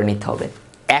কালেক্ট করে নিতে হবে,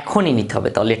 এখনই নিতে হবে,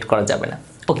 তাও লেট করা যাবে না,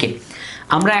 ওকে?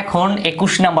 আমরা এখন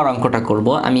 21 নম্বর অঙ্কটা করব।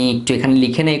 আমি একটু এখানে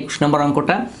লিখে নেই 21 নম্বর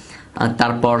অঙ্কটা,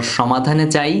 তারপর সমাধানে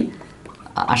যাই।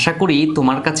 আশা করি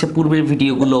তোমার কাছে পূর্বের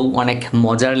ভিডিওগুলো অনেক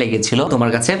মজার লেগেছিল,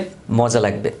 তোমার কাছে মজা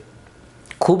লাগবে।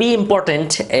 খুবই ইম্পর্টেন্ট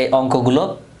এই অঙ্কগুলো,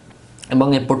 এবং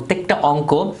এই প্রত্যেকটা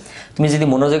অঙ্ক তুমি যদি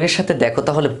মনোযোগের সাথে দেখো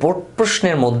তাহলে বোর্ড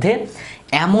প্রশ্নের মধ্যে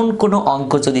এমন কোনো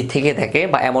অঙ্ক যদি থেকে থাকে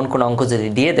বা এমন কোনো অঙ্ক যদি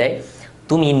দিয়ে দেয়,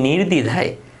 তুমি নির্দ্বিধায়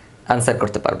আনসার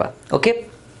করতে পারবা। ওকে,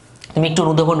 তুমি একটু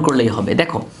অনুধাবন করলেই হবে।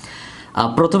 দেখো,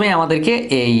 প্রথমে আমাদেরকে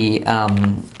এই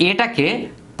এটাকে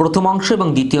প্রথম অংশ এবং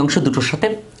দ্বিতীয় অংশ দুটোর সাথে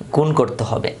গুণ করতে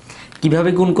হবে। কিভাবে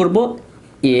গুণ করব?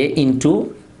 এ into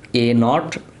A not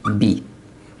be.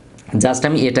 Just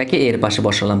আমি এটাকে এর পাশে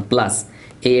বসালাম, প্লাস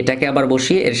এটাকে আবার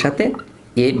বসিয়ে এর সাথে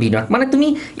এ বি নট। মানে তুমি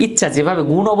ইচ্ছা যেভাবে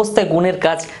গুণ অবস্থায় গুণের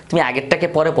কাজ তুমি আগেরটাকে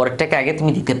পরে, পরেরটাকে আগে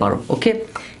তুমি দিতে পারো। ওকে,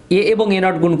 এ এবং এ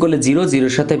নট গুণ করলে 0,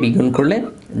 0-র সাথে বি গুণ করলে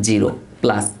 0,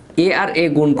 প্লাস এ আর এ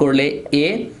গুণ করলে এ,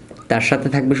 তার সাথে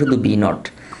থাকবে শুধু বি নট।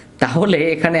 তাহলে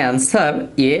এখানে আনসার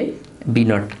এ বি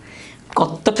নট।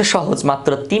 কতটা সহজ, মাত্র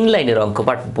 3 লাইনের অঙ্ক,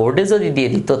 বাট বোর্ডে যদি দিয়ে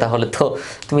দিত তাহলে তো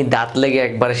তুমি দাঁত লেগে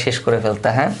একবারে শেষ করে ফেলতে।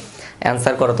 হ্যাঁ,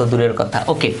 অ্যান্সার করা তো দূরের কথা।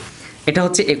 ওকে, এটা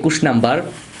হচ্ছে 21 নাম্বার।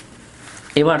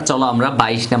 এবার চলো আমরা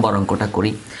 22 নাম্বার অঙ্কটা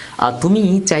করি। তুমি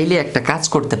চাইলে একটা কাজ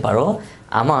করতে পারো,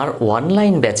 আমার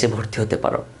অনলাইন ব্যাচে ভর্তি হতে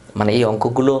পারো। মানে এই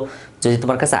অঙ্কগুলো যদি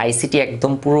তোমার কাছে আইসিটি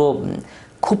একদম পুরো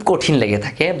খুব কঠিন লেগে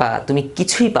থাকে, বা তুমি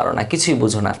কিছুই পারো না, কিছুই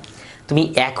বুঝো না, তুমি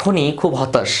এখনই খুব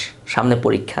হতাশ, সামনে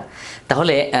পরীক্ষা,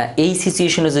 তাহলে এই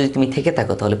সিচুয়েশনে যদি তুমি থেকে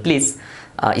থাকো তাহলে প্লিজ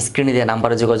স্ক্রিনে দেওয়া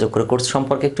নাম্বারে যোগাযোগ করে কোর্স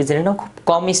সম্পর্কে একটু জেনে নাও। খুব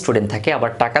কম স্টুডেন্ট থাকে,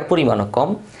 আবার টাকার পরিমাণও কম,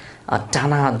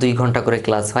 টানা 2 ঘন্টা করে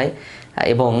ক্লাস হয়,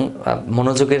 এবং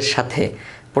মনোযোগের সাথে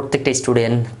প্রত্যেকটা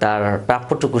স্টুডেন্ট তার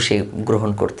প্রাপ্যটুকু সে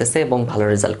গ্রহণ করতেছে এবং ভালো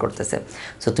রেজাল্ট করতেছে।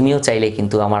 সো তুমিও চাইলে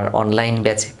কিন্তু আমার অনলাইন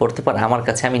ব্যাচে পড়তে পারো। আমার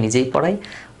কাছে আমি নিজেই পড়াই,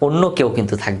 অন্য কেউ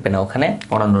কিন্তু থাকবে না ওখানে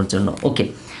পড়ানোর জন্য। ওকে,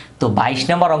 তো 22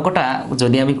 নম্বর অঙ্কটা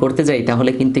যদি আমি করতে যাই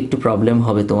তাহলে কিন্তু একটু প্রবলেম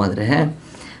হবে তোমাদের। হ্যাঁ,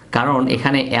 কারণ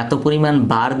এখানে এত পরিমাণ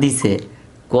বার দিছে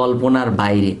কল্পনার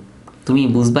বাইরে, তুমি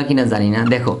বুঝবা কিনা জানি না।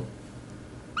 দেখো,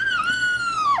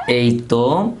 এই তো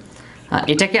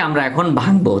এটাকে আমরা এখন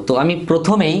ভাঙবো। তো আমি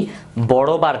প্রথমেই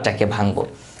বড় বারটাকে ভাঙবো,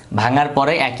 ভাঙার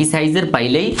পরে একই সাইজের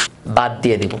পাইলেই বাদ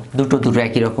দিয়ে দেব, দুটো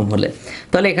একই রকম হলে।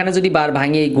 তাহলে এখানে যদি বার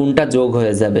ভাঙি এই গুণটা যোগ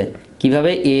হয়ে যাবে।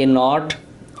 কিভাবে? এ নট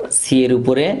সি এর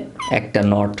উপরে একটা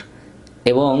নট,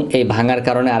 এবং এই ভাঙার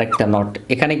কারণে আরেকটা নট।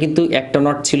 এখানে কিন্তু একটা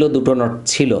নট ছিল, দুটো নট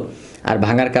ছিল, আর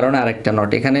ভাঙার কারণে আরেকটা নট।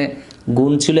 এখানে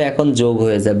গুণ ছিল, এখন যোগ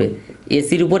হয়ে যাবে।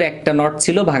 এসির উপর একটা নট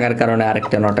ছিল, ভাঙার কারণে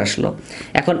আরেকটা নট আসলো।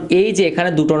 এখন এই যে এখানে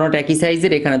দুটো নট একই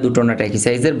সাইজের, এখানে দুটো নট একই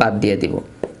সাইজের, বাদ দিয়ে দিব।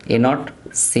 এ নট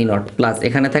সি নট, প্লাস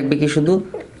এখানে থাকবে কি? শুধু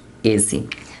এসি।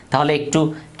 তাহলে একটু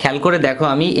খেয়াল করে দেখো,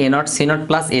 আমি এ not C not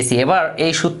plus AC. এবার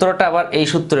এই সূত্রটা আবার এই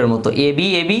সূত্রের মতো, A B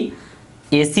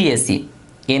AC AC,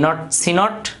 A not C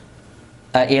not,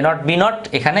 A not be not,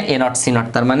 এখানে এ নট সি নট,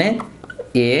 তার মানে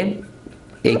এ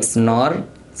এক্স নর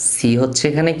সি হচ্ছে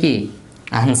এখানে কি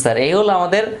আনসার। এই হলো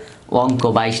আমাদের অঙ্ক,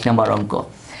 22 নম্বর অঙ্ক।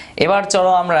 এবার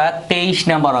চলো আমরা 23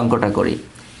 নম্বর অঙ্কটা করি।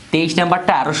 23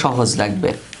 নাম্বারটা আরো সহজ লাগবে।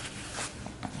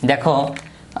 দেখো,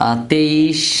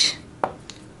 23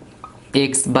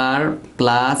 x bar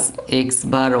plus x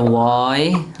bar Y,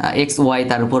 x Y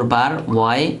তার উপর বার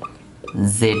ওয়াই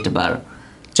জেড বার।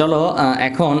 চলো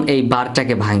এখন এই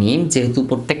বারটাকে ভাঙি, যেহেতু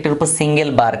প্রত্যেকটার উপর সিঙ্গেল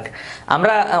বার।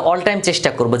 আমরা অল টাইম চেষ্টা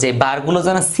করব যে বারগুলো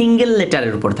যেন সিঙ্গেল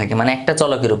লেটারের উপর থাকে, মানে একটা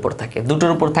চলকের উপর থাকে।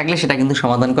 দুটোর উপর থাকলে সেটা কিন্তু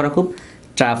সমাধান করা খুব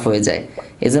টাফ হয়ে যায়।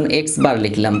 এই জন্য এক্স বার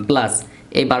লিখলাম, প্লাস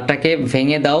এই বারটাকে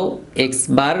ভেঙে দাও, x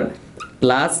bar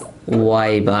plus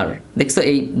y bar. দেখছো,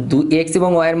 এই এক্স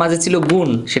এবং ওয়াই এর মাঝে ছিল গুণ,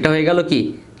 সেটা হয়ে গেল কি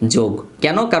যোগ।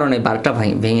 কেন? কারণ এই বারটা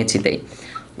ভেঙেছি তাই।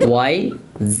 Y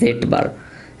Z bar.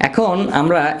 এখন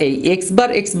আমরা এই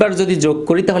এক্স বার যদি যোগ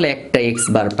করি তাহলে একটা এক্স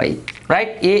বার পাই, রাইট?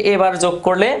 এ বার যোগ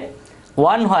করলে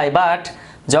 1 হয়, বাট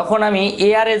যখন আমি এ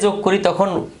আর এ যোগ করি তখন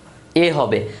এ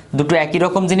হবে। দুটো একই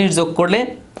রকম জিনিস যোগ করলে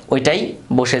ওইটাই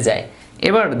বসে যায়।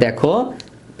 এবার দেখো,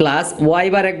 প্লাস ওয়াই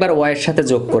বার একবার ওয়াই এর সাথে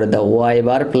যোগ করে দাও, y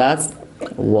bar plus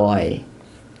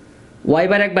y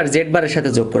bar একবার জেড বারের সাথে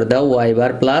যোগ করে দাও, y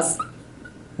bar plus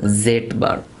Z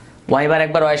bar. Y bar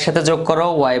একবার ওয়াই এর সাথে যোগ করো,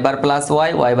 y bar plus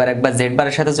y bar একবার জেড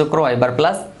বারের সাথে যোগ করো, y bar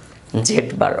plus Z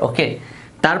bar. ওকে,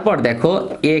 তারপর দেখো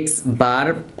এক্স বার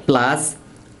প্লাস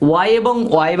ওয়াই এবং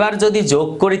ওয়াই বার যদি যোগ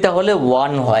করি তাহলে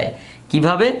 1 হয়।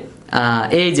 কিভাবে?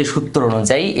 এই যে সূত্র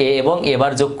অনুযায়ী এ এবং এ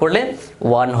বার যোগ করলে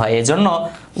 1 হয়। এজন্য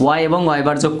ওয়াই এবং ওয়াই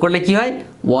বার যোগ করলে কি হয়?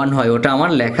 1 হয়। ওটা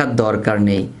আমার লেখার দরকার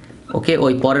নেই। ওকে,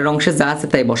 ওই পরের অংশে যা আছে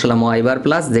তাই বসালাম, y bar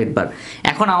plus Z bar.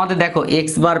 এখন আমাদের দেখো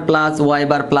x bar plus y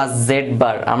bar plus Z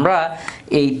bar, আমরা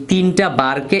এই তিনটা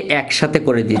বারকে একসাথে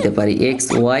করে দিতে পারি, এক্স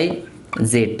ওয়াই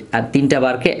জেড, আর তিনটা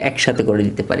বারকে একসাথে করে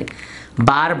দিতে পারি।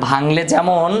 বার ভাঙলে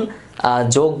যেমন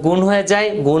যোগ গুণ হয়ে যায়,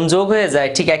 গুণ যোগ হয়ে যায়,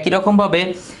 ঠিক একই রকমভাবে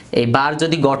এই বার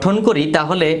যদি গঠন করি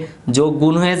তাহলে যোগ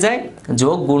গুণ হয়ে যায়,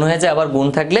 যোগ গুণ হয়ে যায়, আবার গুণ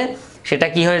থাকলে সেটা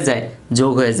কি হয়ে যায়,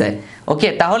 যোগ হয়ে যায়। ওকে,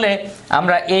 তাহলে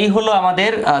আমরা এই হলো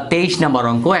আমাদের 23 নম্বর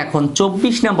অঙ্ক। এখন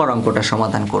 24 নম্বর অঙ্কটা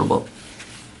সমাধান করব।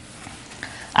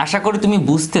 আশা করি তুমি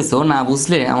বুঝতেছো, না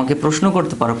বুঝলে আমাকে প্রশ্ন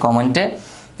করতে পারো কমেন্টে।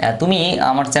 তুমি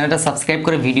আমার চ্যানেলটা সাবস্ক্রাইব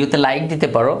করে ভিডিওতে লাইক দিতে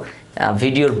পারো।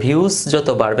 ভিডিওর ভিউজ যত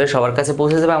বাড়বে, সবার কাছে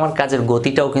পৌঁছে যাবে, আমার কাজের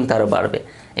গতিটাও কিন্তু আরও বাড়বে,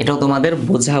 এটাও তোমাদের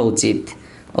বোঝা উচিত।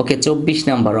 ওকে, 24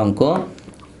 নম্বর অঙ্ক,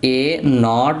 এ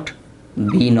নট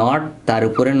বি নট তার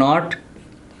উপরে নট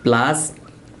প্লাস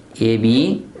এ বি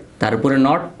তার উপরে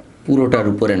নট পুরোটার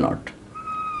উপরে নট।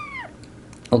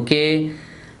 ওকে,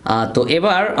 তো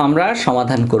এবার আমরা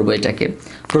সমাধান করব এটাকে।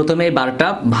 প্রথমে এই বারটা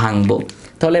ভাঙবো,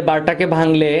 তাহলে বারটাকে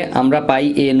ভাঙলে আমরা পাই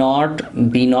এ নট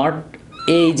বি নট,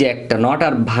 এই যে একটা নট,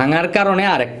 আর ভাঙার কারণে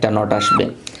আরেকটা নট আসবে,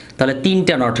 তাহলে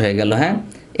 3টা নট হয়ে গেল। হ্যাঁ,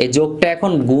 এই যোগটা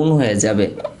এখন গুণ হয়ে যাবে,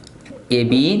 এ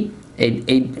বি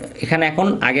এই এখানে এখন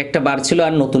আগে একটা বার ছিল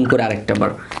আর নতুন করে আরেকটা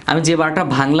বার, আমি যে বারটা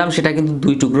ভাঙলাম সেটা কিন্তু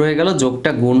 2 টুকরো হয়ে গেল, যোগটা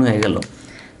গুণ হয়ে গেল।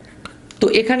 তো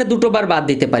এখানে দুটো বার বাদ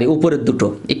দিতে পারি, উপরের দুটো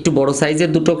একটু বড় সাইজের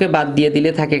দুটোকে বাদ দিয়ে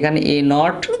দিলে থাকে এখানে এ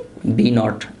নট বি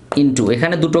নট ইন্টু,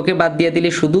 এখানে দুটোকে বাদ দিয়ে দিলে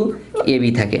শুধু এ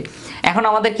বি থাকে। এখন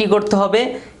আমাদের কি করতে হবে,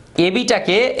 এ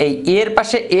বিটাকে এই এর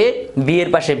পাশে এ, বি এর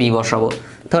পাশে বি বসাবো,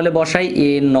 তাহলে বসাই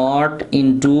এ নট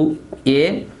ইন্টু এ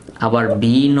আবার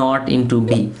বি নট ইন্টু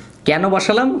বি। কেন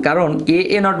বসালাম, কারণ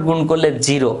এ নট গুণ করলে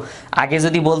 0, আগে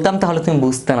যদি বলতাম তাহলে তুমি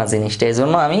বুঝতে না জিনিসটা, এই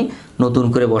জন্য আমি নতুন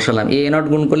করে বসালাম। এ নট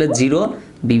গুণ করলে 0,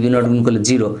 বি নট গুণ করলে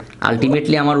 0,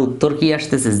 আলটিমেটলি আমার উত্তর কি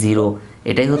আসতেছে, 0।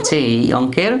 এটাই হচ্ছে এই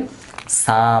অঙ্কের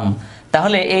সাম।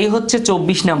 তাহলে এই হচ্ছে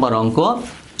 24 নম্বর অঙ্ক।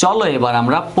 চলো এবার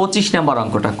আমরা 25 নম্বর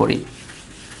অঙ্কটা করি।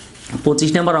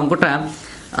 25 নম্বর অঙ্কটা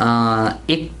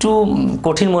একটু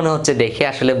কঠিন মনে হচ্ছে দেখে,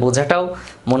 আসলে বোঝাটাও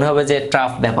মনে হবে যে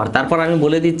টাফ ব্যাপার, তারপর আমি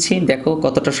বলে দিচ্ছি, দেখো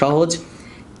কতটা সহজ।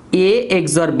 এ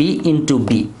এক্সর বি ইন্টু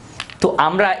বি, তো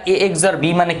আমরা এ এক্সর বি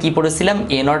মানে কি পড়েছিলাম,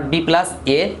 এ not be plus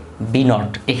A B not,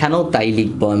 এখানেও তাই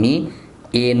লিখবো আমি,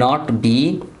 এ not be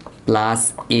plus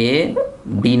A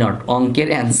B not. অঙ্কের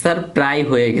অ্যান্সার প্রায়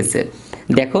হয়ে গেছে।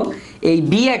 দেখো এই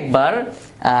বি একবার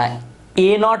এ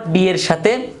নট বি এর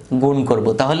সাথে গুণ করব,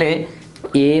 তাহলে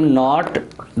এ নট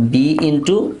বি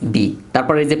ইন্টু বি,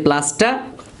 তারপর এই যে প্লাসটা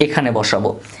এখানে বসাবো,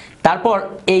 তারপর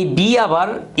এই বি আবার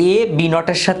এ বি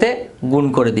নটের সাথে গুণ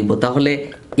করে দিব, তাহলে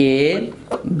A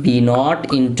B not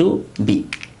into B.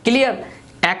 Clear?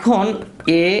 এখন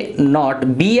এ নট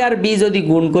বি আর বি যদি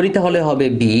গুণ করি তাহলে হবে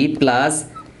বি প্লাস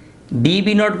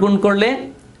বি নট গুণ করলে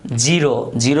 0,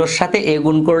 0-র সাথে এ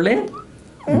গুণ করলে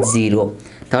 0,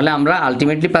 তাহলে আমরা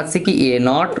আলটিমেটলি পাচ্ছি কি এ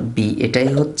নট বি। এটাই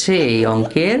হচ্ছে এই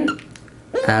অঙ্কের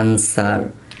অ্যান্সার।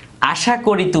 আশা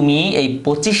করি তুমি এই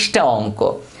 25টা অঙ্ক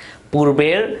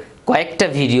পূর্বের কয়েকটা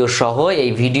ভিডিও সহ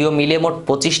এই ভিডিও মিলে মোট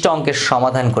 25টা অঙ্কের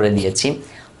সমাধান করে দিয়েছি।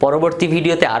 পরবর্তী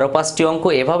ভিডিওতে আরও 5টি অঙ্ক,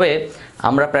 এভাবে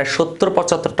আমরা প্রায়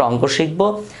 70-75টা অঙ্ক শিখব।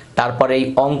 তারপরে এই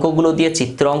অঙ্কগুলো দিয়ে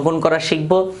চিত্র অঙ্কন করা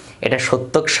শিখব, এটা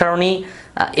সত্যক সারণী,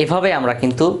 এভাবে আমরা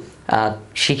কিন্তু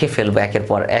শিখে ফেলবো একের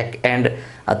পর এক। অ্যান্ড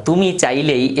তুমি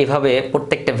চাইলেই এভাবে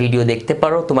প্রত্যেকটা ভিডিও দেখতে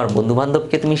পারো, তোমার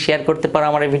বন্ধুবান্ধবকে তুমি শেয়ার করতে পারো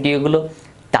আমার এই ভিডিওগুলো,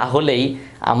 তাহলেই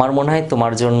আমার মনে হয়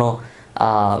তোমার জন্য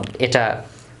এটা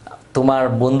তোমার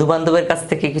বন্ধুবান্ধবের কাছ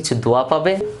থেকে কিছু দোয়া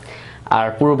পাবে। আর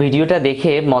পুরো ভিডিওটা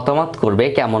দেখে মতামত করবে,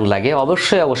 কেমন লাগে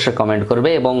অবশ্যই কমেন্ট করবে,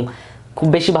 এবং খুব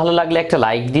বেশি ভালো লাগলে একটা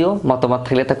লাইক দিও, মতামত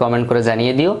থাকলে তা কমেন্ট করে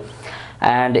জানিয়ে দিও।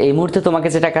 অ্যান্ড এই মুহূর্তে তোমাকে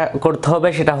যেটা করতে হবে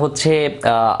সেটা হচ্ছে,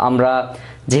 আমরা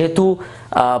যেহেতু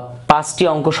 5টি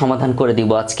অঙ্ক সমাধান করে দিব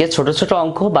আজকে, ছোট ছোট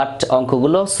অঙ্ক, বাট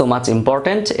অঙ্কগুলো সো মাচ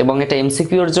ইম্পর্টেন্ট, এবং এটা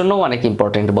এমসিকিউর জন্য অনেক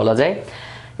ইম্পর্টেন্ট বলা যায়।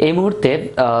 এই মুহূর্তে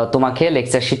তোমাকে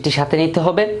লেকচার শিটটি সাথে নিতে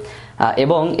হবে,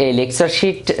 এবং এই লেকচার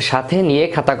শিট সাথে নিয়ে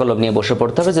খাতা কলম নিয়ে বসে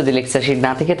পড়তে হবে। যদি লেকচার শিট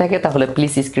না থেকে থাকে তাহলে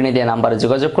প্লিজ স্ক্রিনে দেওয়া নাম্বারে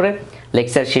যোগাযোগ করে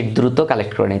লেকচার শিট দ্রুত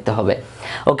কালেক্ট করে নিতে হবে।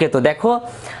 ওকে, তো দেখো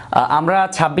আমরা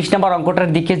 26 নম্বর অঙ্কটার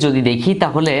দিকে যদি দেখি,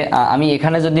 তাহলে আমি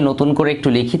এখানে যদি নতুন করে একটু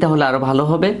লিখি তাহলে আরও ভালো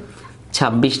হবে।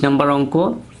 26 নম্বর অঙ্ক,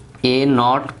 এ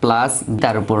নট প্লাস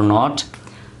তার উপর নট।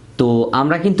 তো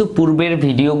আমরা কিন্তু পূর্বের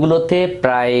ভিডিওগুলোতে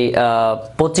প্রায়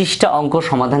 25টা অঙ্ক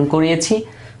সমাধান করিয়েছি।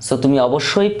 সো তুমি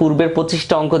অবশ্যই পূর্বের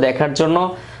 25টা অঙ্ক দেখার জন্য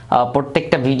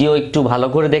প্রত্যেকটা ভিডিও একটু ভালো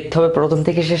করে দেখতে হবে প্রথম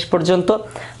থেকে শেষ পর্যন্ত,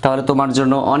 তাহলে তোমার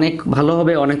জন্য অনেক ভালো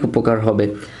হবে, অনেক উপকার হবে।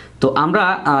 তো আমরা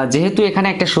যেহেতু এখানে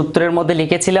একটা সূত্রের মধ্যে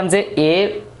লিখেছিলাম যে এ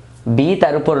বি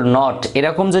তার উপর নট,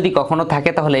 এরকম যদি কখনো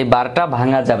থাকে তাহলে এই বারটা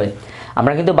ভাঙা যাবে।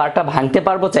 আমরা কিন্তু বারটা ভাঙতে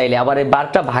পারবো চাইলে, আবার এই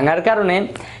বারটা ভাঙার কারণে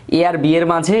এ আর বি এর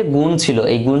মাঝে গুণ ছিল,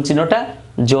 এই গুণ চিহ্নটা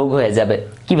যোগ হয়ে যাবে।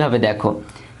 কিভাবে দেখো,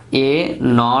 এ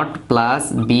নট প্লাস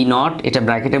বি নট, এটা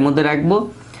ব্র্যাকেটের মধ্যে রাখবো,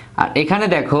 আর এখানে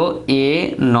দেখো এ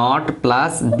নট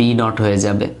প্লাস বি নট হয়ে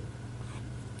যাবে।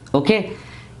 ওকে,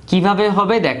 কিভাবে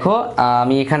হবে দেখো,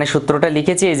 আমি এখানে সূত্রটা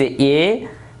লিখেছি, এই যে এ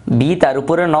বি তার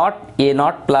উপরে not, A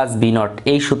not plus B not,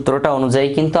 এই সূত্রটা অনুযায়ী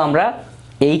কিন্তু আমরা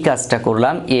এই কাজটা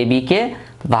করলাম। এ বিকে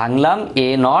ভাঙলাম এ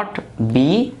নট বি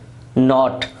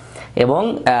নট, এবং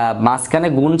মাঝখানে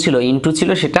গুণ ছিল, ইনটু ছিল,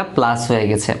 সেটা প্লাস হয়ে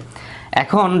গেছে।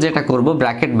 এখন যেটা করব,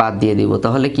 ব্র্যাকেট বাদ দিয়ে দিব,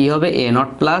 তাহলে কি হবে, এ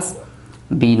not plus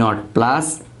B not plus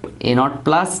A not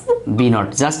plus B not,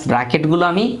 just ব্র্যাকেটগুলো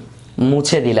আমি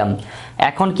মুছে দিলাম।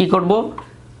 এখন কি করব,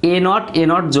 এ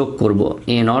নট যোগ করব,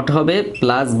 এ নট হবে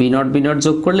প্লাস বি নট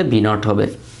যোগ করলে বি নট হবে।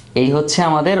 এই হচ্ছে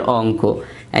আমাদের অঙ্ক।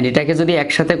 অ্যান্ড এটাকে যদি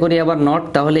একসাথে করি আবার নট,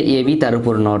 তাহলে এ বি তার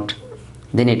উপর নট,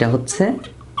 দেন এটা হচ্ছে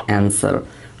অ্যান্সার,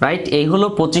 রাইট। এই হলো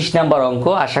 25 নাম্বার অঙ্ক।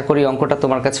 আশা করি অঙ্কটা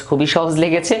তোমার কাছে খুবই সহজ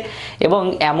লেগেছে, এবং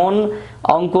এমন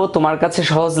অঙ্ক তোমার কাছে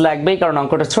সহজ লাগবেই, কারণ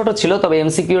অঙ্কটা ছোট ছিল, তবে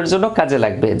এমসিকিউ এর জন্য কাজে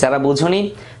লাগবে। যারা বুঝোনি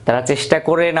তারা চেষ্টা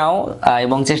করে নাও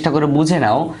এবং চেষ্টা করে বুঝে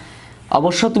নাও।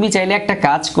 অবশ্য তুমি চাইলে একটা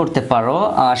কাজ করতে পারো,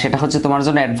 সেটা হচ্ছে তোমার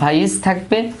জন্য অ্যাডভাইস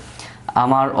থাকবে,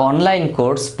 আমার অনলাইন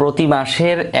কোর্স প্রতি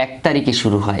মাসের 1 তারিখে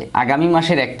শুরু হয়। আগামী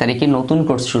মাসের 1 তারিখে নতুন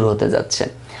কোর্স শুরু হতে যাচ্ছে।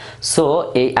 সো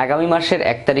এই আগামী মাসের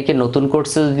 1 তারিখে নতুন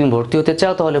কোর্সে যদি তুমি ভর্তি হতে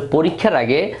চাও, তাহলে পরীক্ষার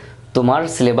আগে তোমার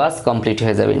সিলেবাস কমপ্লিট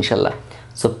হয়ে যাবে ইনশাল্লাহ।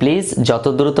 সো প্লিজ যত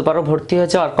দ্রুত পারো ভর্তি হয়ে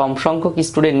যাও। আর কম সংখ্যক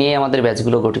স্টুডেন্ট নিয়ে আমাদের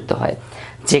ব্যাচগুলো গঠিত হয়,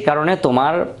 যে কারণে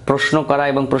তোমার প্রশ্ন করা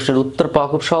এবং প্রশ্নের উত্তর পাওয়া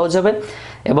খুব সহজ হবে,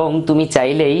 এবং তুমি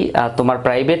চাইলেই তোমার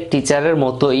প্রাইভেট টিচারের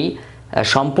মতোই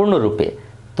সম্পূর্ণরূপে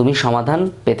তুমি সমাধান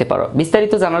পেতে পারো।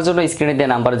 বিস্তারিত জানার জন্য স্ক্রিনে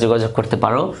দেওয়া নাম্বারে যোগাযোগ করতে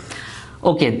পারো।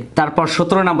 ওকে, তারপর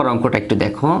 17 নম্বর অঙ্কটা একটু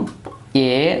দেখো,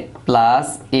 এ plus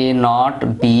A not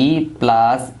be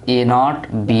plus A not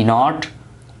be not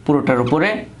পুরোটার উপরে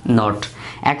নট।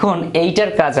 এখন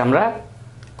এইটার কাজ আমরা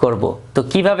করব। তো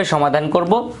কিভাবে সমাধান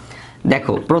করব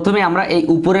দেখো, প্রথমে আমরা এই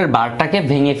উপরের বারটাকে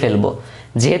ভেঙে ফেলবো।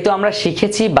 যেহেতু আমরা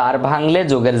শিখেছি বার ভাঙলে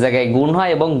যোগের জায়গায় গুণ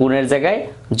হয় এবং গুণের জায়গায়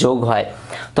যোগ হয়,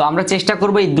 তো আমরা চেষ্টা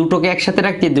করব এই দুটোকে একসাথে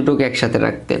রাখতে, দুটোকে একসাথে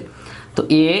রাখতে। তো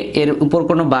এ এর উপর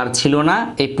কোনো বার ছিল না,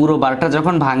 এই পুরো বারটা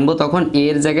যখন ভাঙবো তখন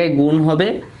এর জায়গায় গুণ হবে,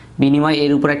 বিনিময়ে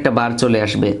এর উপর একটা বার চলে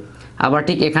আসবে। আবার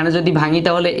ঠিক এখানে যদি ভাঙি,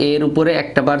 তাহলে এর উপরে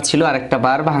একটা বার ছিল আর একটা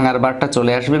বার, ভাঙার বারটা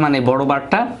চলে আসবে, মানে বড়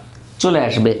বারটা চলে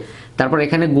আসবে। তারপর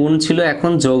এখানে গুণ ছিল,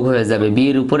 এখন যোগ হয়ে যাবে, বি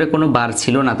এর উপরে কোনো বার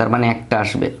ছিল না, তার মানে একটা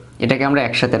আসবে। এটাকে আমরা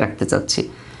একসাথে রাখতে চাচ্ছি।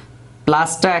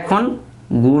 প্লাসটা এখন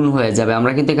গুণ হয়ে যাবে,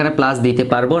 আমরা কিন্তু এখানে প্লাস দিতে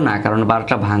পারবো না, কারণ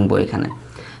বারটা ভাঙবো এখানে।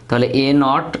 তাহলে এ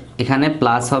নট এখানে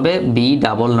প্লাস হবে, বি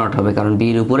ডাবল নট হবে, কারণ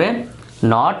বির উপরে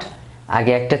নট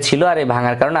আগে একটা ছিল আর এই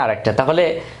ভাঙার কারণে আর একটা। তাহলে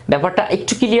ব্যাপারটা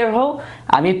একটু ক্লিয়ার হও,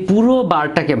 আমি পুরো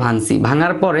বারটাকে ভাঙছি,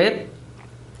 ভাঙার পরে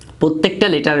প্রত্যেকটা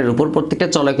লেটারের উপর, প্রত্যেকটা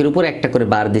চলকের উপর একটা করে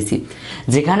বার দিছি।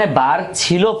 যেখানে বার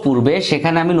ছিল পূর্বে,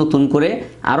 সেখানে আমি নতুন করে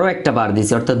আরও একটা বার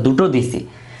দিছি, অর্থাৎ দুটো দিছি।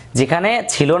 যেখানে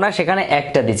ছিল না সেখানে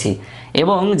একটা দিছি।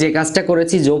 এবং যে কাজটা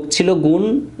করেছি, যোগ ছিল গুণ,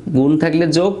 গুণ থাকলে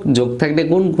যোগ, যোগ থাকলে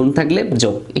গুণ, গুণ থাকলে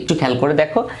যোগ। একটু খেয়াল করে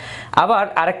দেখো। আবার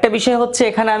আরেকটা বিষয় হচ্ছে,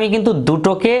 এখানে আমি কিন্তু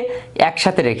দুটোকে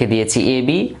একসাথে রেখে দিয়েছি, এ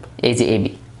বি, এই যে এ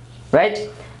বি, রাইট।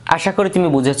 আশা করি তুমি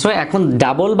বুঝেছো। এখন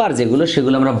ডাবল বার যেগুলো,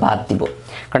 সেগুলো আমরা বাদ দিব,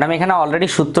 কারণ আমি এখানে অলরেডি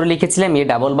সূত্র লিখেছিলাম, এ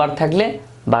ডাবল বার থাকলে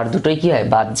বার দুটোই কি হয়,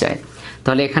 বাদ যায়।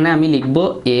 তাহলে এখানে আমি লিখব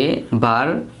এ বার,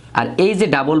 আর এই যে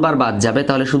ডাবল বার বাদ যাবে,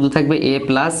 তাহলে শুধু থাকবে এ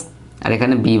প্লাস, আর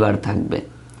এখানে বি বার থাকবে,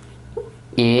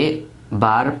 এ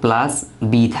বার প্লাস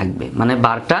বি থাকবে, মানে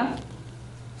বারটা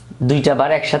দুইটা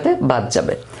বার একসাথে বাদ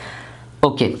যাবে।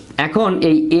 ওকে, এখন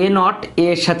এই এ নট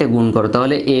এর সাথে গুণ করো,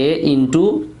 তাহলে এ ইন্টু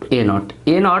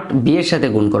এ নট বি এর সাথে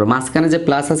গুণ করো, মাঝখানে যে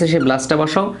প্লাস আছে সেই প্লাসটা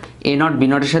বসাও, এ নট বি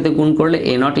নটের সাথে গুণ করলে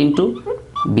এ নট ইন্টু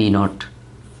বি নট,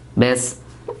 ব্যাস।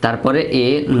 তারপরে এ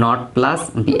নট প্লাস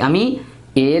বি, আমি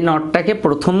এ নটটাকে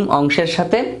প্রথম অংশের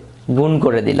সাথে গুণ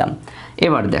করে দিলাম।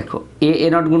 এবার দেখো, এ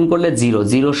নট গুণ করলে জিরো,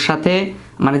 জিরোর সাথে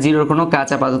মানে জিরোর কোনো কাজ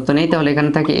আপাতত নেই, তাহলে এখানে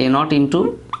থাকে এ নট ইন্টু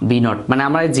বি নট, মানে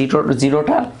আমরা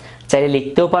জিরোটা চাইলে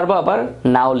লিখতেও পারবো, আবার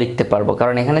নাও লিখতে পারবো,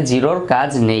 কারণ এখানে জিরোর কাজ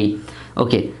নেই।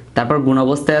 ওকে, তারপর গুণ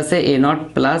অবস্থায় আছে এ নট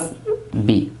প্লাস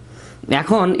বি।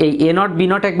 এখন এই এ নট বি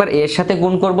নট একবার এর সাথে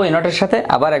গুণ করব, এ নটের সাথে,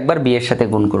 আবার একবার বি এর সাথে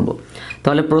গুণ করব।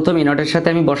 তাহলে প্রথম এ নটের সাথে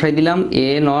আমি বসাই দিলাম এ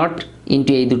নট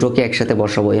ইন্টু এই দুটোকে একসাথে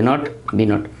বসাবো, এ নট বি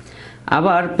নট,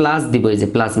 আবার প্লাস দিব, এই যে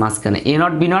প্লাস মাঝখানে এ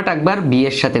নট বি নট একবার বি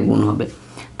এর সাথে গুণ হবে।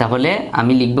 তাহলে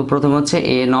আমি লিখব প্রথম হচ্ছে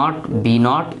এ not be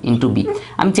not into B.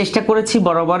 আমি চেষ্টা করেছি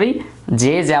বরাবরই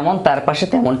যে যেমন তার পাশে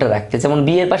তেমনটা রাখতে, যেমন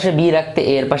বি এর পাশে বি রাখতে,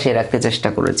 এ এর পাশে এ রাখতে চেষ্টা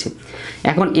করেছি।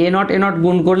 এখন এ নট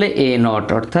গুণ করলে এ নট,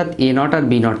 অর্থাৎ এ নট আর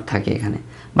বি নট থাকে এখানে,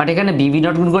 বাট এখানে বি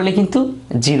নট গুণ করলে কিন্তু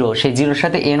জিরো, সেই জিরোর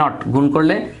সাথে এ নট গুণ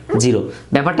করলে জিরো।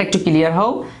 ব্যাপারটা একটু ক্লিয়ার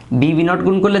হও, বি নট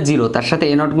গুণ করলে জিরো, তার সাথে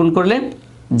এ নট গুণ করলে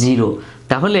জিরো।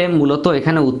 তাহলে মূলত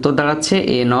এখানে উত্তর দাঁড়াচ্ছে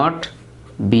এ নট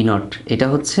বি নট, এটা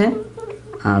হচ্ছে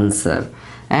আনসার।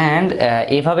 অ্যান্ড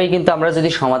এভাবেই কিন্তু আমরা যদি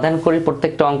সমাধান করি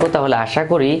প্রত্যেকটা অঙ্ক তাহলে আশা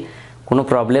করি কোনো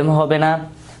প্রবলেম হবে না।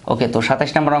 ওকে, তো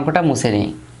 27 নম্বর অঙ্কটা মুছে নিই।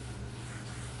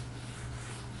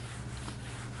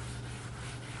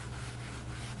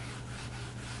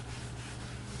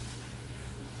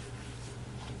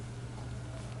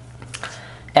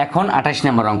 এখন 28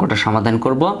 নম্বর অঙ্কটা সমাধান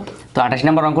করব। তো 28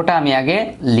 নম্বর অঙ্কটা আমি আগে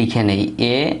লিখে নেই,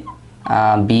 এ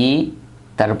বি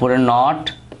তারপরে not,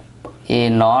 A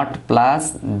not plus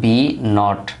B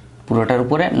not, পুরোটার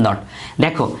উপরে নট।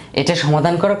 দেখো এটা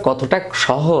সমাধান করা কতটা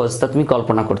সহজ তা তুমি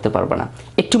কল্পনা করতে পারবে না।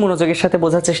 একটু মনোযোগের সাথে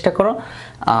বোঝার চেষ্টা করো।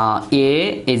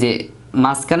 এই যে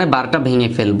মাঝখানে বারটা ভেঙে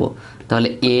ফেলবো, তাহলে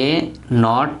এ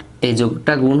নট এই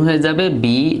যোগটা গুণ হয়ে যাবে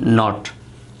বি নট,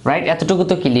 রাইট? এতটুকু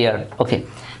তো ক্লিয়ার। ওকে,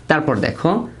 তারপর দেখো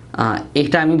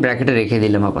এটা আমি ব্র্যাকেটে রেখে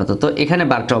দিলাম আপাতত, এখানে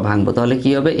বারটাও ভাঙবো, তাহলে কি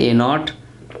হবে এ নট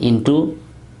ইন্টু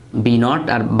বি নট,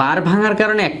 আর বার ভাঙার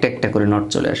কারণে একটা একটা করে নট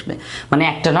চলে আসবে, মানে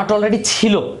একটা নট অলরেডি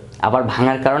ছিল, আবার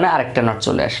ভাঙার কারণে আরেকটা নট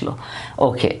চলে আসলো।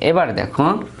 ওকে, এবার দেখো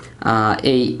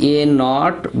এই এ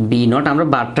নট বি নট আমরা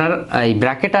বারটার এই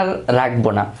ব্র্যাকেট আর রাখবো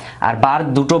না, আর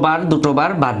দুটো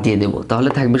বার বাদ দিয়ে দেবো, তাহলে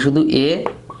থাকবে শুধু এ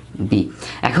বি।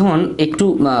 এখন একটু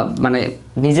মানে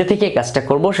নিজে থেকে কাজটা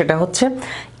করব, সেটা হচ্ছে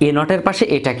এ নটের পাশে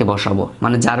এটাকে বসাবো,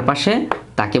 মানে যার পাশে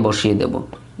তাকে বসিয়ে দেব,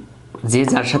 যে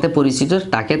যার সাথে পরিচিত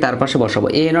তাকে তার পাশে বসাবো।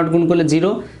 এ নট গুণ করলে 0,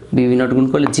 বি নট গুণ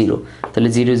করলে 0, তাহলে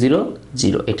 0 0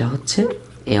 0। এটা হচ্ছে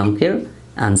এই অঙ্কের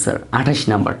আনসার 28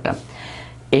 নাম্বারটা।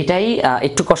 এটাই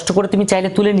একটু কষ্ট করে তুমি চাইলে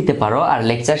তুলে নিতে পারো, আর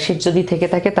লেকচার শিট যদি থেকে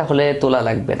থাকে তাহলে তোলা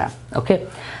লাগবে না। ওকে,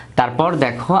 তারপর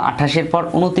দেখো 28-এর পর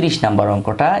 29 নাম্বার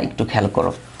অঙ্কটা একটু খেয়াল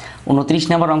করো। 29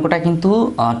 নাম্বার অঙ্কটা কিন্তু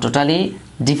টোটালি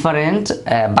ডিফারেন্ট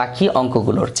বাকি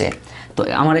অঙ্কগুলোর চেয়ে। তো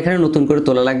আমার এখানে নতুন করে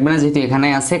তোলা লাগবে না, যেহেতু এখানে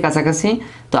আছে কাছাকাছি।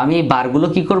 তো আমি এই বারগুলো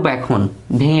কি করব, এখন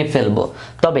ভেঙে ফেলবো।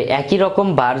 তবে একই রকম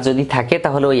বার যদি থাকে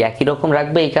তাহলে ওই একই রকম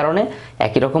রাখবে, এই কারণে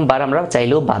একই রকম বার আমরা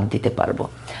চাইলেও বাদ দিতে পারবো।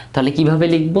 তাহলে কিভাবে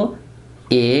লিখব,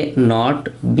 এ নট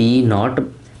বি নট,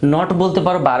 নট বলতে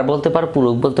পারো, বার বলতে পারো,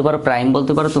 পূরক বলতে পারো, প্রাইম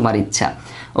বলতে পারো, তোমার ইচ্ছা।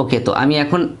 ওকে, তো আমি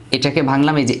এখন এটাকে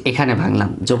ভাঙলাম, এই যে এখানে ভাঙলাম,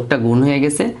 যোগটা গুণ হয়ে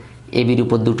গেছে, এ বির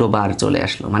উপর দুটো বার চলে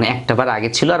আসলো, মানে একটা বার আগে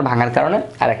ছিল আর ভাঙার কারণে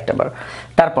আর একটা বার।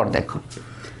 তারপর দেখো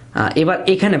এবার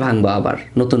এখানে ভাঙবো আবার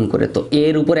নতুন করে। তো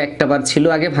এর উপর একটা বার ছিল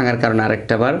আগে, ভাঙার কারণে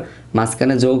আরেকটা বার,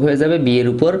 মাঝখানে যোগ হয়ে যাবে, বি এর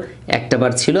উপর একটা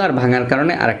বার ছিল আর ভাঙার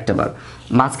কারণে আরেকটা বার,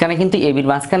 মাঝখানে কিন্তু এ বির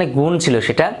মাঝখানে গুণ ছিল,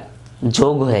 সেটা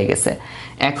যোগ হয়ে গেছে।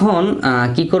 এখন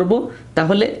কি করব,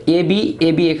 তাহলে এ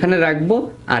বি এখানে রাখবো,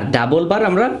 আর ডাবল বার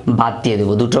আমরা বাদ দিয়ে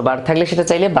দেবো, দুটো বার থাকলে সেটা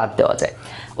চাইলে বাদ দেওয়া যায়।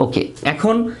 ওকে,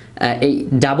 এখন এই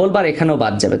ডাবল বার এখানেও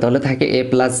বাদ যাবে, তাহলে থাকে এ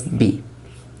প্লাস বি,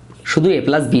 শুধু এ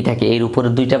প্লাস বি থাকে, এর উপরে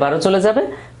দুইটা বারও চলে যাবে,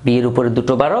 বি এর উপরে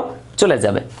দুটো বারও চলে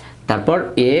যাবে, তারপর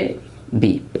এ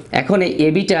বি। এখন এই এ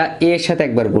বিটা এ এর সাথে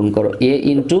একবার গুণ করো, এ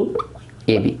into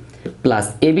A B, plus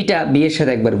A beta B এর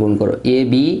সাথে একবার গুণ করো, A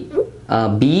B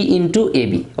B into A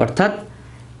B, অর্থাৎ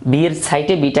বি এর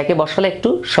সাইডে বিটাকে বসালে একটু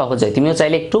সহজ হয়। তুমিও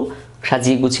চাইলে একটু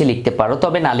সাজিয়ে গুছিয়ে লিখতে পারো,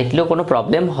 তবে না লিখলেও কোনো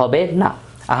প্রবলেম হবে না,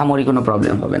 আহামরি কোনো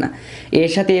প্রবলেম হবে না। এর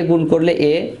সাথে এ গুণ করলে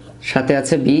এ, সাথে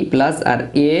আছে B plus, R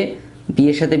A B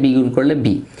এর সাথে বি গুণ করলে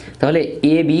বি, তাহলে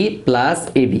A B plus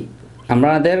A B,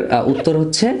 আমাদের উত্তর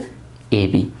হচ্ছে এ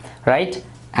বি, রাইট?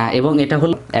 এবং এটা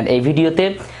হলো, এই ভিডিওতে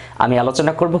আমি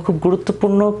আলোচনা করব খুব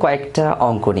গুরুত্বপূর্ণ কয়েকটা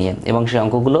অঙ্ক নিয়ে, এবং সেই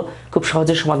অঙ্কগুলো খুব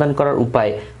সহজে সমাধান করার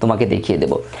উপায় তোমাকে দেখিয়ে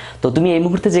দেব। তো তুমি এই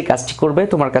মুহূর্তে যে কাজটি করবে,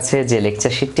 তোমার কাছে যে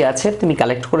লেকচার শিটটি আছে তুমি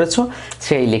কালেক্ট করেছো,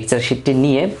 সেই লেকচার শিটটি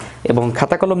নিয়ে এবং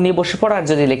খাতা কলম নিয়ে বসে পড়ো। আর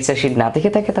যদি লেকচার শিট না থেকে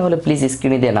থাকে তাহলে প্লিজ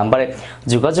স্ক্রিনে দেওয়া নাম্বারে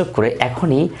যোগাযোগ করে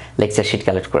এখনই লেকচার শিট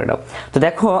কালেক্ট করে নাও। তো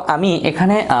দেখো আমি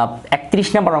এখানে 31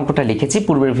 নম্বর অঙ্কটা লিখেছি।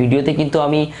 পূর্বের ভিডিওতে কিন্তু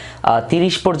আমি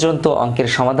 30 পর্যন্ত অঙ্কের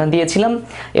সমাধান দিয়েছিলাম,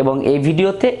 এবং এই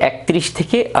ভিডিওতে 31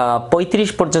 থেকে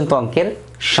 35 পর্যন্ত অঙ্কের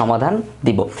সমাধান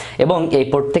দিব, এবং এই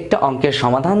প্রত্যেকটা অঙ্কের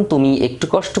সমাধান তুমি একটু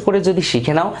কষ্ট করে যদি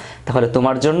শিখে নাও তাহলে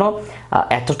তোমার জন্য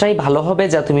এতটাই ভালো হবে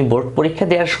যা তুমি বোর্ড পরীক্ষা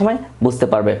দেওয়ার সময় বুঝতে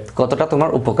পারবে কতটা তোমার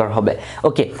উপকার হবে।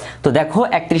 ওকে, তো দেখো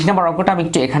 31 নম্বর অঙ্কটা আমি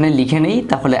একটু এখানে লিখে নেই,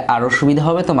 তাহলে আরও সুবিধা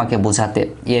হবে তোমাকে বোঝাতে।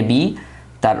 এ বি,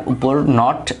 তার উপর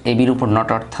নট, এ বির উপর নট,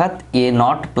 অর্থাৎ এ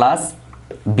নট প্লাস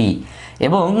বি।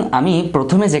 এবং আমি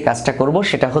প্রথমে যে কাজটা করব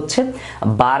সেটা হচ্ছে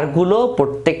বারগুলো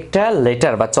প্রত্যেকটা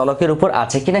লেটার বা চলকের উপর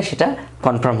আছে কিনা সেটা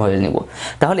কনফার্ম হয়ে নেব।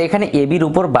 তাহলে এখানে এ বির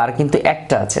উপর বার কিন্তু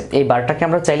একটা আছে, এই বারটাকে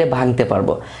আমরা চাইলে ভাঙতে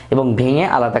পারবো এবং ভেঙে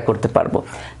আলাদা করতে পারবো।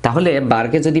 তাহলে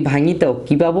বারকে যদি ভাঙি তো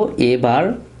কি পাবো, এ বার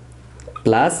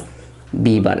প্লাস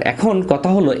বি বার। এখন কথা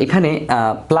হলো এখানে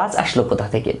প্লাস আসলো কোথা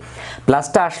থেকে?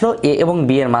 প্লাসটা আসলো এ এবং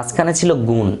বি এর মাঝখানে ছিল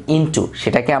গুণ, ইনটু,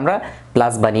 সেটাকে আমরা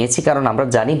প্লাস বানিয়েছি কারণ আমরা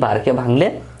জানি বারকে ভাঙলে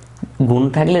গুণ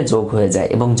থাকলে যোগ হয়ে যায়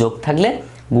এবং যোগ থাকলে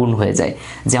গুণ হয়ে যায়,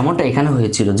 যেমনটা এখানে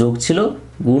হয়েছিল, যোগ ছিল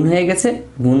গুণ হয়ে গেছে,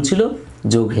 গুণ ছিল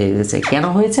যোগ হয়ে গেছে। কেন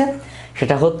হয়েছে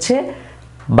সেটা হচ্ছে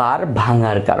বার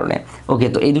ভাঙার কারণে। ওকে,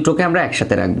 তো এই দুটোকে আমরা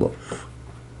একসাথে রাখবো,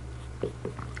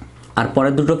 আর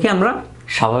পরের দুটোকে আমরা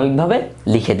স্বাভাবিকভাবে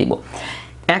লিখে দিব।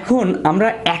 এখন আমরা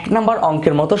 1 নম্বর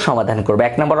অঙ্কের মতো সমাধান করব।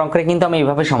 1 নম্বর অঙ্কে কিন্তু আমি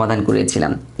এইভাবে সমাধান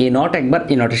করেছিলাম, এ নট একবার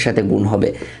এ নটের সাথে গুণ হবে,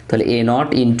 তাহলে এ not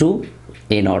into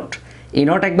A not, A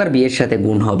not একবার বি এর সাথে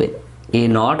গুণ হবে, এ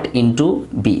not into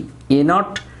B. A not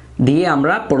দিয়ে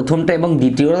আমরা প্রথমটা এবং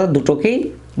দ্বিতীয়টা দুটোকেই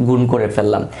গুণ করে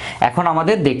ফেললাম। এখন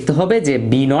আমাদের দেখতে হবে যে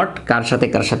বি নট কার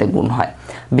সাথে গুণ হয়।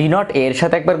 বি নট এ এর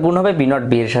সাথে একবার গুণ হবে, বি নট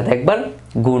বি এর সাথে একবার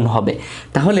গুণ হবে।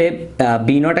 তাহলে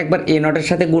বি নট একবার এ নটের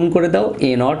সাথে গুণ করে দাও,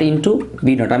 এ নট ইন্টু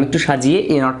বি নট। আমি একটু সাজিয়ে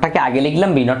এ নটটাকে আগে লিখলাম,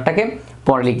 বি নটটাকে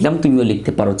পরে লিখলাম, তুমিও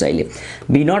লিখতে পারো চাইলে।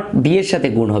 বি নট বি এর সাথে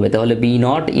গুণ হবে, তাহলে বি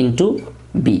নট ইন্টু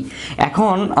বি।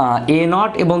 এখন এ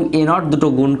নট এবং এ নট দুটো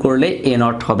গুণ করলে এ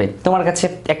নট হবে। তোমার কাছে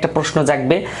একটা প্রশ্ন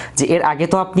জাগবে যে এর আগে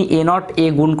তো আপনি এ নট এ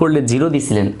গুণ করলে 0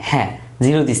 দিছিলেন। হ্যাঁ,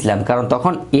 0 দিছিলাম, কারণ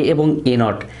তখন এ এবং এ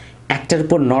নট একটার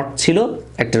উপর নট ছিল,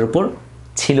 একটার উপর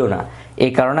ছিল না,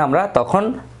 এই কারণে আমরা তখন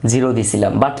 0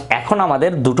 দিছিলাম। বাট এখন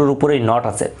আমাদের দুটোর উপরেই নট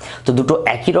আছে, তো দুটো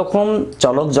একই রকম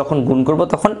চলক যখন গুণ করব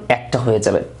তখন একটা হয়ে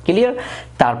যাবে। ক্লিয়ার?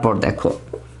 তারপর দেখো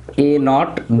এ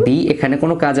নট বি, এখানে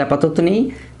কোনো কাজ আপাতত নেই।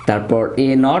 তারপর এ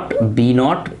not be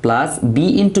not plus B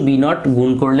into B not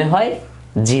গুণ করলে হয়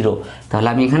 0, তাহলে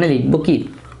আমি এখানে লিখব কি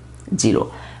 0।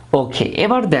 ওকে,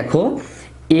 এবার দেখো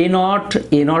এ not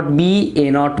be, A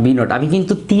not be not, আমি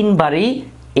কিন্তু 3 বারই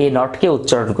এ নটকে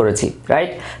উচ্চারণ করেছি,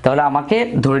 রাইট? তাহলে আমাকে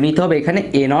ধরে নিতে হবে এখানে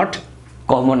এ নট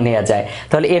কমন নেওয়া যায়।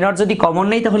 তাহলে এ নট যদি কমন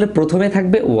নেই তাহলে প্রথমে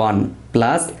থাকবে 1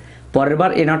 প্লাস পরের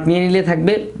বার এ নট নিয়ে নিলে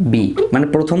থাকবে বি, মানে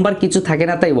প্রথমবার কিছু থাকে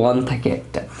না তাই 1 থাকে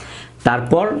একটা,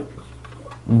 তারপর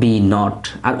বি নট,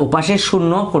 আর ওপাশে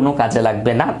শূন্য কোনো কাজে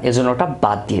লাগবে না, এজন্য ওটা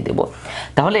বাদ দিয়ে দেব।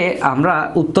 তাহলে আমরা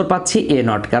উত্তর পাচ্ছি এ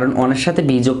নট, কারণ 1 এর সাথে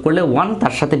বি যোগ করলে 1,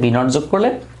 তার সাথে বি নট যোগ করলে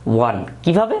 1।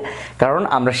 কিভাবে? কারণ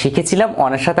আমরা শিখেছিলাম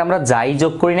 1 এর সাথে আমরা যাই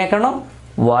যোগ করি না কেন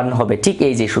 1 হবে, ঠিক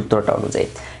এই যে সূত্রটা অনুযায়ী,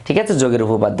 ঠিক আছে, যোগের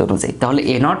উপপাদ্য অনুযায়ী। তাহলে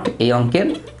এ নট এই অঙ্কের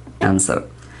অ্যান্সার।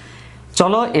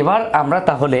 চলো এবার আমরা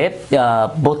তাহলে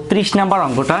 32 নম্বর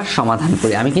অঙ্কটা সমাধান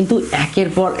করি। আমি কিন্তু একের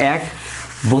পর এক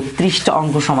 32টা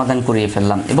অঙ্ক সমাধান করিয়ে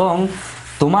ফেললাম, এবং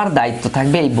তোমার দায়িত্ব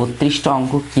থাকবে এই 32টা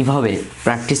অঙ্ক কিভাবে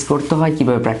প্র্যাকটিস করতে হয়,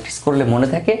 কিভাবে প্র্যাকটিস করলে মনে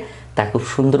থাকে তা খুব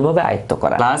সুন্দরভাবে আয়ত্ত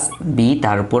করা। প্লাস বি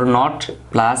তার উপর নট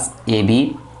প্লাস এ বি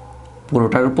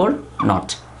পুরোটার উপর নট।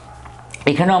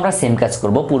 এখানেও আমরা সেম কাজ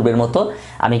করব পূর্বের মতো।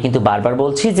 আমি কিন্তু বারবার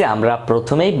বলছি যে আমরা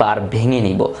প্রথমেই বার ভেঙে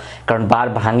নিব, কারণ বার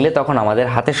ভাঙলে তখন আমাদের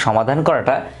হাতে সমাধান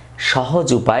করাটা সহজ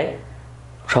উপায়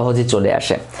সহজে চলে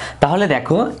আসে। তাহলে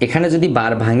দেখো এখানে যদি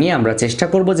বার ভাঙিয়ে আমরা চেষ্টা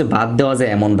করব যে বাদ দেওয়া যায়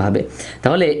এমনভাবে,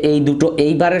 তাহলে এই দুটো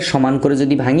এই বারের সমান করে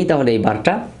যদি ভাঙি তাহলে এই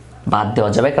বারটা বাদ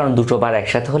দেওয়া যাবে, কারণ দুটো বার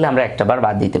একসাথে হলে আমরা একটা বার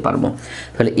বাদ দিতে পারবো।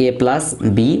 তাহলে এ প্লাস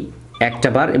বি একটা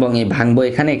বার, এবং এই ভাঙবো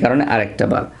এখানে এই কারণে আরেকটা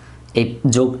বার, এই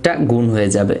যোগটা গুণ হয়ে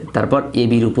যাবে, তারপর এ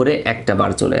বির উপরে একটা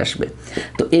বার চলে আসবে।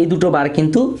 তো এই দুটো বার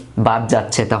কিন্তু বাদ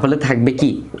যাচ্ছে, তাহলে থাকবে কি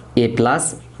এ প্লাস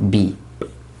বি।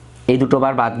 এই দুটো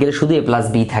বার বাদ গেলে শুধু এ প্লাস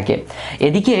বি থাকে।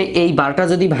 এদিকে এই বারটা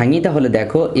যদি ভাঙি তাহলে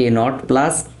দেখো এ নট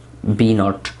প্লাস বি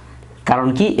নট, কারণ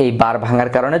কি এই বার ভাঙার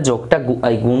কারণে যোগটা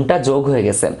এই গুণটা যোগ হয়ে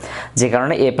গেছে, যে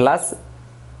কারণে এ plus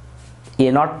A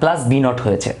not plus B not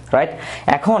হয়েছে, রাইট?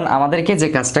 এখন আমাদেরকে যে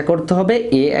কাজটা করতে হবে,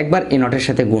 এ একবার এ নটের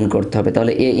সাথে গুণ করতে হবে,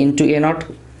 তাহলে এ ইন্টু এ নট,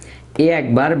 এ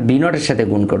একবার বি নটের সাথে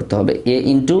গুণ করতে হবে, এ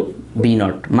ইন্টু বি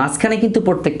নট। মাঝখানে কিন্তু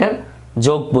প্রত্যেকটার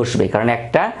যোগ বসবে, কারণ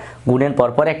একটা গুণের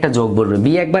পরপর একটা যোগ বসবে।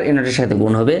 বি একবার এ নটের সাথে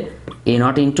গুণ হবে, এ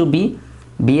নট ইন্টু বি,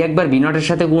 বি একবার বি নটের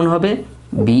সাথে গুণ হবে,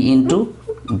 বি ইন্টু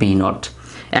বি নট।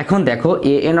 এখন দেখো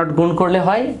এ এ নট গুণ করলে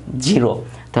হয় 0,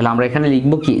 তাহলে আমরা এখানে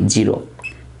লিখব কি 0,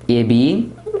 A B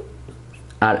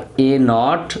R A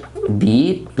not be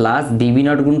plus B B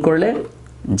not গুণ করলে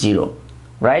 0,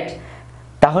 রাইট?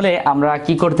 তাহলে আমরা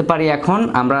কি করতে পারি, এখন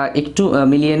আমরা একটু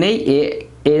মিলিয়ে নেই।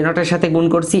 এ নটের সাথে গুণ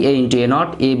করছি এ into A not,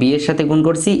 A B এর সাথে গুণ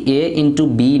করছি এ ইন্টু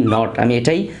বি নট। আমি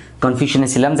এটাই কনফিউশনে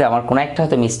ছিলাম যে আমার কোনো একটা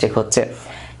হয়তো মিস্টেক হচ্ছে।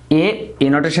 এ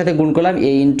নটের সাথে গুণ করলাম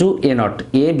এ into A not,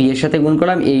 A B এর সাথে গুণ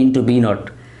করলাম এ ইন্টু বি নট,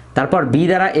 তারপর বি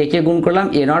দ্বারা এ কে গুণ করলাম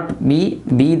এ নট বি,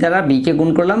 বি দ্বারা বি কে গুণ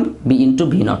করলাম B into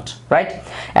B not, right?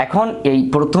 এখন এই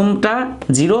প্রথমটা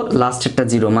 0, লাস্টেরটা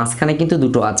 0, মাঝখানে কিন্তু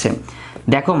দুটো আছে।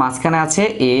 দেখো মাঝখানে আছে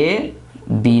A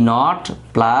B not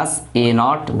plus A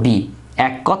not be.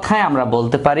 এক কথায় আমরা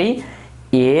বলতে পারি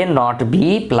এ not be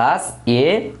plus A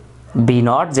B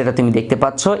not, যেটা তুমি দেখতে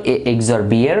পাচ্ছ এ এক্সর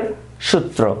বি এর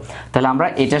সূত্র। তাহলে আমরা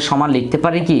এটা সমান লিখতে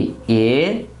পারি কি এ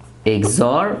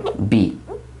এক্সর বি,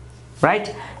 রাইট?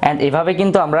 অ্যান্ড এভাবে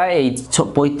কিন্তু আমরা এই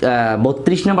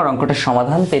 32 নম্বর অঙ্কটার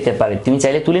সমাধান পেতে পারি। তুমি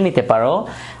চাইলে তুলে নিতে পারো,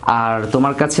 আর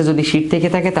তোমার কাছে যদি শীট থেকে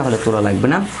থাকে তাহলে তোলা লাগবে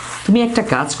না। তুমি একটা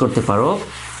কাজ করতে পারো,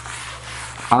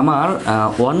 আমার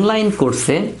অনলাইন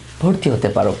কোর্সে ভর্তি হতে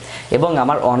পারো। এবং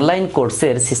আমার অনলাইন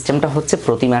কোর্সের সিস্টেমটা হচ্ছে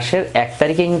প্রতি মাসের 1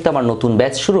 তারিখে কিন্তু আমার নতুন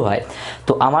ব্যাচ শুরু হয়।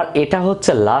 তো আমার এটা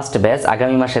হচ্ছে লাস্ট ব্যাচ,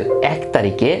 আগামী মাসের 1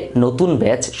 তারিখে নতুন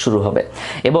ব্যাচ শুরু হবে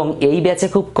এবং এই ব্যাচে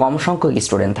খুব কম সংখ্যক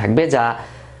স্টুডেন্ট থাকবে, যা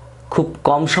খুব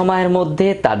কম সময়ের মধ্যে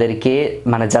তাদেরকে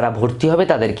মানে যারা ভর্তি হবে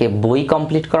তাদেরকে বই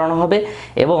কমপ্লিট করানো হবে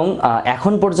এবং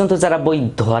এখন পর্যন্ত যারা বই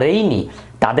ধরেইনি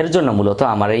তাদের জন্য মূলত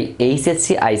আমার এই HSC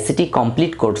ICT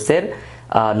কমপ্লিট কোর্সের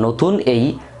নতুন এই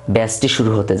ব্যাচটি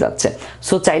শুরু হতে যাচ্ছে।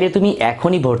 সো চাইলে তুমি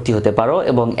এখনই ভর্তি হতে পারো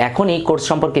এবং এখনই কোর্স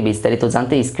সম্পর্কে বিস্তারিত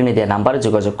জানতে স্ক্রিনে দেওয়া নাম্বারে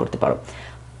যোগাযোগ করতে পারো।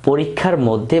 পরীক্ষার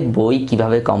মধ্যে বই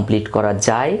কিভাবে কমপ্লিট করা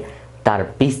যায় তার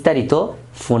বিস্তারিত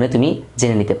ফোনে তুমি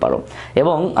জেনে নিতে পারো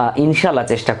এবং ইনশাআল্লাহ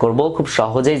চেষ্টা করব খুব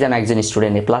সহজেই যেন একজন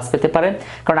স্টুডেন্ট এ প্লাস পেতে পারে,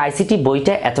 কারণ আইসিটি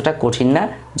বইটা এতটা কঠিন না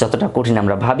যতটা কঠিন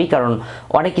আমরা ভাবি, কারণ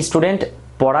অনেক স্টুডেন্ট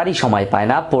পড়ারই সময় পায়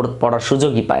না, পড়ার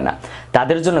সুযোগই পায় না,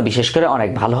 তাদের জন্য বিশেষ করে অনেক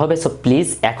ভালো হবে। সো প্লিজ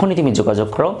এখনই তুমি যোগাযোগ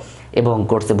করো এবং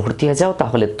কোর্সে ভর্তি হয়ে যাও,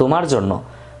 তাহলে তোমার জন্য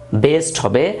বেস্ট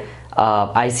হবে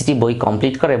আইসিটি বই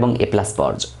কমপ্লিট করা এবং এ প্লাস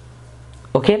পাওয়ার জন্য।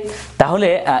 ওকে, তাহলে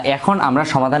এখন আমরা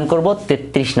সমাধান করব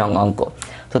 33 নং অঙ্ক।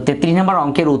 তো 33 নম্বর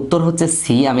অঙ্কের উত্তর হচ্ছে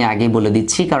সি। আমি আগেই বলে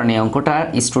দিচ্ছি কারণ এই অঙ্কটা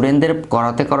স্টুডেন্টদের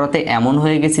করাতে করাতে এমন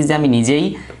হয়ে গেছি যে আমি নিজেই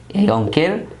এই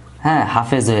অঙ্কের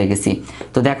হাফেজ হয়ে গেছি।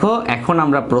 তো দেখো এখন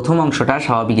আমরা প্রথম অংশটা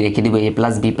স্বাভাবিক রেখে দিব, a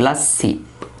plus B plus C,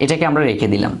 এটাকে আমরা রেখে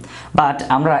দিলাম, বাট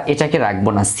আমরা এটাকে রাখবো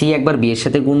না। সি একবার বি এর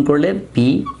সাথে গুণ করলে বি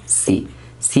সি,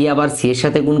 সি আবার সি এর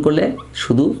সাথে গুণ করলে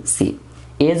শুধু সি,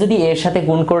 এ যদি এর সাথে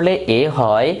গুণ করলে এ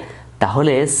হয়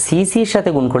তাহলে সি সির সাথে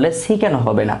গুণ করলে সি কেন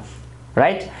হবে না,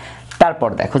 রাইট? তারপর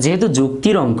দেখো যেহেতু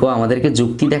যুক্তির অঙ্ক আমাদেরকে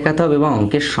যুক্তি দেখাতে হবে এবং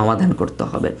অঙ্কের সমাধান করতে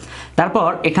হবে। তারপর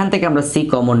এখান থেকে আমরা সি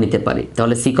কমন নিতে পারি,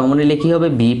 তাহলে সি কমন নিলে কি হবে,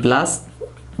 বি প্লাস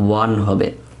 1 হবে।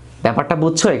 ব্যাপারটা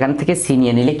বুঝছো? এখান থেকে সি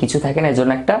নিয়ে নিলে কিছু থাকে না, এর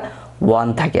জন্য একটা 1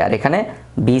 থাকে, আর এখানে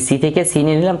বি সি থেকে সি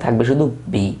নিয়ে নিলাম, থাকবে শুধু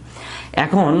বি।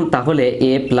 এখন তাহলে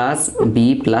এ প্লাস বি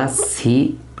প্লাস সি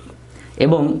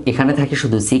এবং এখানে থাকে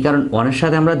শুধু সি, কারণ 1 এর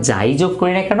সাথে আমরা যাই যোগ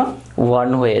করি না কেন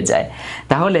 1 হয়ে যায়।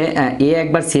 তাহলে এ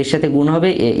একবার সি এর সাথে গুণ হবে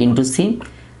এ ইন্টু সি,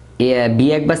 বি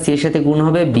একবার সি এর সাথে গুণ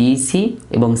হবে বি সি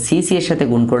এবং সি সি এর সাথে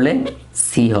গুণ করলে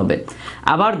সি হবে।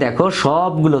 আবার দেখো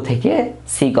সবগুলো থেকে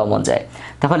সি কমন যায়,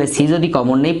 তাহলে সি যদি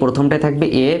কমন নেই প্রথমটায় থাকবে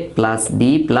এ প্লাস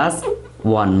বি প্লাস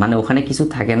 1, মানে ওখানে কিছু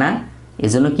থাকে না,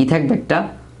 এজন্য কি থাকবে, একটা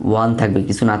 1 থাকবে,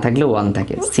 কিছু না থাকলে 1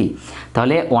 থাকে, সি।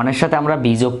 তাহলে 1 এর সাথে আমরা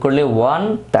বি যোগ করলে 1,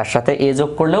 তার সাথে এ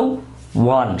যোগ করলেও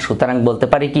 1, সুতরাং বলতে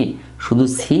পারি কি শুধু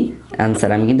সি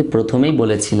অ্যান্সার। আমি কিন্তু প্রথমেই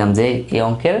বলেছিলাম যে এই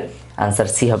অঙ্কের অ্যান্সার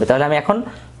সি হবে। তাহলে আমি এখন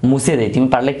মুছে দেই, তুমি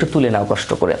পারলে একটু তুলে নাও কষ্ট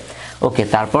করে। ওকে,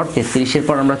 তারপর 33 এর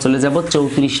পর আমরা চলে যাব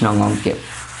 34 নং অঙ্কে।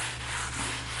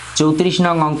 34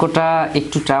 নং অঙ্কটা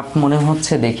একটু টাফ মনে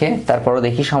হচ্ছে দেখে, তারপরও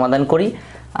দেখি সমাধান করি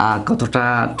কতটা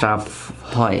টাফ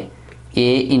হয়।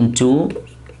 এ into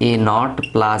A not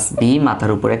plus B,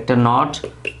 মাথার উপর একটা নট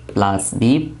প্লাস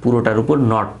বি, পুরোটার উপর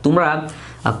নট। তোমরা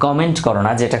কমেন্ট করো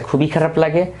না, যেটা খুবই খারাপ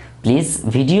লাগে। প্লিজ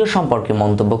ভিডিও সম্পর্কে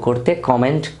মন্তব্য করতে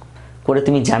কমেন্ট করে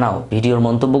তুমি জানাও, ভিডিওর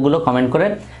মন্তব্যগুলো কমেন্ট করে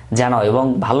জানাও এবং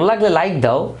ভালো লাগলে লাইক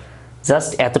দাও।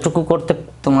 জাস্ট এতটুকু করতে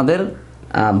তোমাদের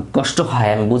কষ্ট হয়,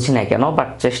 আমি বুঝি না কেন, বাট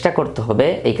চেষ্টা করতে হবে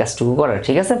এই কাজটুকু করার,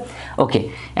 ঠিক আছে? ওকে,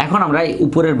 এখন আমরা এই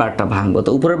উপরের বারটা ভাঙবো। তো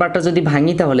উপরের বারটা যদি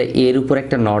ভাঙি তাহলে এর উপর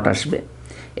একটা নট আসবে,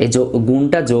 এই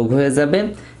গুণটা যোগ হয়ে যাবে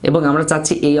এবং আমরা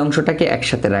চাচ্ছি এই অংশটাকে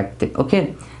একসাথে রাখতে। ওকে,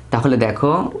 তাহলে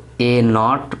দেখো এ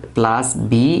নট প্লাস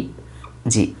বি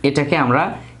জি, এটাকে আমরা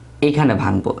এখানে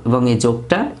ভাঙবো এবং এই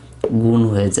যোগটা গুণ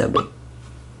হয়ে যাবে,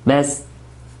 ব্যাস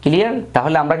ক্লিয়ার।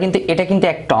 তাহলে আমরা কিন্তু এটা কিন্তু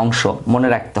একটা অংশ মনে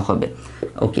রাখতে হবে।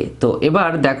 ওকে, তো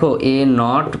এবার দেখো এ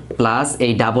নট প্লাস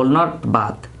এই ডাবল নট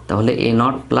বাদ, তাহলে এ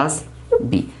নট প্লাস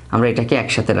বি, আমরা এটাকে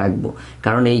একসাথে রাখবো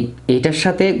কারণ এইটার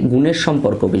সাথে গুণের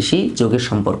সম্পর্ক বেশি, যোগের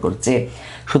সম্পর্ক হচ্ছে,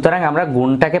 সুতরাং আমরা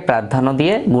গুণটাকে প্রাধান্য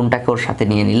দিয়ে গুণটাকে ওর সাথে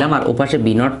নিয়ে নিলাম আর ওপাশে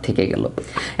বি নট থেকে গেল।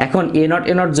 এখন এ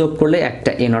নট যোগ করলে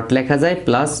একটা এ নট লেখা যায়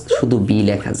প্লাস শুধু বি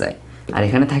লেখা যায়, আর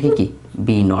এখানে থাকে কি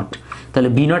বি নট। তাহলে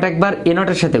বি নট একবার এ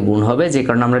নটের সাথে গুণ হবে, যে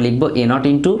কারণে আমরা লিখবো এ not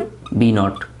into B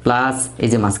not plus এই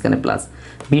যে মাঝখানে প্লাস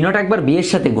বি নট একবার বি এর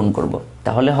সাথে গুণ করব,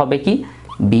 তাহলে হবে কি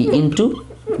B into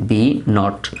B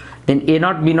not, then A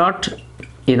not be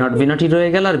নটই রয়ে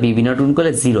গেল আর বি নট গুণ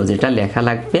করলে 0, যেটা লেখা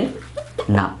লাগবে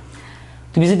না।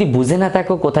 তুমি যদি বুঝে না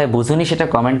থাকো, কোথায় বুঝুনি সেটা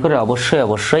কমেন্ট করে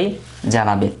অবশ্যই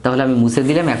জানাবে। তাহলে আমি মুছে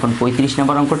দিলাম। এখন 35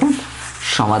 নম্বর অঙ্কটা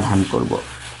সমাধান করব।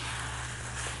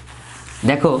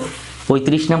 দেখো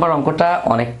 35 নম্বর অঙ্কটা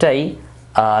অনেকটাই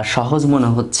সহজ মনে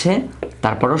হচ্ছে,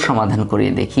 তারপরও সমাধান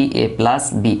করিয়ে দেখি। এ প্লাস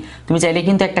বি, তুমি চাইলে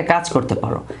কিন্তু একটা কাজ করতে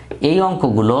পারো, এই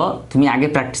অঙ্কগুলো তুমি আগে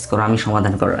প্র্যাকটিস করো, আমি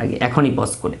সমাধান করার আগে এখনই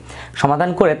পজ করে সমাধান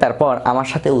করে তারপর আমার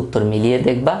সাথে উত্তর মিলিয়ে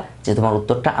দেখবা যে তোমার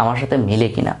উত্তরটা আমার সাথে মিলে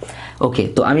কিনা। ওকে,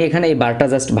 তো আমি এখানে এই বারটা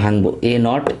জাস্ট ভাঙবো, এ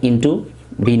নট ইন্টু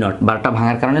বি নট, বারটা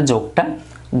ভাঙার কারণে যোগটা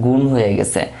গুণ হয়ে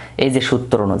গেছে, এই যে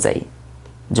সূত্র অনুযায়ী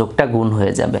যোগটা গুণ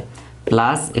হয়ে যাবে,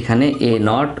 প্লাস এখানে এ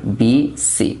নট বি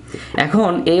সি।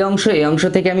 এখন এই অংশ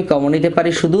থেকে আমি কমন নিতে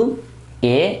পারি শুধু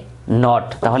এ নট,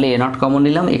 তাহলে এ নট কমন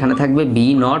নিলাম, এখানে থাকবে বি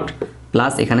নট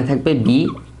প্লাস এখানে থাকবে বি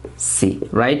সি,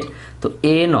 রাইট। তো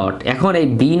এ নট, এখন এই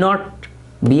বি নট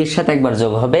বি এর সাথে একবার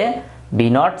যোগ হবে, বি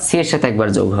নট সি এর সাথে একবার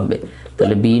যোগ হবে,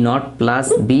 তাহলে বি নট প্লাস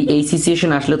বি। এই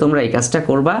সিচুয়েশন আসলে তোমরা এই কাজটা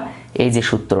করবা এই যে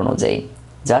সূত্র অনুযায়ী,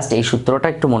 জাস্ট এই সূত্রটা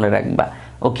একটু মনে রাখবা,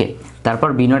 ওকে। তারপর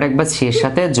বি নট একবার সি এর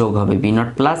সাথে যোগ হবে, বি নট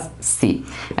প্লাস সি।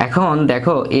 এখন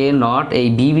দেখো এ নট এই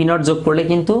বি নট যোগ করলে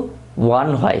কিন্তু 1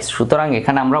 হয়, সুতরাং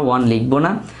এখানে আমরা 1 লিখবো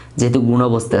না যেহেতু গুণ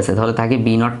অবস্থায় আছে, তাহলে থাকে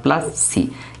বি নট প্লাস সি,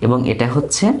 এবং এটা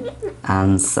হচ্ছে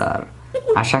আনসার।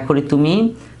 আশা করি তুমি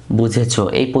বুঝেছো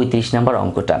এই 35 নম্বর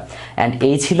অঙ্কটা। অ্যান্ড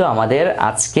এই ছিল আমাদের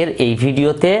আজকের এই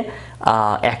ভিডিওতে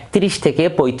 31 থেকে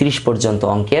 35 পর্যন্ত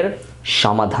অঙ্কের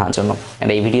সমাধান জন্য।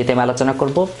 অ্যান্ড এই ভিডিওতে আমি আলোচনা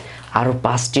করব আরও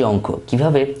 5টি অঙ্ক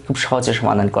কিভাবে খুব সহজে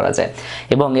সমাধান করা যায়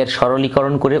এবং এর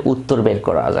সরলীকরণ করে উত্তর বের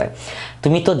করা যায়।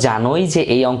 তুমি তো জানোই যে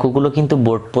এই অঙ্কগুলো কিন্তু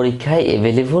বোর্ড পরীক্ষায়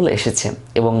অ্যাভেলেবল এসেছে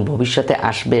এবং ভবিষ্যতে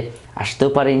আসতেও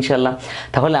পারে ইনশাল্লাহ।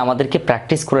 তাহলে আমাদেরকে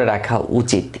প্র্যাকটিস করে রাখা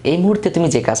উচিত। এই মুহূর্তে তুমি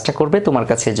যে কাজটা করবে, তোমার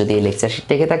কাছে যদি এই লেকচার শিট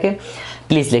থেকে থাকে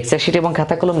প্লিজ লেকচার শিট এবং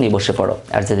খাতা কলম নিয়ে বসে পড়ো,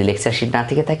 আর যদি লেকচার শিট না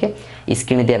থেকে থাকে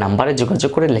স্ক্রিনে দেওয়া নাম্বারে যোগাযোগ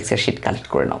করে লেকচার শিট কালেক্ট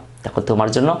করে নাও, তাহলে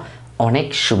তোমার জন্য অনেক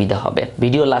সুবিধা হবে।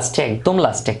 ভিডিও লাস্টে, একদম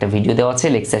লাস্টে একটা ভিডিও দেওয়া আছে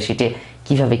লেকচার শিটে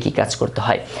কিভাবে কি কাজ করতে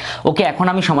হয়। ওকে, এখন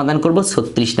আমি সমাধান করব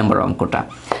 36 নম্বর অঙ্কটা,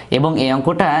 এবং এই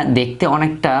অঙ্কটা দেখতে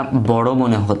অনেকটা বড়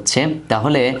মনে হচ্ছে,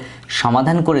 তাহলে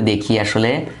সমাধান করে দেখি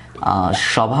আসলে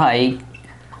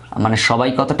সবাই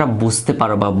কতটা বুঝতে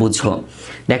পারো বা বুঝো।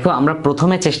 দেখো, আমরা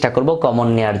প্রথমে চেষ্টা করব কমন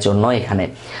নেওয়ার জন্য এখানে,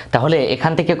 তাহলে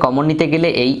এখান থেকে কমন নিতে গেলে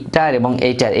এইটার এবং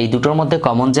এইটার এই দুটোর মধ্যে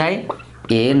কমন যায়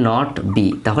এ নট বি,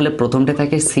 তাহলে প্রথমটা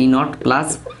থাকে সি নট প্লাস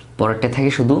পরেরটা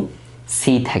থাকে শুধু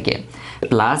সি থাকে,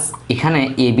 প্লাস এখানে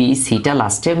এ বি সিটা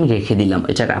লাস্টে আমি রেখে দিলাম,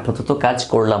 এটা আপাতত কাজ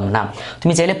করলাম না।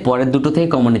 তুমি চাইলে পরের দুটো থেকে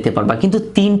কমন নিতে পারবা, কিন্তু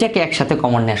তিনটাকে একসাথে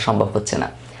কমন নেওয়া সম্ভব হচ্ছে না।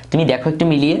 তুমি দেখো একটু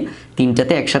মিলিয়ে,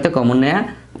 তিনটাতে একসাথে কমন নেওয়া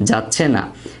যাচ্ছে না।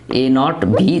 এ not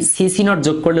be C, C not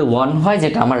যোগ করলে 1 হয়,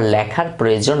 যেটা আমার লেখার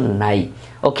প্রয়োজন নাই।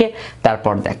 ওকে,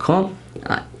 তারপর দেখো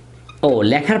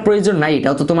লেখার প্রয়োজন নাই,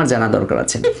 এটাও তো তোমার জানা দরকার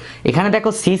আছে। এখানে দেখো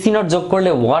সি সি নট যোগ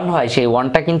করলে 1 হয়, সেই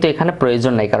 1টা কিন্তু এখানে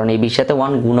প্রয়োজন নাই, কারণ এই বির সাথে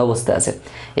 1 গুণ অবস্থায় আছে,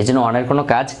 এই জন্য 1 এর কোনো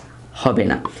কাজ হবে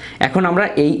না। এখন আমরা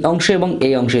এই অংশ এবং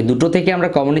এই অংশ দুটো থেকে আমরা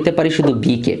কমন নিতে পারি শুধু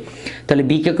বি কে, তাহলে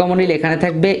বি কে কমন নিলে এখানে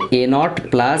থাকবে এ নট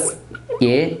প্লাস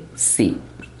এ সি,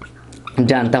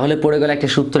 ডান। তাহলে পড়ে গেল একটা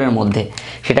সূত্রের মধ্যে,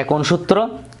 সেটা কোন সূত্র?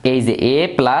 এই যে এ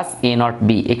প্লাস এ নট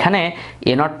বি, এখানে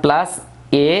এ নট প্লাস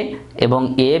এ এবং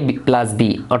এ প্লাস বি,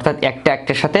 অর্থাৎ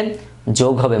একটার সাথে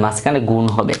যোগ হবে, মাঝখানে গুণ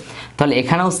হবে। তাহলে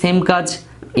এখানেও সেম কাজ,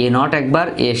 এ নট একবার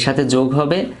এর সাথে যোগ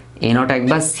হবে, এ নট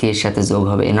একবার সি এর সাথে যোগ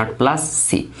হবে, এ নট প্লাস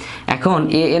সি। এখন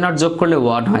এ নট যোগ করলে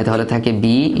 1 হয়, তাহলে থাকে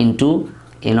B into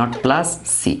A not plus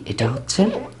C, এটা হচ্ছে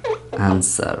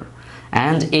আনসার।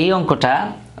 অ্যান্ড এই অঙ্কটা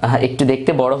একটু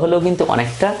দেখতে বড় হলেও কিন্তু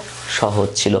অনেকটা সহজ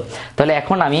ছিল। তাহলে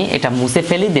এখন আমি এটা মুছে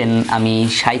ফেলি, দেন আমি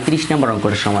 37 নম্বর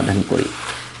অঙ্কটা সমাধান করি।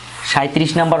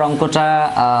 37 নম্বর অঙ্কটা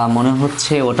মনে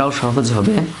হচ্ছে ওটাও সহজ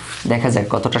হবে, দেখা যাক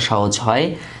কতটা সহজ হয়।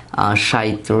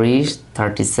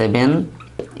 37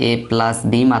 এ প্লাস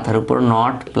বি মাথার উপর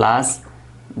not plus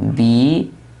B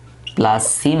plus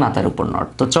C মাথার উপর নট।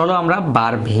 তো চলো আমরা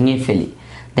বার ভেঙে ফেলি,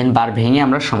 দেন বার ভেঙে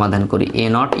আমরা সমাধান করি। এ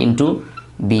not into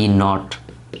B not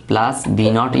plus B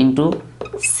not into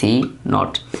C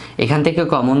not, এখান থেকে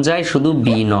কমন যায় শুধু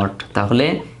বি নট, তাহলে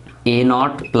এ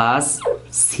নট প্লাস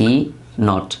সি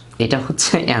নট, এটা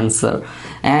হচ্ছে অ্যান্সার।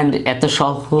 অ্যান্ড এত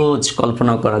সহজ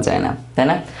কল্পনাও করা যায় না, তাই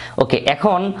না? ওকে,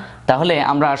 এখন তাহলে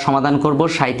আমরা সমাধান করব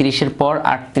 37-এর পর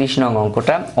 38 নং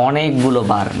অঙ্কটা। অনেকগুলো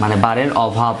বার, মানে বারের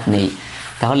অভাব নেই।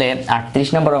 তাহলে 38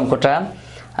 নম্বর অঙ্কটা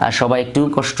সবাই একটু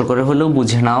কষ্ট করে হলেও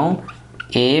বুঝে নাও।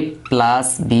 এ প্লাস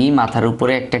বি মাথার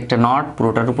উপরে একটা নট,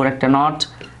 পুরোটার উপর একটা নট,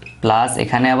 প্লাস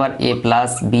এখানে আবার এ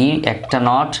প্লাস বি একটা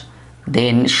নট,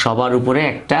 দেন সবার উপরে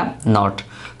একটা নট।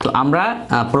 তো আমরা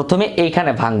প্রথমে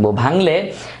এইখানে ভাঙবো, ভাঙলে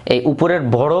এই উপরের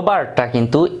বড় বারটা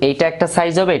কিন্তু এইটা একটা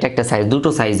সাইজ হবে, এটা একটা সাইজ, দুটো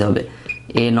সাইজ হবে।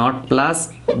 এ নট প্লাস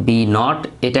বি নট,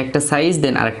 এটা একটা সাইজ,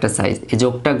 দেন আরেকটা সাইজ, এই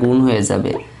যোগটা গুণ হয়ে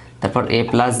যাবে। তারপর এ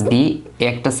প্লাস বি,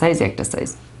 একটা সাইজ একটা সাইজ,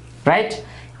 রাইট?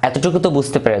 এতটুকু তো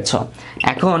বুঝতে পেরেছ।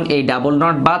 এখন এই ডাবল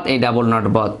নট বাদ, এই ডাবল নট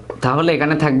বাদ, তাহলে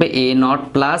এখানে থাকবে এ not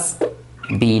plus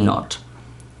B not,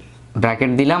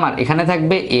 bracket দিলাম, আর এখানে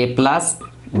থাকবে এ প্লাস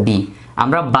বি।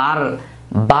 আমরা বার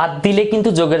বাদ দিলে কিন্তু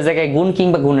যোগের জায়গায় গুণ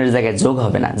কিংবা গুণের জায়গায় যোগ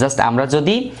হবে না, জাস্ট আমরা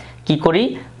যদি কি করি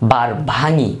বার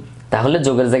ভাঙি তাহলে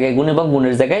যোগের জায়গায় গুণ এবং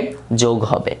গুণের জায়গায় যোগ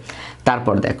হবে।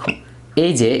 তারপর দেখো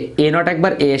এই যে এ নট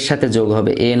একবার এ এর সাথে যোগ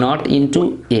হবে এ not into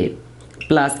A,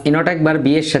 plus A not একবার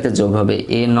বি এর সাথে যোগ হবে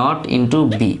এ নট ইন্টু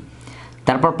বি,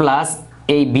 তারপর প্লাস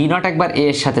এই বি নট একবার এ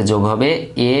এর সাথে যোগ হবে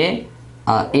এ,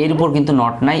 এর উপর কিন্তু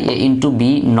নট নাই, এ into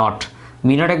B not,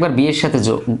 B not একবার বি এর সাথে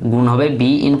গুণ হবে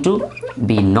বি ইন্টু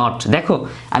বি নট। দেখো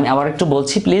আমি আবার একটু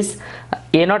বলছি প্লিজ,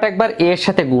 এ নট একবার এ এর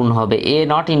সাথে গুণ হবে এ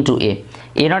not into A,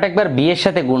 A not একবার বি এর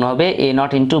সাথে গুণ হবে এ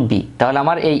নট ইন্টু বি। তাহলে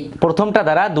আমার এই প্রথমটা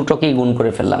দ্বারা দুটোকেই গুণ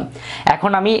করে ফেললাম।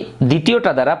 এখন আমি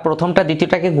দ্বিতীয়টা দ্বারা প্রথমটা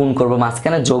দ্বিতীয়টাকে গুণ করব,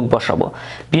 মাঝখানে যোগ বসাবো।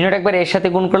 বি নট একবার এর সাথে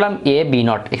গুণ করলাম এ বি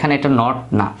নট, এখানে এটা নট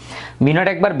না, বি নট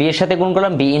একবার বি এর সাথে গুণ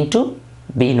করলাম বি ইন্টু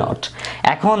বি নট।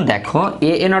 এখন দেখো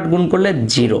এ নট গুণ করলে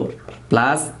 0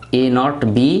 plus A not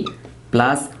be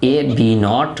plus A B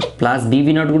not plus B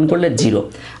B not গুণ করলে 0।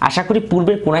 আশা করি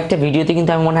পূর্বের কোনো একটা ভিডিওতে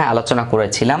কিন্তু আমি মনে হয় আলোচনা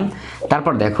করেছিলাম।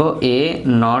 তারপর দেখো এ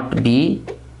not be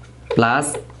plus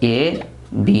A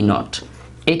B not,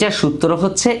 এটার সূত্র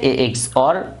হচ্ছে এ x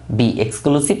or B,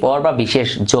 exclusive or বা বিশেষ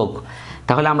যোগ।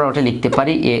 তাহলে আমরা ওটা লিখতে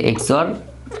পারি এ এক্স অর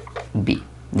বি,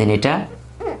 দেন এটা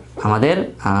আমাদের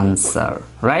আনসার,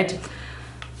 রাইট।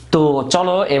 তো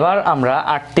চলো এবার আমরা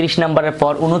 38 নম্বরের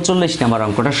পর 39 নম্বর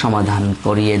অঙ্কটা সমাধান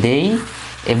করিয়ে দেই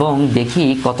এবং দেখি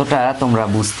কতটা তোমরা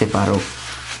বুঝতে পারো।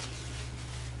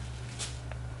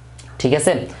 ঠিক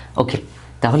আছে, ওকে।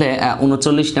 তাহলে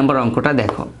 39 নম্বর অঙ্কটা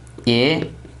দেখো, এ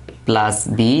প্লাস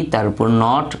বি তার উপর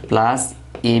not plus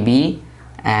A B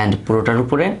and পুরোটার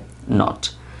উপরে নট।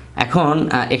 এখন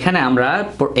এখানে আমরা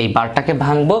এই বারটাকে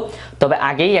ভাঙবো, তবে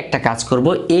আগেই একটা কাজ করব,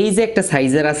 এই যে একটা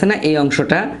সাইজের আছে না, এই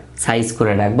অংশটা সাইজ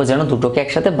করে রাখবো যেন দুটোকে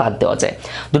একসাথে বাদ দেওয়া যায়।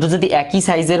 দুটো যদি একই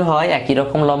সাইজের হয়, একই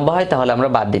রকম লম্বা হয়, তাহলে আমরা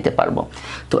বাদ দিতে পারবো।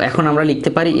 তো এখন আমরা লিখতে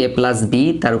পারি এ প্লাস বি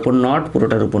তার উপর নট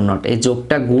পুরোটার উপর নট, এই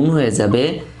যোগটা গুণ হয়ে যাবে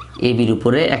এ বির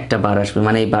উপরে একটা বার আসবে,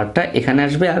 মানে এই বারটা এখানে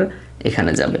আসবে আর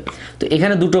এখানে যাবে। তো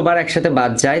এখানে দুটো বার একসাথে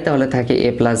বাদ যায়, তাহলে থাকে এ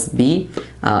প্লাস বি।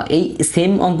 এই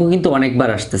সেম অঙ্ক কিন্তু অনেকবার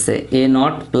আসতেছে, এ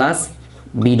নট প্লাস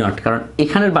বি নট, কারণ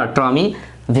এখানের বারটাও আমি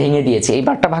ভেঙে দিয়েছি। এই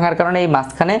বারটা ভাঙার কারণে এই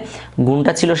মাঝখানে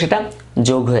গুণটা ছিল সেটা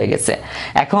যোগ হয়ে গেছে।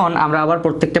 এখন আমরা আবার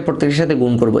প্রত্যেকের সাথে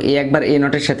গুণ করব, এ একবার এ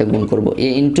নটের সাথে গুণ করব এ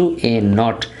ইন্টু এ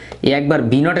নট, এ একবার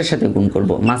বি নটের সাথে গুণ করব,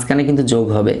 মাঝখানে কিন্তু যোগ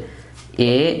হবে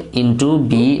এ into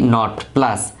B not,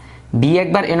 plus B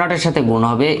একবার এ নটের সাথে গুণ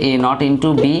হবে এ নট ইন্টু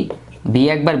বি, বি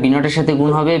একবার বি নটের সাথে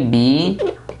গুণ হবে B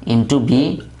into B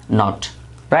not,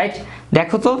 right.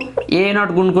 দেখো তো এ নট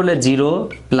গুণ করলে 0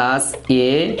 plus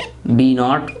A B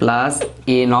not plus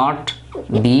A not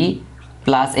be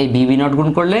plus এই বি বি নট গুণ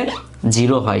করলে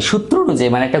 0 হয়, সূত্র অনুযায়ী,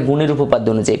 মানে একটা গুণের উপপাদ্য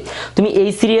অনুযায়ী। তুমি এই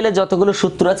সিরিয়ালে যতগুলো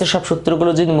সূত্র আছে সব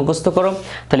সূত্রগুলো যদি মুখস্থ করো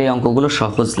তাহলে এই অঙ্কগুলো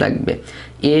সহজ লাগবে।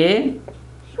 A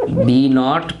B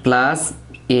not plus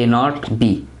A not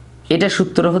be, এটা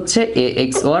সূত্র হচ্ছে এ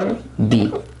এক্স অর বি,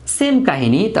 সেম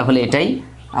কাহিনী, তাহলে এটাই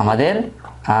আমাদের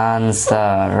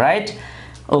আনসার, রাইট।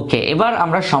 ওকে, এবার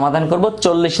আমরা সমাধান করব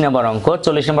 40 নম্বর অঙ্ক।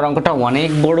 40 নম্বর অঙ্কটা অনেক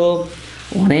বড়,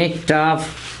 অনেক টাফ।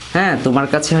 হ্যাঁ, তোমার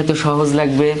কাছে হয়তো সহজ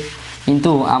লাগবে,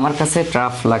 কিন্তু আমার কাছে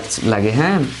টাফ লাগে।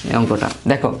 হ্যাঁ, এই অঙ্কটা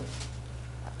দেখো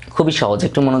খুবই সহজ,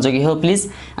 একটু মনোযোগী হও প্লিজ,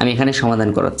 আমি এখানে সমাধান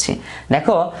করাচ্ছি।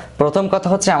 দেখো প্রথম কথা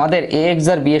হচ্ছে আমাদের এ এক্স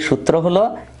আর বি এর সূত্র হলো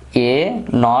এ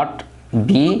not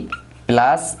be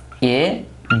plus A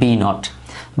B not,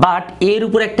 but এর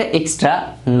উপর একটা এক্সট্রা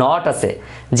নট আছে,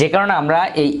 যে কারণে আমরা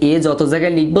এই এ যত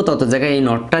জায়গায় লিখবো তত জায়গায় এই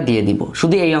নটটা দিয়ে দিব,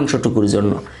 শুধু এই অংশটুকুর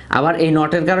জন্য। আবার এই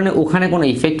নটের কারণে ওখানে কোনো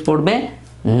ইফেক্ট পড়বে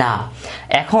না।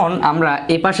 এখন আমরা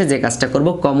এ পাশে যে কাজটা করব,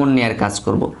 কমন নেয়ার কাজ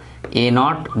করব, এ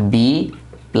নট বি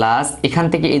প্লাস, এখান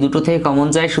থেকে এই দুটো থেকে কমন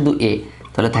যায় শুধু এ,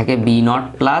 তাহলে থাকে B not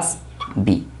plus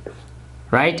B,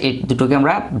 right. এই দুটোকে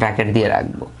আমরা ব্র্যাকেট দিয়ে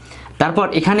রাখবো। তারপর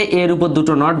এখানে এর উপর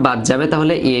দুটো নট বাদ যাবে,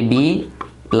 তাহলে A B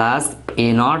plus A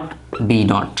not be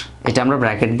not, এটা আমরা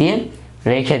ব্র্যাকেট দিয়ে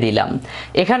রেখে দিলাম।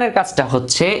 এখানের কাজটা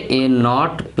হচ্ছে এ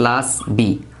not plus B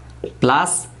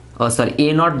plus, A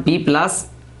not be plus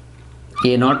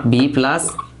A not be plus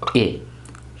এ,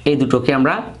 এই দুটোকে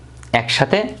আমরা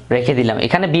একসাথে রেখে দিলাম।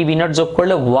 এখানে বি বি নট যোগ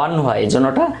করলে 1 হয়, এই জন্য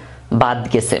ওটা বাদ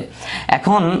গেছে।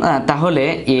 এখন তাহলে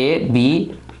A B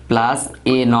plus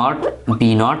A not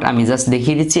be not, আমি জাস্ট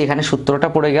দেখিয়ে দিচ্ছি, এখানে সূত্রটা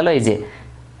পড়ে গেল, এই যে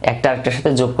একটা আরেকটার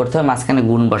সাথে যোগ করতে হবে, মাঝখানে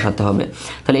গুণ বসাতে হবে।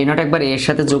 তাহলে এ নট একবার এর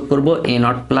সাথে যোগ করব এ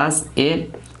নট প্লাস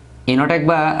এ নট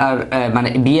একবার, আর মানে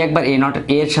বি একবার এ নট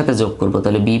এর সাথে যোগ করব,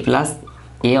 তাহলে বি প্লাস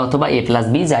এ অথবা এ প্লাস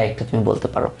বি, যা একটা তুমি বলতে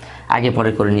পারো, আগে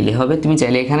পরে করে নিলে হবে। তুমি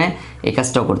চাইলে এখানে এই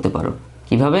কাজটাও করতে পারো,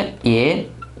 কিভাবে, এ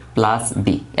প্লাস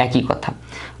বি, একই কথা।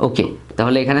 ওকে,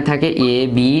 তাহলে এখানে থাকে A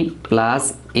B plus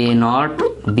A not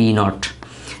be not,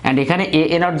 and এখানে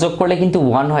এ নট যোগ করলে কিন্তু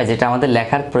 1 হয়, যেটা আমাদের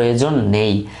লেখার প্রয়োজন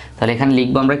নেই। তাহলে এখানে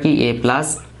লিখবো আমরা কি এ প্লাস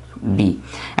বি।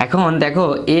 এখন দেখো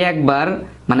এ একবার,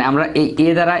 মানে আমরা এই এ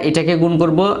দ্বারা এটাকে গুণ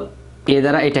করব, এ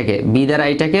দ্বারা এটাকে, বি দ্বারা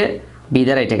এটাকে বি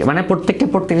দ্বারা এটাকে মানে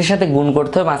প্রত্যেকটার সাথে গুণ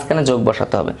করতে হবে, মাঝখানে যোগ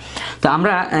বসাতে হবে। তো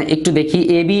আমরা একটু দেখি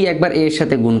এ বি একবার এ এর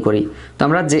সাথে গুণ করি। তো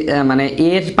আমরা যে মানে এ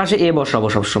এর পাশে এ বসাবো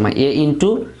সবসময়, এ ইন্টু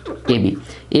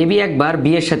এ বি একবার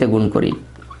বি এর সাথে গুণ করি,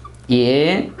 এ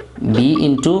বি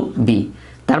ইন্টু বি।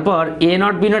 তারপর এ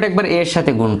নট বি নট একবার এ এর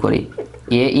সাথে গুণ করি,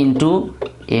 এ into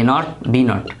A not be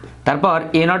not. তারপর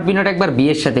এ নট বি নট একবার বি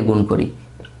এর সাথে গুণ করি,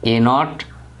 এ not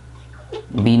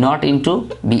be not into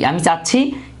B. আমি চাচ্ছি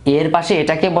এর পাশে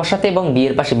এটাকে বসাতে এবং বি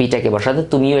এর পাশে বিটাকে বসাতে,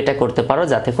 তুমিও এটা করতে পারো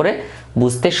যাতে করে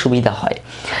বুঝতে সুবিধা হয়।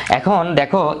 এখন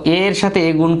দেখো এ এর সাথে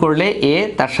এ গুণ করলে এ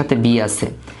তার সাথে বি আছে,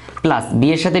 প্লাস বি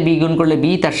এর সাথে বি গুণ করলে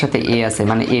বি তার সাথে এ আছে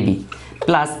মানে A B,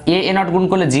 plus A not গুণ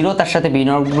করলে 0 তার সাথে বি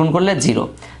নট গুণ করলে 0,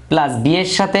 প্লাস বি এর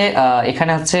সাথে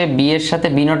এখানে হচ্ছে বি এর সাথে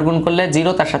বি নট গুণ করলে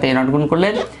 0 তার সাথে এ নট গুণ করলে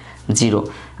 0,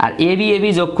 আর এ বি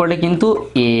যোগ করলে কিন্তু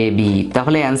এ বি,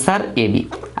 তাহলে অ্যান্সার এ বি,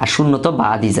 আর শূন্য তো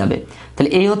বাদই যাবে। তাহলে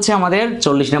এই হচ্ছে আমাদের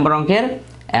 40 নম্বর অঙ্কের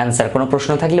অ্যান্সার। কোনো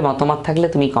প্রশ্ন থাকলে মতামত থাকলে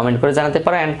তুমি কমেন্ট করে জানাতে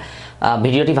পারো, অ্যান্ড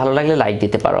ভিডিওটি ভালো লাগলে লাইক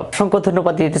দিতে পারো। অসংখ্য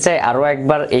ধন্যবাদ দিতে চাই আরও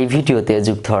একবার এই ভিডিওতে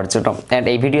যুক্ত হওয়ার জন্য। অ্যান্ড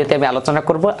এই ভিডিওতে আমি আলোচনা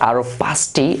করব আরও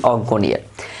 5টি অঙ্ক নিয়ে,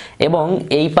 এবং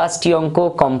এই 5টি অঙ্ক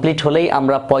কমপ্লিট হলেই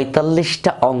আমরা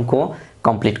 45টা অঙ্ক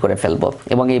কমপ্লিট করে ফেলবো।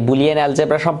 এবং এই বুলিয়ান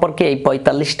অ্যালজেব্রা সম্পর্কে এই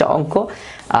 45টা অঙ্ক,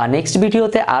 নেক্সট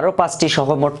ভিডিওতে আরও 5টি সহ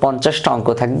মোট 50টা অঙ্ক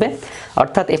থাকবে।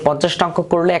 অর্থাৎ এই 50টা অঙ্ক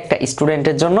করলে একটা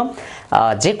স্টুডেন্টের জন্য,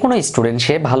 যে কোনো স্টুডেন্ট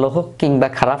সে ভালো হোক কিংবা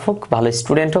খারাপ হোক, ভালো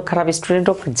স্টুডেন্ট হোক খারাপ স্টুডেন্ট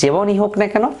হোক, যেমনই হোক না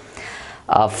কেন,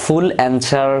 ফুল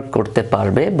অ্যান্সার করতে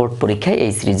পারবে বোর্ড পরীক্ষায়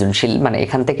এই সৃজনশীল, মানে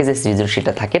এখান থেকে যে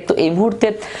সৃজনশীলটা থাকে। তো এই মুহূর্তে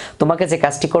তোমাকে যে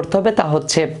কাজটি করতে হবে তা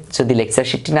হচ্ছে, যদি লেকচার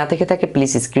শিটটি না থেকে থাকে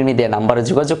প্লিজ স্ক্রিনে দেওয়া নাম্বারে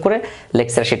যোগাযোগ করে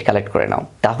লেকচার শিট কালেক্ট করে নাও,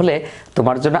 তাহলে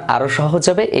তোমার জন্য আরও সহজ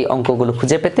হবে এই অঙ্কগুলো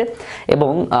খুঁজে পেতে,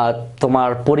 এবং তোমার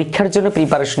পরীক্ষার জন্য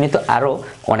প্রিপারেশন নিতে আরও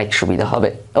অনেক সুবিধা হবে।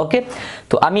 ওকে,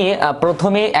 তো আমি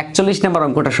প্রথমে 41 নম্বর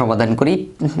অঙ্কটা সমাধান করি।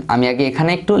 আমি আগে এখানে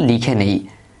একটু লিখে নেই,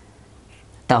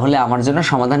 তাহলে আমার জন্য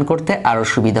সমাধান করতে আরও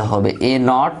সুবিধা হবে। এ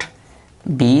not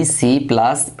be C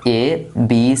plus A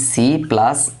B C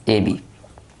plus A B,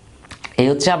 এই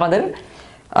হচ্ছে আমাদের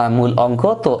মূল অঙ্ক।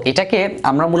 তো এটাকে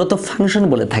আমরা মূলত ফাংশন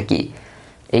বলে থাকি।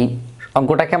 এই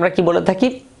অঙ্কটাকে আমরা কি বলে থাকি?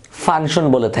 ফাংশন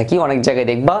বলে থাকি। অনেক জায়গায়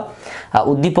দেখবা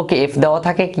উদ্দীপকে এফ দেওয়া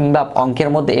থাকে, কিংবা অঙ্কের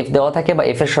মধ্যে এফ দেওয়া থাকে, বা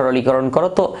এফ এর সরলীকরণ করো।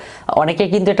 তো অনেকে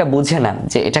কিন্তু এটা বুঝে না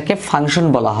যে এটাকে ফাংশন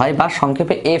বলা হয় বা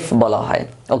সংক্ষেপে এফ বলা হয়।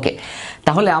 ওকে,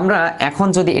 তাহলে আমরা এখন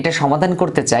যদি এটা সমাধান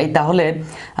করতে চাই, তাহলে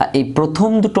এই প্রথম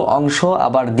দুটো অংশ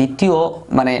আবার দ্বিতীয়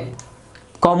মানে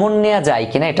কমন নেওয়া যায়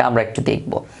কিনা এটা আমরা একটু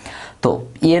দেখব। তো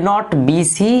এ not be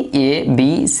C, A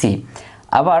B C,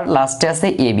 আবার লাস্টে আছে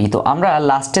এ বি। তো আমরা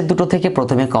লাস্টের দুটো থেকে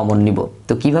প্রথমে কমন নিব।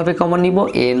 তো কিভাবে কমন নিব?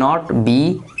 এ not be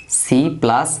C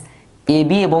plus A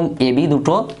B, এবং এ বি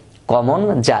দুটো কমন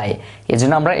যায়,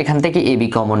 এজন্য আমরা এখান থেকে এ বি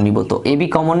কমন নিব। তো এ বি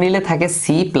কমন নিলে থাকে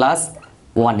সি প্লাস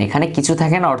 1, এখানে কিছু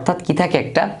থাকে না, অর্থাৎ কি থাকে?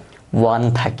 একটা 1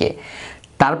 থাকে।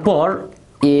 তারপর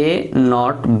এ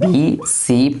not be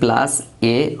C plus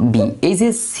A B, এই যে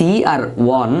সি আর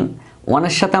 1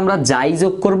 এর সাথে আমরা যাই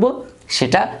যোগ করব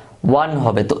সেটা 1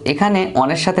 হবে। তো এখানে 1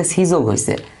 এর সাথে সি যোগ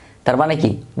হয়েছে, তার মানে কি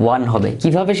 1 হবে।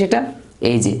 কিভাবে সেটা?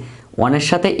 এই যে 1 এর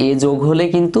সাথে এ যোগ হলে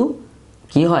কিন্তু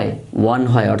কি হয়? 1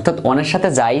 হয়, অর্থাৎ 1 এর সাথে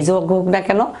যাই যোগ হোক না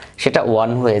কেন সেটা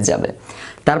 1 হয়ে যাবে।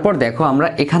 তারপর দেখো আমরা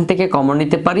এখান থেকে কমন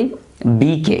নিতে পারি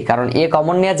বি কে, কারণ এ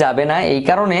কমন নেওয়া যাবে না, এই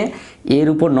কারণে এর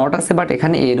উপর নট আছে, বাট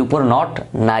এখানে এর উপর নট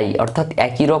নাই, অর্থাৎ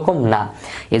একই রকম না,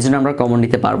 এজন্য আমরা কমন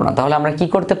নিতে পারবো না। তাহলে আমরা কি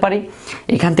করতে পারি?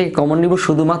 এখান থেকে কমন নিব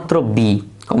শুধুমাত্র বি।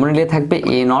 কমন নিলে থাকবে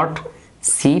এ নট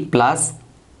সি প্লাস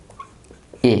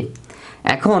এ।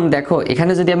 এখন দেখো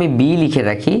এখানে যদি আমি বি লিখে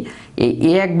রাখি, এই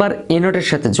এ একবার এ নটের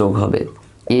সাথে যোগ হবে,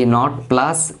 এ নট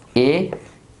প্লাস এ,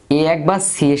 এ একবার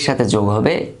সি এর সাথে যোগ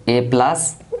হবে, এ প্লাস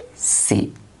সি।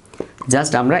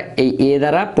 জাস্ট আমরা এই এ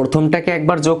দ্বারা প্রথমটাকে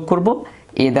একবার যোগ করব,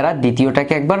 এ দ্বারা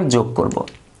দ্বিতীয়টাকে একবার যোগ করব।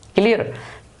 ক্লিয়ার?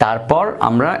 তারপর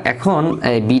আমরা এখন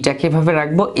বিটাকে এভাবে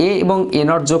রাখবো, এ এবং এ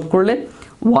নট যোগ করলে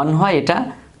 1 হয়, এটা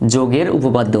যোগের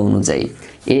উপপাদ্য অনুযায়ী।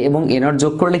 এ এবং এ নট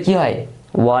যোগ করলে কি হয়?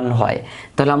 1 হয়।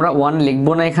 তাহলে আমরা 1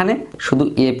 লিখবো না, এখানে শুধু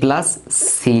এ প্লাস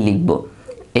সি লিখবো।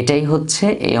 এটাই হচ্ছে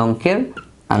এই অঙ্কের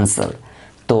আনসার।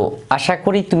 তো আশা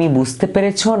করি তুমি বুঝতে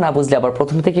পেরেছো, না বুঝলে আবার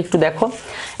প্রথম থেকে একটু দেখো।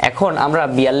 এখন আমরা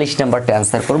 42 নাম্বারটা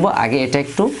অ্যান্সার করব। আগে এটা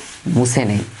একটু মুছে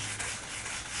নেই।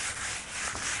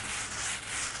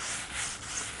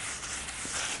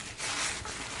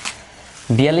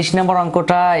 বিয়াল্লিশ নম্বর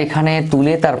অঙ্কটা এখানে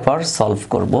তুলে তারপর সলভ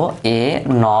করব। এ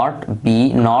নট বি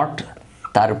নট,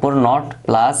 তার উপর not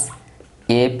plus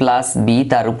A plus B,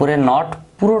 তার উপরে নট,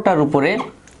 পুরোটার উপরে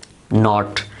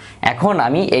নট। এখন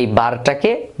আমি এই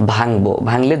বারটাকে ভাঙবো,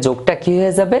 ভাঙলে যোগটা কি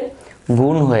হয়ে যাবে?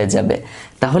 গুণ হয়ে যাবে।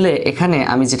 তাহলে এখানে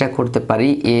আমি যেটা করতে পারি,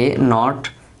 এ নট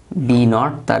বি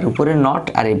নট, তার উপরে নট,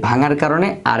 আর এই ভাঙার কারণে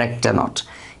আর একটা নট।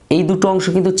 এই দুটো অংশ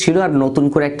কিন্তু ছিল, আর নতুন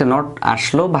করে একটা নট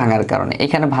আসলো ভাঙার কারণে,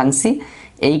 এখানে ভাঙছি,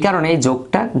 এই কারণে এই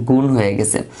যোগটা গুণ হয়ে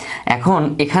গেছে। এখন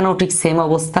এখানেও ঠিক সেম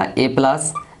অবস্থা, এ প্লাস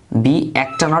বি,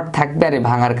 একটা নট থাকবে আর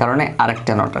ভাঙার কারণে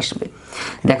আরেকটা নট আসবে।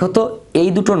 দেখো তো এই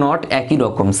দুটো নট একই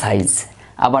রকম সাইজ,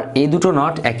 আবার এই দুটো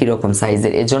নট একই রকম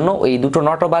সাইজের, এজন্য ওই দুটো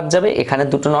নটও বাদ যাবে, এখানে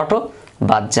দুটো নটও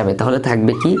বাদ যাবে। তাহলে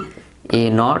থাকবে কি এ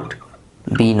নট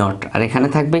বি নট, আর এখানে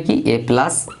থাকবে কি এ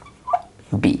প্লাস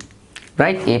বি,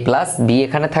 রাইট? এ প্লাস বি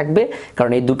এখানে থাকবে,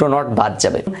 কারণ এই দুটো নট বাদ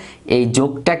যাবে। এই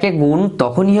যোগটাকে গুণ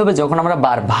তখনই হবে যখন আমরা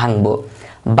বার ভাঙবো,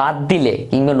 বাদ দিলে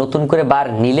কিংবা নতুন করে বার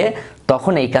নিলে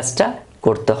তখন এই কাজটা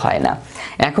করতে হয় না।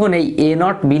 এখন এই এ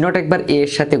নট বি নট একবার এ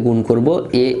এর সাথে গুণ করব,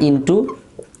 এ into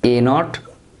A not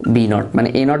be not, মানে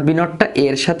এ নট বি নটটা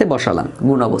এর সাথে বসালাম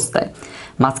গুণ অবস্থায়,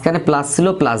 মাঝখানে প্লাস ছিল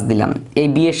প্লাস দিলাম, এই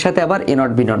বি এর সাথে আবার এ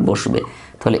নট বি নট বসবে,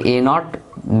 তাহলে এ নট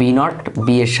বি নট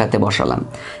বি এর সাথে বসালাম।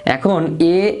 এখন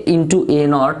এ ইন্টু এ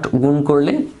নট গুণ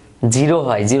করলে 0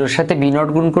 হয়, জিরোর সাথে বি নট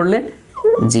গুণ করলে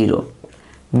 0,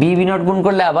 বি বি নট গুণ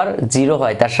করলে আবার 0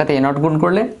 হয়, তার সাথে এ নট গুণ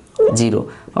করলে 0,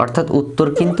 অর্থাৎ উত্তর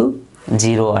কিন্তু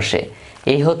 0 আসে।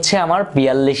 এই হচ্ছে আমার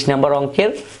 42 নম্বর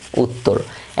অঙ্কের উত্তর।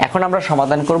 এখন আমরা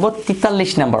সমাধান করব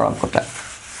 43 নম্বর অঙ্কটা।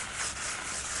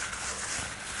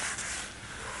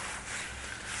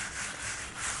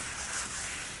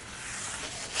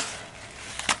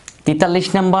 43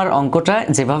 নম্বর অঙ্কটা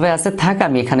যেভাবে আছে থাক,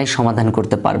 আমি এখানে সমাধান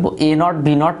করতে পারবো। এ not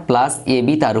be not plus A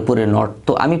B, তার উপরে নট,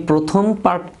 তো আমি প্রথম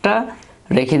পার্টটা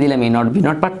রেখে দিলাম এ নট বি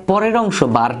নট, বাট পরের অংশ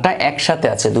বারটা একসাথে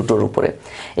আছে দুটোর উপরে,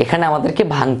 এখানে আমাদেরকে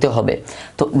ভাঙতে হবে।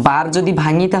 তো বার যদি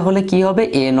ভাঙি তাহলে কি হবে,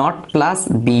 এ নট প্লাস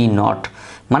বি নট,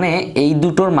 মানে এই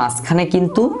দুটোর মাঝখানে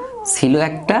কিন্তু ছিল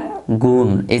একটা গুণ,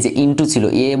 এই যে ইনটু ছিল,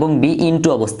 এ এবং বি ইনটু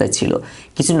অবস্থায় ছিল,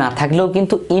 কিছু না থাকলেও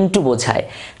কিন্তু ইনটু বোঝায়,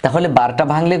 তাহলে বারটা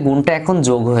ভাঙলে গুণটা এখন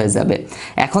যোগ হয়ে যাবে।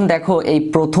 এখন দেখো এই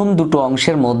প্রথম দুটো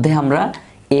অংশের মধ্যে আমরা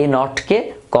এ নটকে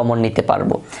কমন নিতে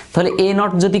পারবো, তাহলে এ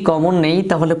নট যদি কমন নেই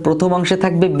তাহলে প্রথম অংশে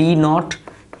থাকবে বি নট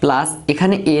প্লাস,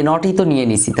 এখানে এ নটই তো নিয়ে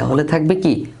নিছি, তাহলে থাকবে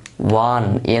কি 1,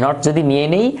 এ নট যদি নিয়ে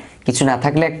নেই কিছু না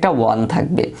থাকলে একটা 1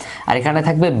 থাকবে, আর এখানে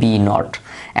থাকবে বি নট।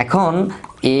 এখন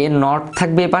এ নট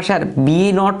থাকবে পাশে, আর বি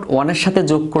নট 1 এর সাথে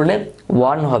যোগ করলে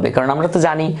 1 হবে, কারণ আমরা তো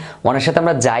জানি 1 এর সাথে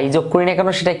আমরা যাই যোগ করি না কেন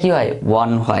সেটা কি হয়,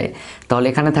 1 হয়। তাহলে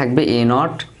এখানে থাকবে এ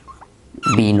নট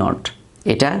বি নট,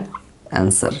 এটা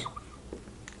অ্যান্সার।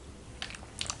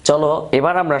 চলো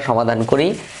এবার আমরা সমাধান করি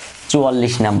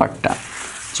 44 নাম্বারটা।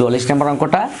 44 নম্বর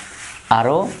অঙ্কটা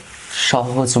আরো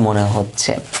সহজ মনে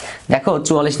হচ্ছে। দেখো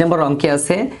 44 নম্বর অঙ্কে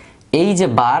আছে এই যে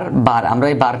বার, আমরা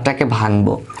এই বারটাকে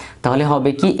ভাঙবো, তাহলে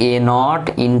হবে কি এ নট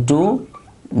ইন্টু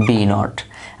বি নট,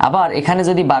 আবার এখানে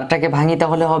যদি বারটাকে ভাঙি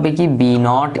তাহলে হবে কি B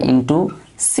not into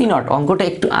C not. অঙ্কটা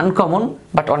একটু আনকমন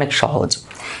বাট অনেক সহজ।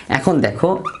 এখন দেখো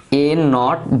এ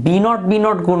নট বি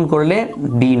নট গুণ করলে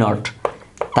বি নট,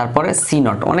 তারপরে সি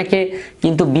নট, অনেকে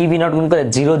কিন্তু বি নট গুণ করে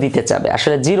 0 দিতে চাবে,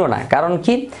 আসলে 0 না, কারণ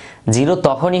কি 0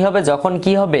 তখনই হবে যখন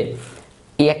কি হবে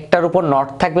একটার উপর নট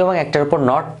থাকবে এবং একটার উপর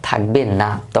নট থাকবে না,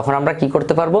 তখন আমরা কি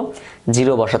করতে পারবো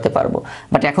 0 বসাতে পারবো।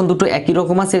 বাট এখন দুটো একই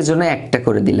রকম আছে, এর জন্য একটা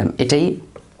করে দিলাম, এটাই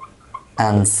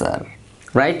অ্যান্সার,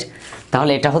 রাইট?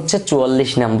 তাহলে এটা হচ্ছে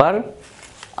 44 নাম্বার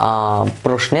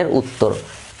প্রশ্নের উত্তর।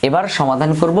 এবার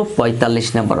সমাধান করব 45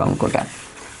 নম্বর অঙ্কটা।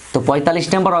 তো 45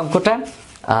 নম্বর অঙ্কটা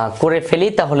করে ফেলি,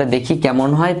 তাহলে দেখি কেমন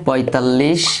হয়।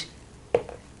 45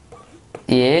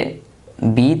 এ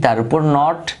বি তার উপর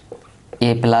নট,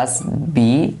 এ প্লাস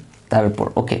বি তার উপর,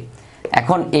 ওকে।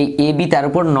 এখন এই এ বি তার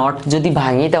উপর নট যদি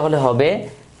ভাঙি তাহলে হবে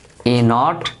এ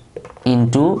not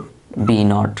into B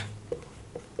not,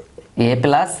 A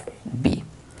plus B.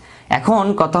 এখন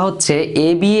কথা হচ্ছে এ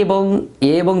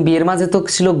এবং বি এর মাঝে তো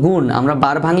ছিল গুণ, আমরা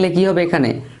বার ভাঙলে কি হবে এখানে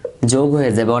যোগ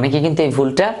হয়ে যাবে। অনেকে কিন্তু এই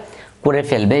ভুলটা করে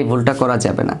ফেলবে, এই ভুলটা করা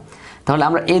যাবে না। তাহলে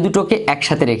আমরা এই দুটোকে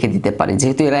একসাথে রেখে দিতে পারি,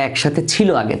 যেহেতু এরা একসাথে ছিল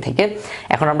আগে থেকে,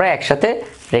 এখন আমরা একসাথে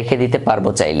রেখে দিতে পারবো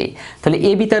চাইলেই। তাহলে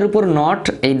এ বি তার উপর নট,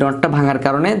 এই নটটা ভাঙার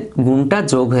কারণে গুণটা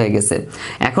যোগ হয়ে গেছে।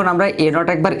 এখন আমরা এ নট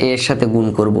একবার এ এর সাথে গুণ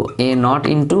করব, এ নট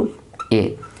ইন্টু এ,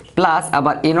 প্লাস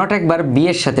আবার এ নট একবার বি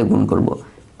এর সাথে গুণ করব,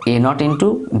 এ নট ইন্টু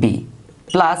বি,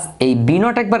 প্লাস এই বি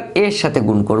নট একবার এ এর সাথে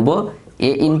গুণ করব,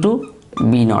 এ ইন্টু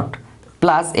বি নট,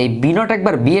 প্লাস এই বি নট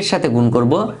একবার বি এর সাথে গুণ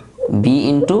করব, বি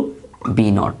ইন্টু বি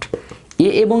নট। এ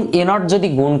এবং এ নট যদি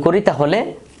গুণ করি তাহলে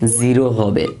 0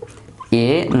 হবে, এ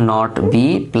not be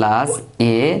plus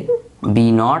A B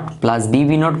not plus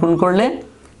B not গুণ করলে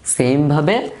সেম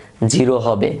ভাবে 0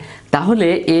 হবে। তাহলে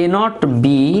এ not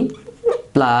be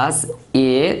plus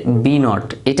A B not,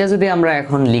 এটা যদি আমরা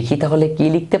এখন লিখি তাহলে কি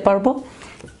লিখতে পারবো,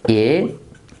 এ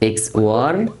এক্স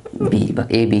ওয়ার বি, বা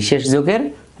এ বিশেষ যোগের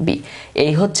বি।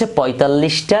 এই হচ্ছে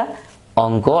 45টা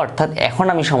অঙ্ক, অর্থাৎ এখন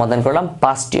আমি সমাধান করলাম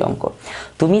 5টি অঙ্ক।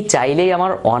 তুমি চাইলেই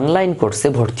আমার অনলাইন কোর্সে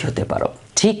ভর্তি হতে পারো।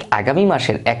 ঠিক আগামী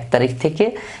মাসের 1 তারিখ থেকে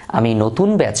আমি নতুন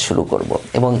ব্যাচ শুরু করব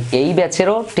এবং এই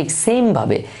ব্যাচেরও ঠিক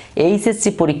সেমভাবে এইচএসসি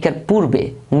পরীক্ষার পূর্বে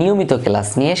নিয়মিত ক্লাস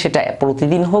নিয়ে, সেটা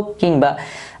প্রতিদিন হোক কিংবা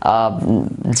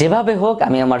যেভাবে হোক,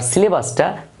 আমি আমার সিলেবাসটা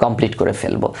কমপ্লিট করে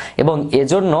ফেলবো। এবং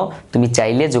এজন্য তুমি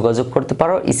চাইলে যোগাযোগ করতে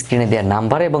পারো স্ক্রিনে দেওয়া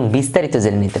নাম্বারে এবং বিস্তারিত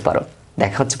জেনে নিতে পারো।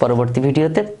 দেখা হচ্ছে পরবর্তী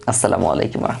ভিডিওতে। আসসালামু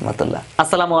আলাইকুম রহমতুল্লাহ।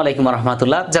 আসসালামু আলাইকুম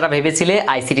রহমতুল্লাহ। যারা ভেবেছিলে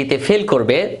আইসিটিতে ফেল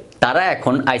করবে তারা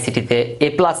এখন আইসিটিতে A+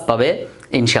 পাবে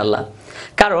ইনশাল্লাহ।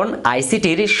 কারণ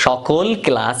আইসিটির সকল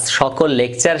ক্লাস, সকল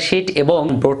লেকচার শিট এবং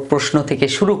বোর্ড প্রশ্ন থেকে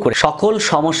শুরু করে সকল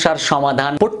সমস্যার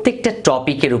সমাধান, প্রত্যেকটা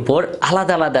টপিকের উপর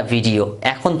আলাদা আলাদা ভিডিও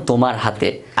এখন তোমার হাতে।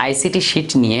 আইসিটি শিট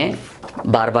নিয়ে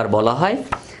বারবার বলা হয়,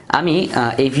 আমি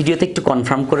এই ভিডিওতে একটু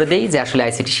কনফার্ম করে দেই যে আসলে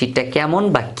আইসিটি শিটটা কেমন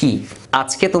বা কি।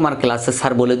 আজকে তোমার ক্লাসে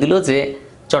স্যার বলে দিল যে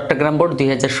চট্টগ্রাম বোর্ড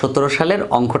 2017 সালের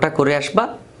অঙ্কটা করে আসবা,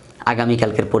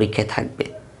 আগামীকালকের পরীক্ষায় থাকবে।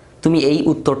 তুমি এই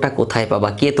উত্তরটা কোথায় পাবা,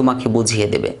 কে তোমাকে বুঝিয়ে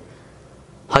দেবে?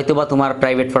 হয়তোবা তোমার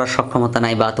প্রাইভেট পড়ার সক্ষমতা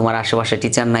নাই বা তোমার আশেপাশে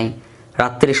টিচার নাই,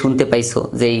 রাত্রে শুনতে পাইছো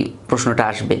যে এই প্রশ্নটা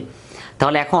আসবে,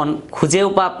 তাহলে এখন খুঁজেও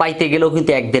পাইতে গেলেও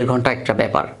কিন্তু 1-1.5 ঘন্টা একটা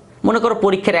ব্যাপার। মনে করো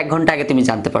পরীক্ষার 1 ঘন্টা আগে তুমি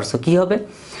জানতে পারছো, কি হবে?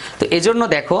 তো এজন্য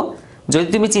দেখো, যদি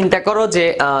তুমি চিন্তা করো যে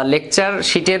লেকচার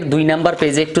শিটের 2 নাম্বার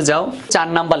পেজে একটু যাও, 4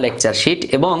 নাম্বার লেকচার শিট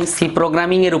এবং সি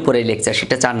প্রোগ্রামিং এর উপরে লেকচার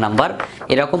শিটটা 4 নাম্বার,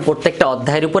 এরকম প্রত্যেকটা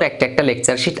অধ্যায়ের উপর একটা একটা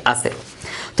লেকচার শিট আছে।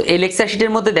 তো এই লেকচার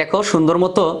শিটের মধ্যে দেখো সুন্দর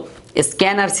মতো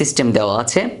স্ক্যানার সিস্টেম দেওয়া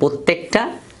আছে প্রত্যেকটা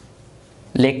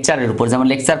লেকচারের উপর। যেমন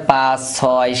লেকচার 5,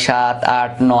 6, 7,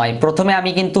 8, 9, প্রথমে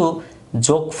আমি কিন্তু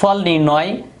যোগফল নির্ণয়,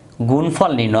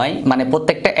 গুণফল নির্ণয়, মানে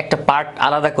প্রত্যেকটা একটা পার্ট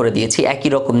আলাদা করে দিয়েছি, একই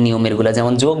রকম নিয়মের গুলো,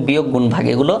 যেমন যোগ বিয়োগ গুণ ভাগ,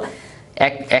 এগুলো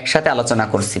একসাথে আলোচনা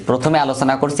করছি। প্রথমে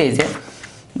আলোচনা করছি এই যে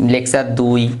লেকচার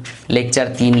 2, লেকচার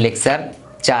 3, লেকচার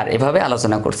 4, এভাবে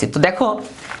আলোচনা করছি। তো দেখো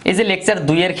এই যে লেকচার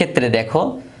 2 এর ক্ষেত্রে দেখো,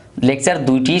 লেকচার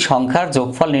 2টি সংখ্যার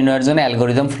যোগফল নির্ণয়ের জন্য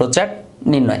অ্যালগরিদম ফ্লোচার্ট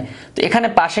নির্ণয়। তো এখানে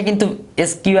পাশে কিন্তু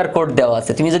কিউআর কোড দেওয়া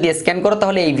আছে, তুমি যদি স্ক্যান করো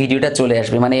তাহলে এই ভিডিওটা চলে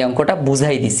আসবে, মানে এই অঙ্কটা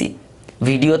বুঝাই দিছি,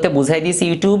 ভিডিওতে বুঝাই দিয়েছি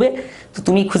ইউটিউবে। তো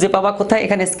তুমি খুঁজে পাবা কোথায়?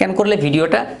 এখানে স্ক্যান করলে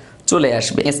ভিডিওটা চলে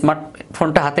আসবে।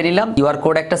 স্মার্টফোনটা হাতে নিলাম, কিউআর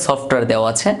কোড একটা সফটওয়্যার দেওয়া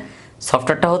আছে,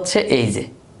 সফটওয়্যারটা হচ্ছে এই যে,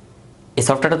 এই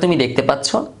সফটওয়্যারটা তুমি দেখতে পাচ্ছ,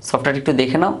 সফটওয়্যারটা একটু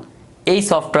দেখে নাও। এই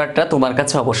সফটওয়্যারটা তোমার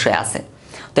কাছে অবশ্যই আছে।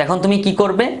 তো এখন তুমি কি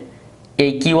করবে,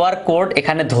 এই কিউআর কোড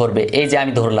এখানে ধরবে, এই যে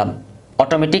আমি ধরলাম,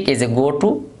 অটোমেটিক এই যে গো টু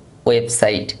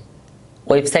ওয়েবসাইট,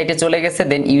 ওয়েবসাইটে চলে গেছে,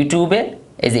 দেন ইউটিউবে,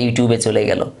 এই যে ইউটিউবে চলে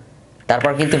গেল,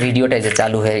 তারপর কিন্তু ভিডিওটা এই যে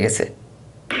চালু হয়ে গেছে।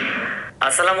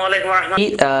 আসসালামু আলাইকুম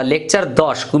রাহমাতুল্লাহ। লেকচার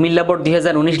 10, কুমিল্লা বোর্ড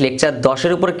 2019 লেকচার 10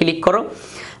 এর উপর ক্লিক করো,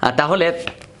 তাহলে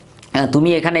তুমি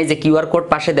এখানে এই যে কিউআর কোড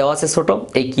পাশে দেওয়া আছে ছোট,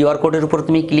 এই কিউআর কোডের উপর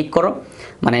তুমি ক্লিক করো,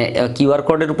 মানে কিউআর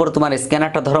কোডের উপর তোমার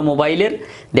স্ক্যানারটা ধরো মোবাইলের,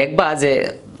 দেখবা যে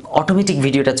অটোমেটিক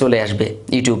ভিডিওটা চলে আসবে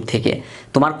ইউটিউব থেকে,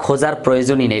 তোমার খোঁজার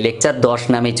প্রয়োজনই নেই, লেকচার 10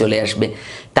 নামেই চলে আসবে।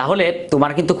 তাহলে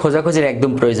তোমার কিন্তু খোঁজাখোঁজির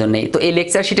একদম প্রয়োজন নেই। তো এই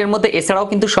লেকচার শিটের মধ্যে এছাড়াও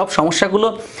কিন্তু সব সমস্যাগুলো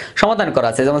সমাধান করা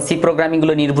আছে, যেমন সি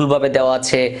প্রোগ্রামিংগুলো নির্ভুলভাবে দেওয়া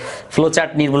আছে,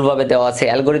 ফ্লোচার্ট নির্ভুলভাবে দেওয়া আছে,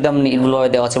 অ্যালগরিদম নির্ভুলভাবে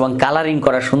দেওয়া আছে এবং কালারিং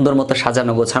করা সুন্দর মতো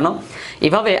সাজানো গোছানো।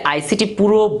 এভাবে আইসিটি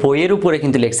পুরো বইয়ের উপরে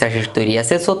কিন্তু লেকচার শিট তৈরি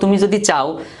আছে। সো তুমি যদি চাও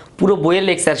পুরো বইয়ের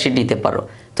লেকচার শিট নিতে পারো।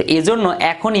 তো এজন্য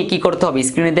এখনই কি করতে হবে,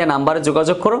 স্ক্রিনে দেওয়া নাম্বারে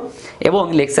যোগাযোগ করো এবং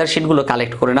লেকচার শিটগুলো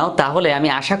কালেক্ট করে নাও। তাহলে আমি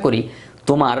আশা করি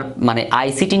তোমার মানে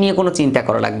আইসিটি নিয়ে কোনো চিন্তা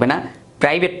করা লাগবে না,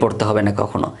 প্রাইভেট পড়তে হবে না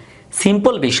কখনো।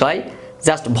 সিম্পল বিষয়,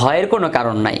 জাস্ট ভয়ের কোনো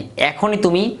কারণ নাই। এখনই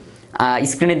তুমি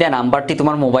স্ক্রিনে দেওয়া নাম্বারটি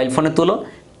তোমার মোবাইল ফোনে তোলো,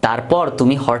 তারপর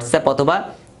তুমি হোয়াটসঅ্যাপ অথবা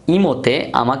ইমোতে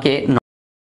আমাকে